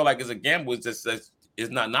you feel like it's a gamble, it's just it's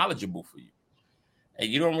not knowledgeable for you, and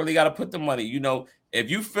you don't really got to put the money.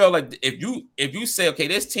 If you feel like if you say, okay,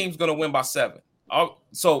 this team's gonna win by 7.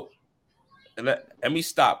 So let me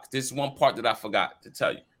stop. This is one part that I forgot to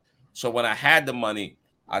tell you. So when I had the money,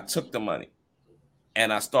 I took the money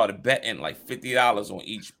and I started betting like $50 on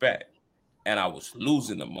each bet, and I was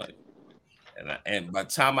losing the money. And by the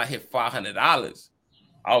time I hit $500,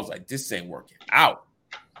 I was like, this ain't working out.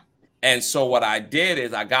 And so what I did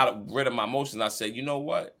is I got rid of my emotions. I said, you know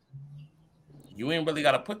what? You ain't really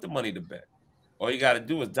got to put the money to bet. All you got to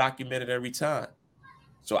do is document it every time.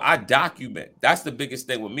 So I document. That's the biggest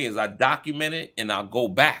thing with me is I document it and I'll go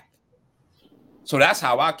back. So that's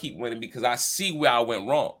how I keep winning because I see where I went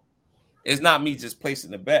wrong. It's not me just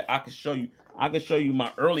placing the bet. I can show you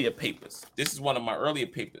my earlier papers. This is one of my earlier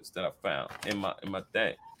papers that I found in my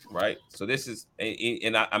thing, right? So this is,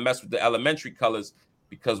 and I mess with the elementary colors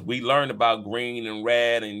because we learned about green and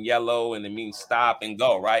red and yellow, and it means stop and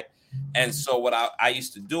go, right? And so what I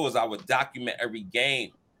used to do is I would document every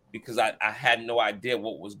game because I had no idea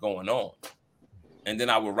what was going on. And then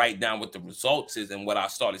I would write down what the results is, and what I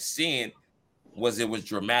started seeing was it was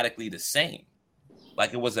dramatically the same.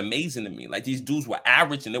 Like, it was amazing to me. Like, these dudes were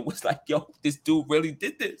average, and it was like, yo, this dude really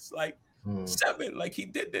did this. Like, 7, like, he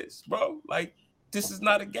did this, bro. Like, this is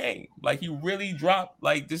not a game. Like, he really dropped.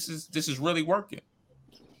 Like, this is really working.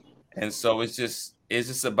 And so it's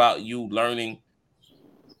just about you learning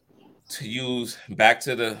to use, back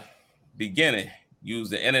to the beginning, use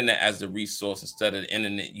the internet as the resource instead of the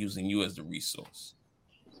internet using you as the resource.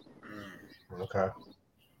 Okay.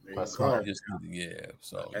 That's smart. Yeah.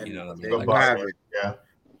 So, and you know what I mean? Like yeah.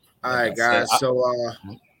 All right, guys. So,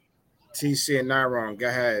 TC and Nyron, go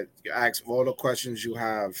ahead. Ask all the questions you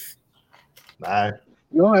have.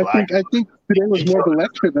 No, I think today was more of a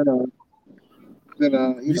lecture than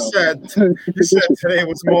a. You said today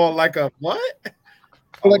was more like a what?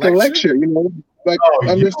 Like a lecture, like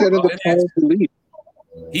understanding the power of belief.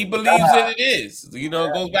 He believes that it is. It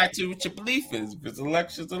goes back to what your belief is. If it's a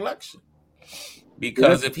lecture, it's a lecture.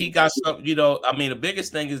 Because if he got something, the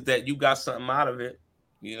biggest thing is that you got something out of it.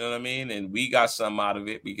 You know what I mean? And we got something out of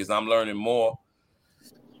it because I'm learning more.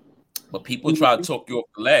 But people try to talk you off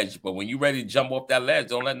the ledge. But when you're ready to jump off that ledge,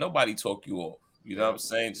 don't let nobody talk you off. You know what I'm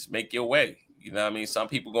saying? Just make your way. You know what I mean? Some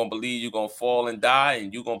people going to believe you're going to fall and die,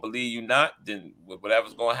 and you're going to believe you're not. Then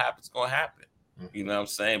whatever's going to happen, it's going to happen. You know what I'm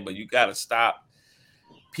saying? But you got to stop.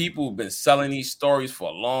 People have been selling these stories for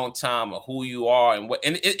a long time of who you are and what.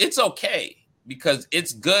 And it's okay. Because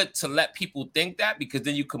it's good to let people think that, because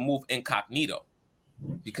then you can move incognito,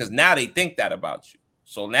 because now they think that about you.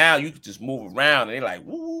 So now you can just move around and they're like,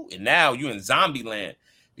 woo, and now you're in zombie land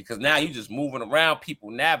because now you're just moving around,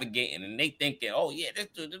 people navigating, and they thinking, oh yeah, this.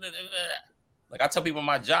 Like I tell people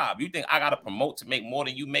my job, you think I gotta promote to make more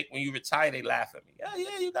than you make when you retire? They laugh at me. Yeah,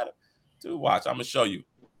 you gotta. Dude, watch, I'm gonna show you.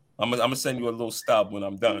 I'm gonna send you a little stub when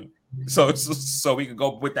I'm done. So we can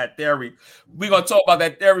go with that theory. We're gonna talk about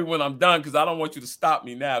that theory when I'm done, because I don't want you to stop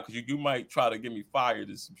me now, because you might try to get me fired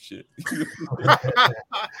or some shit. You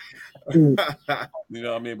know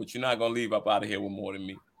what I mean? But you're not gonna leave up out of here with more than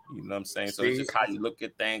me. You know what I'm saying? So it's just how you look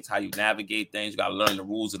at things, how you navigate things. You gotta learn the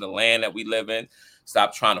rules of the land that we live in.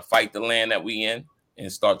 Stop trying to fight the land that we in,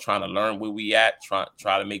 and start trying to learn where we at. Try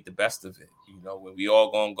to make the best of it. When we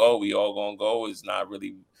all gonna go. It's not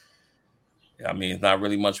really. It's not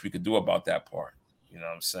really much we could do about that part. You know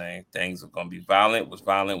what I'm saying? Things are gonna be violent. It was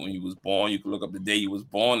violent when you was born. You can look up the day you was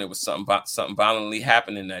born. There was something violently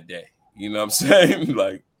happening that day. You know what I'm saying?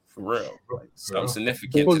 Like, for real. Like, something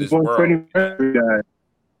significant to this world.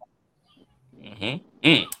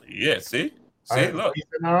 Yeah, see, look.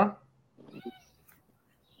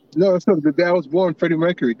 No, so the day I was born, Freddie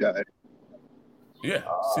Mercury died. Yeah,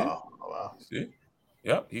 wow. See?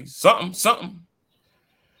 Yep, he's something.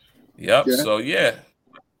 Yep. Yeah. So yep.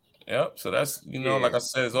 So that's like I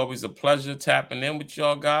said, it's always a pleasure tapping in with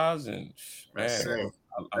y'all guys, and man,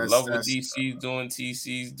 I love what DC's doing,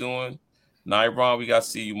 TC's doing. Nyron, we gotta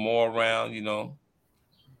see you more around. We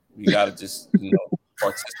gotta just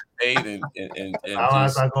participate and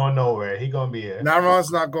Nyron's not going nowhere. He gonna be here.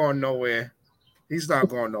 Nyron's not going nowhere. He's not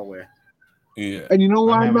going nowhere. Yeah. And you know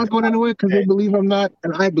why I'm not going anywhere? Because they believe I'm not,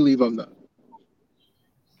 and I believe I'm not.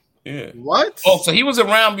 Yeah. What? Oh, so he was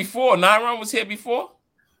around before. Nyron was here before?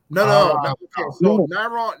 No. Okay. So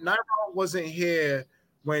Nyron wasn't here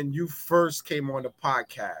when you first came on the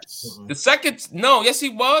podcast. Mm-hmm. The second, no, yes, he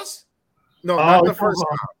was. No, not the first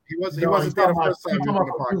time. He wasn't there the first time on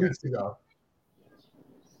the podcast.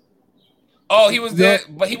 Oh, he was there,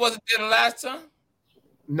 but he wasn't there the last time?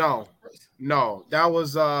 No. That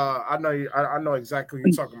was I know exactly what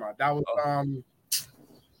you're talking about. That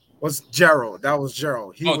was Gerald. That was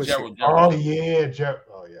Gerald. Gerald. Oh yeah, Gerald.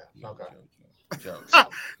 Oh yeah. Okay.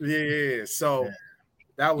 Yeah. So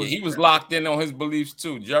That was. Yeah, he was locked in on his beliefs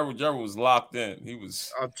too. Gerald was locked in. He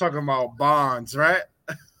was. I'm talking about bonds, right?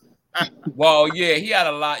 Well, yeah, he had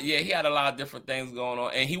a lot. Yeah, he had a lot of different things going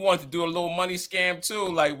on, and he wanted to do a little money scam too,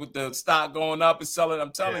 like with the stock going up and selling.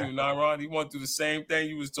 I'm telling you, Ron, he wanted to do the same thing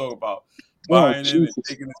you was talking about, buying in and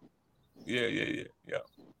taking it. Yeah.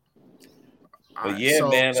 But yeah, so,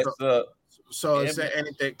 man, so is there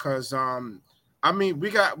anything? Because I mean,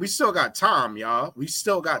 we still got time, y'all. We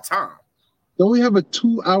still got time. Don't we have a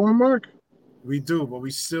 2-hour mark? We do, but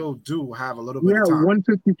we still do have a little bit of time.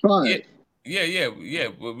 1:55. Yeah.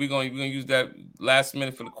 But we're gonna use that last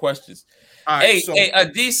minute for the questions. All right, hey,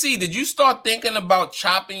 DC, did you start thinking about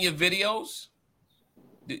chopping your videos?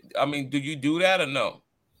 I mean, do you do that or no?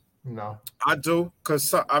 No, I do,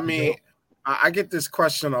 because I mean, I get this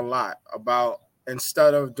question a lot about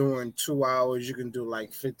instead of doing 2 hours, you can do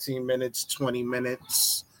like 15 minutes, 20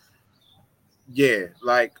 minutes. Yeah,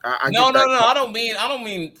 like No. I don't mean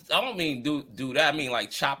do that. I mean like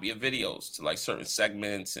chop your videos to like certain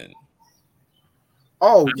segments and.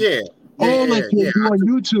 Like you do on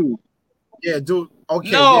YouTube. Yeah, dude. Okay.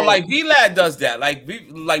 No, like V-Lad does that. Like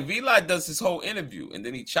V-Lad does his whole interview and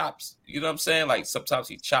then he chops. You know what I'm saying? Like sometimes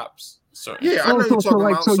he chops certain. Yeah, I know you're talking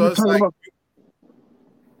about. So it's like,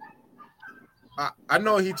 I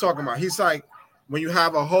know what he's talking about. He's like, when you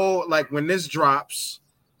have a whole, like when this drops,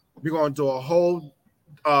 we're gonna do a whole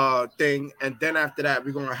thing, and then after that,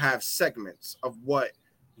 we're gonna have segments of what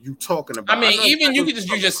you talking about. I mean, even you can just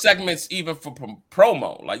use your segments even for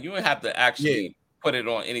promo. Like you don't have to actually put it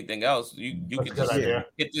on anything else. You can just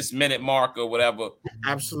hit this minute mark or whatever.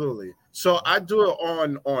 Absolutely. So I do it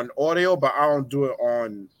on audio, but I don't do it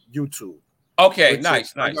on YouTube. Okay,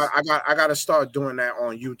 nice. I got to start doing that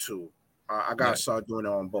on YouTube. I got to start doing it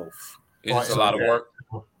on both. It's a lot of work.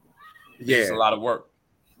 Yeah, it's a lot of work.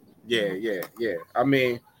 Yeah. I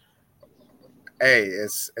mean, hey,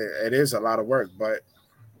 it is a lot of work, but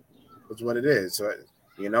it's what it is.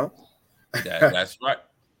 You know. That's right.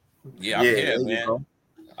 Yeah, I'm here, man.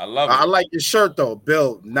 I love it. I like your shirt though,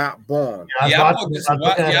 Bill, not born. Yeah, I bought this.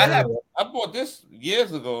 I bought this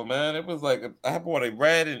years ago, man. It was like I bought a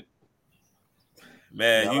red and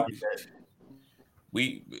man,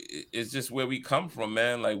 it's just where we come from,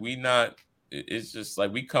 man. Like it's just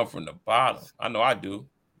like we come from the bottom. I know I do.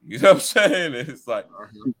 You know what I'm saying? It's like,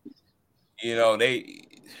 you know,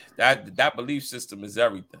 that belief system is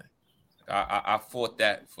everything. I fought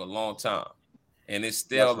that for a long time. And it's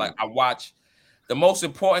still like I watch. The most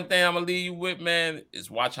important thing I'm gonna leave you with, man,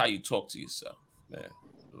 is watch how you talk to yourself, man.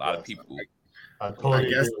 A lot of people. I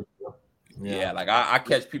totally agree with you. Yeah, like I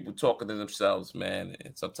catch people talking to themselves, man,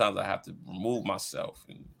 and sometimes I have to remove myself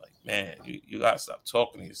and like, man, you gotta stop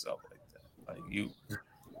talking to yourself like that. Like you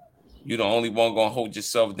the only one gonna hold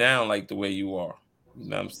yourself down like the way you are. You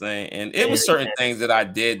know what I'm saying? And it was certain things that I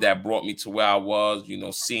did that brought me to where I was, you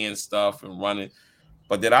know, seeing stuff and running.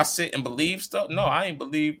 But did I sit and believe stuff? No, I ain't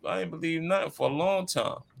believe nothing for a long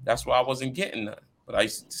time. That's why I wasn't getting nothing. But I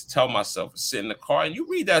used to tell myself, sit in the car, and you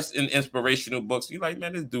read that in inspirational books, you're like,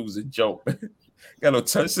 man, this dude's a joke. Got no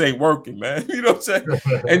touch, this ain't working, man. You know what I'm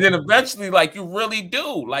saying? And then eventually, like, you really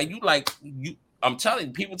do. I'm telling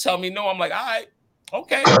you, people tell me no. I'm like, all right,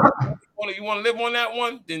 okay. You want to live on that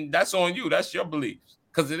one? Then that's on you. That's your beliefs.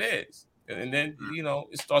 Because it is. And then, you know,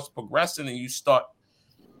 it starts progressing and you start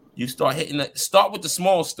start with the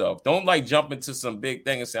small stuff. Don't like jump into some big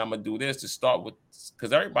thing and say, I'm going to do this. To start with,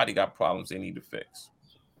 because everybody got problems they need to fix.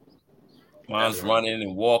 Mine's running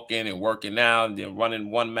and walking and working out and then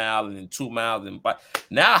running 1 mile and then 2 miles. And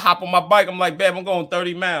now I hop on my bike. I'm like, babe, I'm going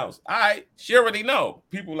 30 miles. All right. She already know.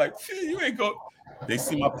 People like, you ain't go. They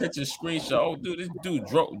see my picture screenshot. Oh, dude, this dude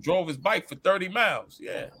drove his bike for 30 miles.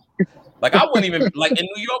 Yeah. Like I wouldn't even, like in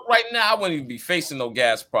New York right now, I wouldn't even be facing no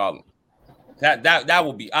gas problem. That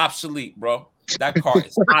would be obsolete, bro. That car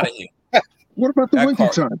is out of here. What about the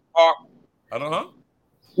wintertime? I don't know.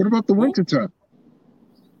 What about the wintertime?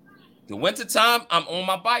 The wintertime, I'm on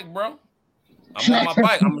my bike, bro. I'm on my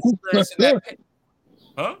bike. I'm experiencing that.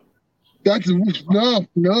 Huh?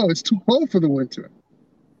 No, it's too cold for the winter.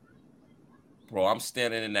 Bro, I'm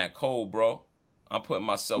standing in that cold, bro. I'm putting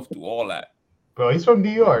myself through all that. Bro, he's from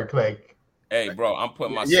New York, like. Hey, bro, I'm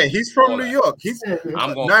putting myself. Yeah, he's from New York.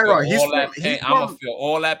 I'm gonna feel all that pain. I'm gonna feel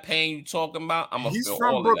all that pain you talking about. I'm gonna feel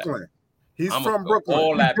all of that. He's from Brooklyn.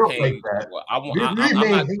 All that pain.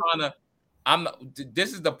 I'm not.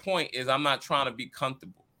 This is the point. Is I'm not trying to be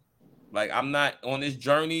comfortable. Like I'm not on this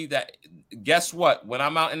journey. That guess what? When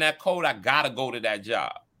I'm out in that cold, I gotta go to that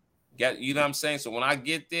job. You know what I'm saying? So when I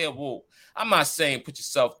get there, I'm not saying put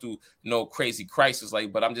yourself through no crazy crisis,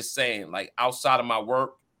 but I'm just saying outside of my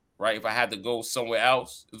work. right? If I had to go somewhere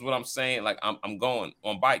else, is what I'm saying. Like I'm going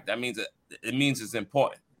on bike. That means it means it's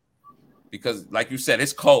important because, like you said,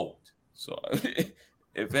 it's cold. So if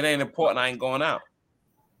it ain't important, I ain't going out.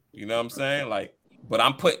 You know what I'm saying? Like, but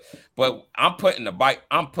I'm putting the bike.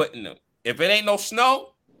 If it ain't no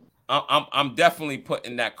snow, I'm definitely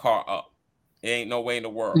putting that car up. It ain't no way in the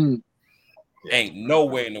world. Ain't no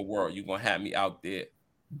way in the world you're gonna have me out there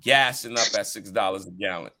gassing up at $6 a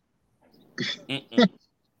gallon.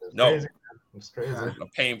 No, it's crazy. I'm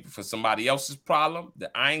paying for somebody else's problem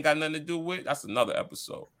that I ain't got nothing to do with. That's another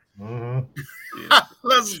episode. Mm-hmm. Yeah.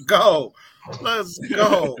 Let's go.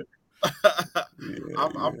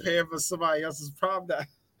 I'm paying for somebody else's problem.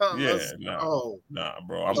 Nah,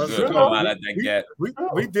 bro. I'm good.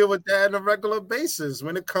 We deal with that on a regular basis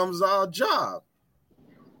when it comes to our job.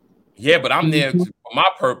 Yeah, but I'm there for my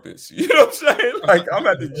purpose. You know what I'm saying? Like I'm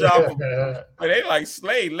at the job. But they like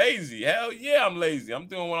Slade lazy. Hell yeah, I'm lazy. I'm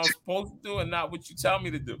doing what I'm supposed to do and not what you tell me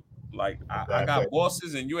to do. Like I got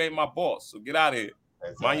bosses and you ain't my boss. So get out of here.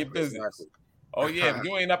 Mind your business. Exactly. Oh yeah, if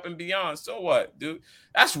you ain't up and beyond, so what, dude?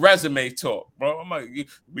 That's resume talk, bro. I'm like,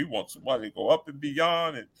 we want somebody to go up and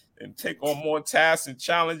beyond and take on more tasks and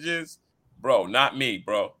challenges, bro. Not me,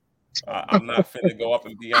 bro. I'm not finna go up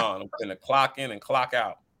and beyond. I'm finna clock in and clock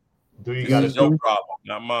out. This is your problem,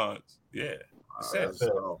 not mine. Yeah. That's it.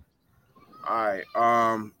 All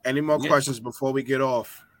right. Any more questions before we get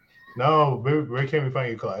off? No. Where can we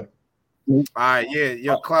find you, Clyde? All right,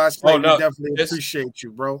 yeah, Clyde Slade, we definitely appreciate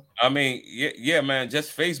you, bro. I mean, yeah, man,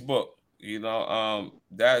 just Facebook. You know,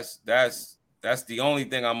 that's the only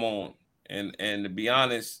thing I'm on, and to be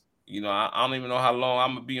honest, you know, I don't even know how long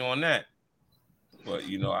I'm gonna be on that. But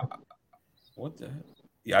you know, what the heck?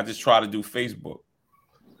 Yeah, I just try to do Facebook.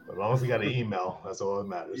 As long as you got an email, that's all that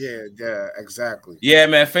matters. Yeah, exactly. Yeah,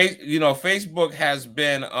 man. Facebook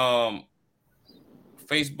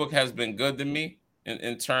has been good to me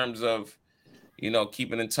in terms of, you know,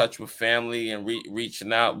 keeping in touch with family and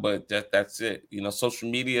reaching out. But that's it. You know, social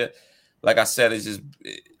media, like I said, is just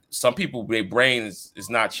some people, their brain is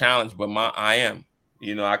not challenged, but I am.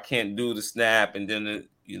 You know, I can't do the snap, and then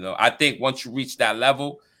you know, I think once you reach that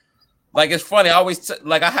level. Like, it's funny. I always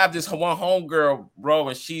I have this one homegirl, bro,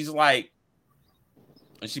 and she's like,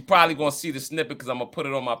 and she probably gonna see the snippet because I'm gonna put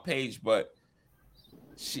it on my page. But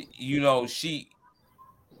she, you know, she's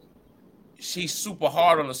super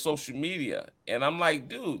hard on the social media, and I'm like,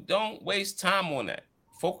 dude, don't waste time on that.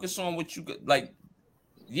 Focus on what you like.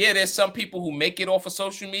 Yeah, there's some people who make it off of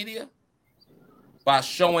social media by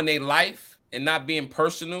showing their life and not being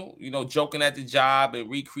personal. You know, joking at the job and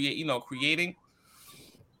creating.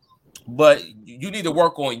 But you need to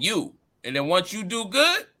work on you. And then once you do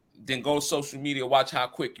good, then go to social media, watch how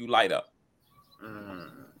quick you light up.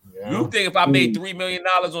 Yeah. You think if I made $3 million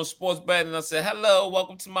on sports betting and I said, hello,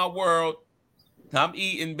 welcome to my world. I'm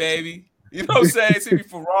eating, baby. You know what I'm saying? See me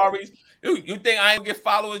Ferraris. You think I ain't get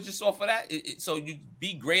followers just off of that? So you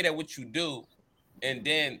be great at what you do and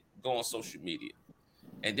then go on social media.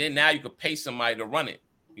 And then now you could pay somebody to run it,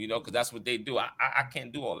 you know, because that's what they do. I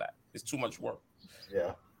can't do all that. It's too much work.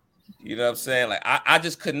 Yeah. You know what I'm saying? Like, I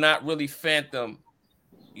just could not really fathom,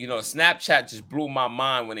 you know, Snapchat just blew my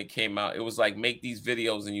mind when it came out. It was like, make these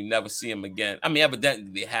videos and you never see them again. I mean, evidently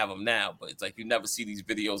they have them now, but it's like you never see these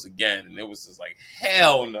videos again. And it was just like,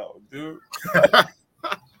 hell no, dude.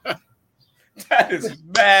 That is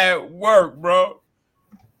bad work, bro.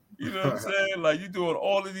 You know what I'm saying? Like, you doing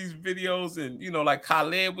all of these videos and, you know, like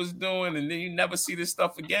Khaled was doing, and then you never see this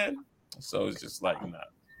stuff again. So it's just like, nah.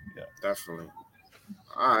 Yeah, definitely.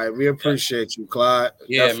 All right, we appreciate you, Clyde.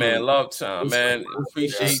 Yeah, definitely. Man, love time, man.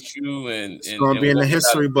 Appreciate you, and it's gonna be in the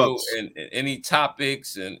history books. And any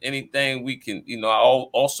topics and anything we can, you know. I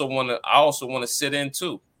also want to sit in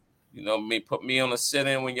too. You know, put me on a sit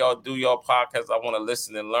in when y'all do your podcast. I want to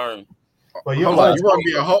listen and learn. But you want to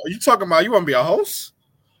be a host? You talking about you want to be a host?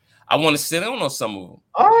 I want to sit in on some of them.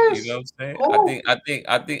 You know what I'm saying? Cool. I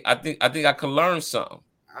think I can learn something.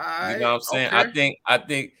 You know what I'm saying? Okay.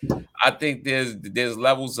 I think there's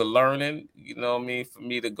levels of learning, you know what I mean, for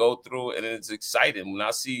me to go through, and it's exciting. When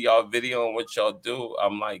I see y'all video and what y'all do,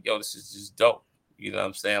 I'm like, yo, this is just dope. You know what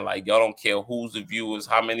I'm saying? Like, y'all don't care who's the viewers,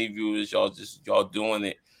 how many viewers, y'all doing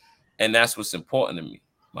it. And that's what's important to me.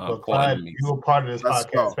 Clyde, you're part of this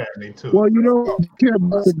podcast family too. Well, you know, I care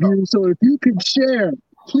about the views, so if you could share,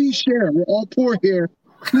 please share. We're all poor here.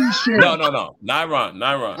 Please share. No. Not run.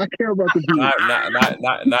 I care about the views.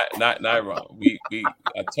 Not run.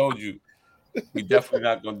 I told you, we definitely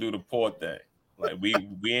not gonna do the poor thing. Like we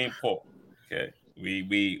ain't poor. Okay.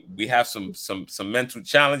 We have some mental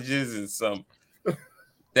challenges and some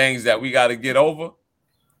things that we got to get over.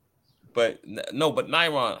 But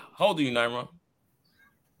Nyron, how old are you, Nyron?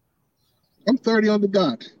 I'm 30 on the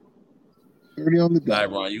dot. 30 on the dot.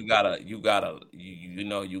 Nyron, you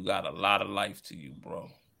got a lot of life to you, bro.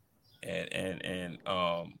 And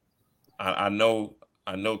I know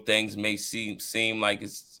things may seem like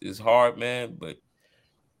it's hard, man, but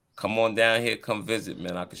come on down here, come visit,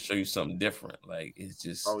 man. I can show you something different. Like it's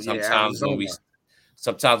just sometimes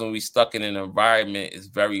when we stuck in an environment, it's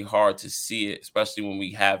very hard to see it, especially when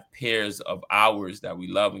we have peers of ours that we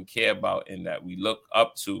love and care about and that we look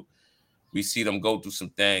up to. We see them go through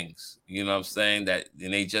some things, you know what I'm saying? That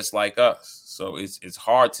and they just like us. So it's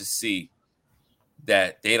hard to see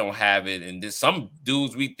that they don't have it. And there's some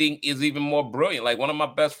dudes we think is even more brilliant. Like one of my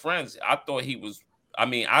best friends, I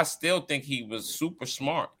still think he was super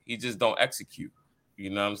smart. He just don't execute.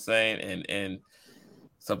 You know what I'm saying? And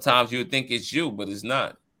sometimes you would think it's you, but it's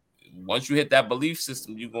not. Once you hit that belief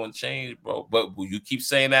system, you're gonna change, bro. But when you keep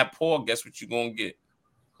saying that poor, guess what you're gonna get?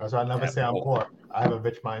 That's why I never say I'm poor. I have a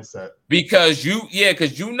rich mindset. Because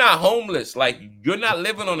you're not homeless. Like you're not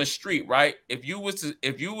living on the street, right? If you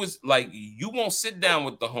was like, you won't sit down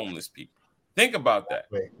with the homeless people. Think about that.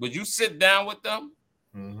 Wait. Would you sit down with them?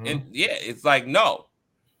 Mm-hmm. And yeah, it's like, no.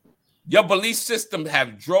 Your belief system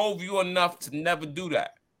have drove you enough to never do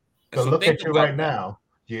that. So look at you right now.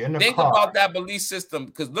 You're in the think car. about that belief system,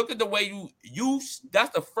 because look at the way you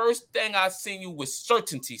that's the first thing I seen you with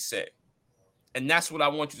certainty say. And that's what I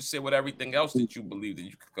want you to say with everything else that you believe that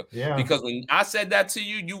you could. Yeah. Because when I said that to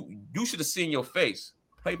you, you should have seen your face.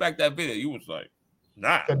 Play back that video. You was like,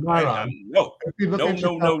 nah, no.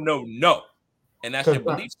 And that's your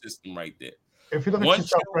belief system right there. If you look at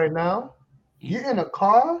yourself right now, you're in a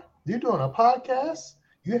car, you're doing a podcast,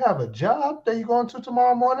 you have a job that you're going to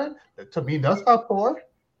tomorrow morning. To me, that's not poor.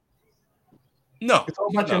 No. It's all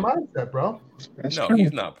about your mindset, bro. No,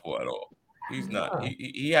 he's not poor at all. He's not.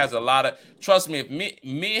 He has a lot of. Trust me. If me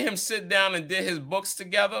and him sit down and did his books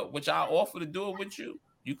together, which I offer to do it with you,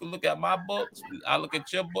 you can look at my books. I look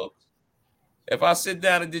at your books. If I sit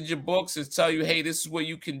down and did your books and tell you, hey, this is what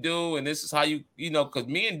you can do, and this is how because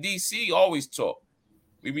me and DC always talk.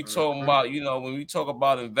 We be talking about, when we talk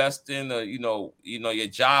about investing, your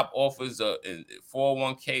job offers a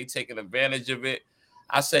 401k, taking advantage of it.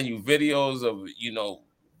 I send you videos of,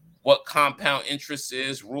 what compound interest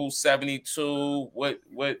is, Rule 72, what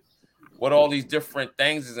all these different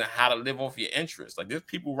things is, and how to live off your interest. Like there's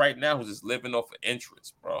people right now who's just living off of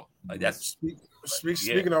interest, bro. Like that's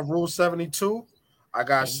speaking of Rule 72, I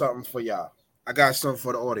got something for y'all. I got something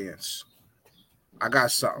for the audience. I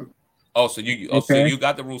got something. Oh, so you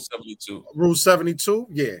got the Rule 72. Rule 72,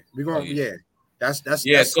 yeah. We're gonna That's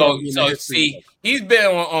yeah. So see, he's been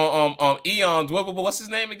on Eon's. What's his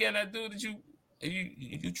name again? That dude that you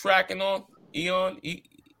tracking on Eon?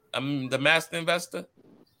 The master investor.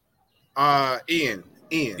 Ian.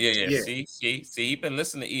 Yeah. See, he been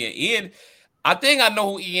listening to Ian. Ian, I think I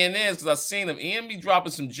know who Ian is because I've seen him. Ian be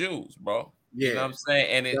dropping some jewels, bro. Yeah, you know what I'm saying?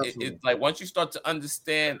 And it's like once you start to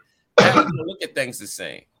understand, you look at things the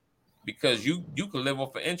same, because you can live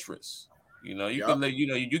off of interest. You can live.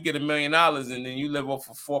 You get $1 million and then you live off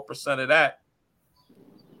of 4% of that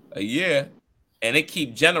a year, and it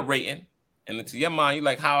keep generating. And into your mind, you're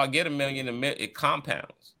like, how I get $1 million it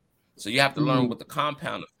compounds. So you have to learn what the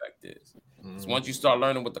compound effect is. So once you start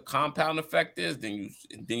learning what the compound effect is, then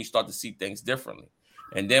you start to see things differently.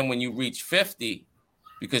 And then when you reach 50,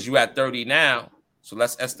 because you're at 30 now, so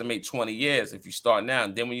let's estimate 20 years if you start now.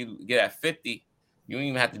 And then when you get at 50, you don't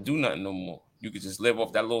even have to do nothing no more. You could just live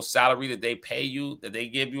off that little salary that they pay you, that they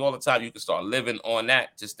give you all the time. You can start living on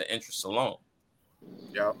that, just the interest alone.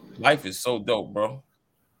 Yeah. Life is so dope, bro.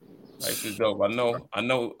 Life is dope. I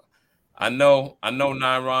know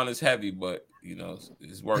Nyron is heavy, but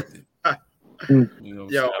it's worth it.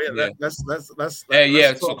 Let's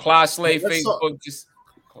so Clyde Slade Facebook,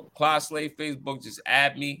 just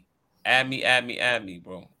add me,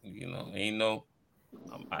 bro. Ain't no.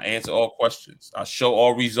 I answer all questions. I show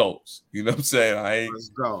all results. You know what I'm saying? Let's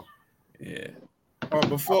go. Yeah.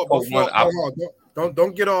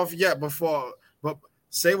 Don't get off yet. But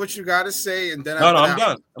say what you gotta say, and then I'm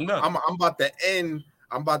done. I'm about to end.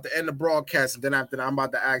 I'm about to end the broadcast, and then after that, I'm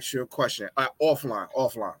about to ask you a question.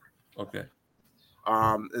 Offline. Okay.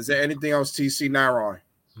 Is there anything else, TC Nyron?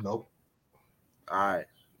 Nope. All right.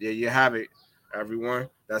 Yeah, you have it, everyone.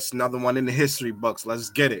 That's another one in the history books. Let's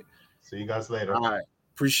get it. See you guys later. All right.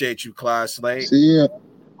 Appreciate you, Clyde Slade. See ya.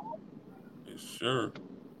 Sure.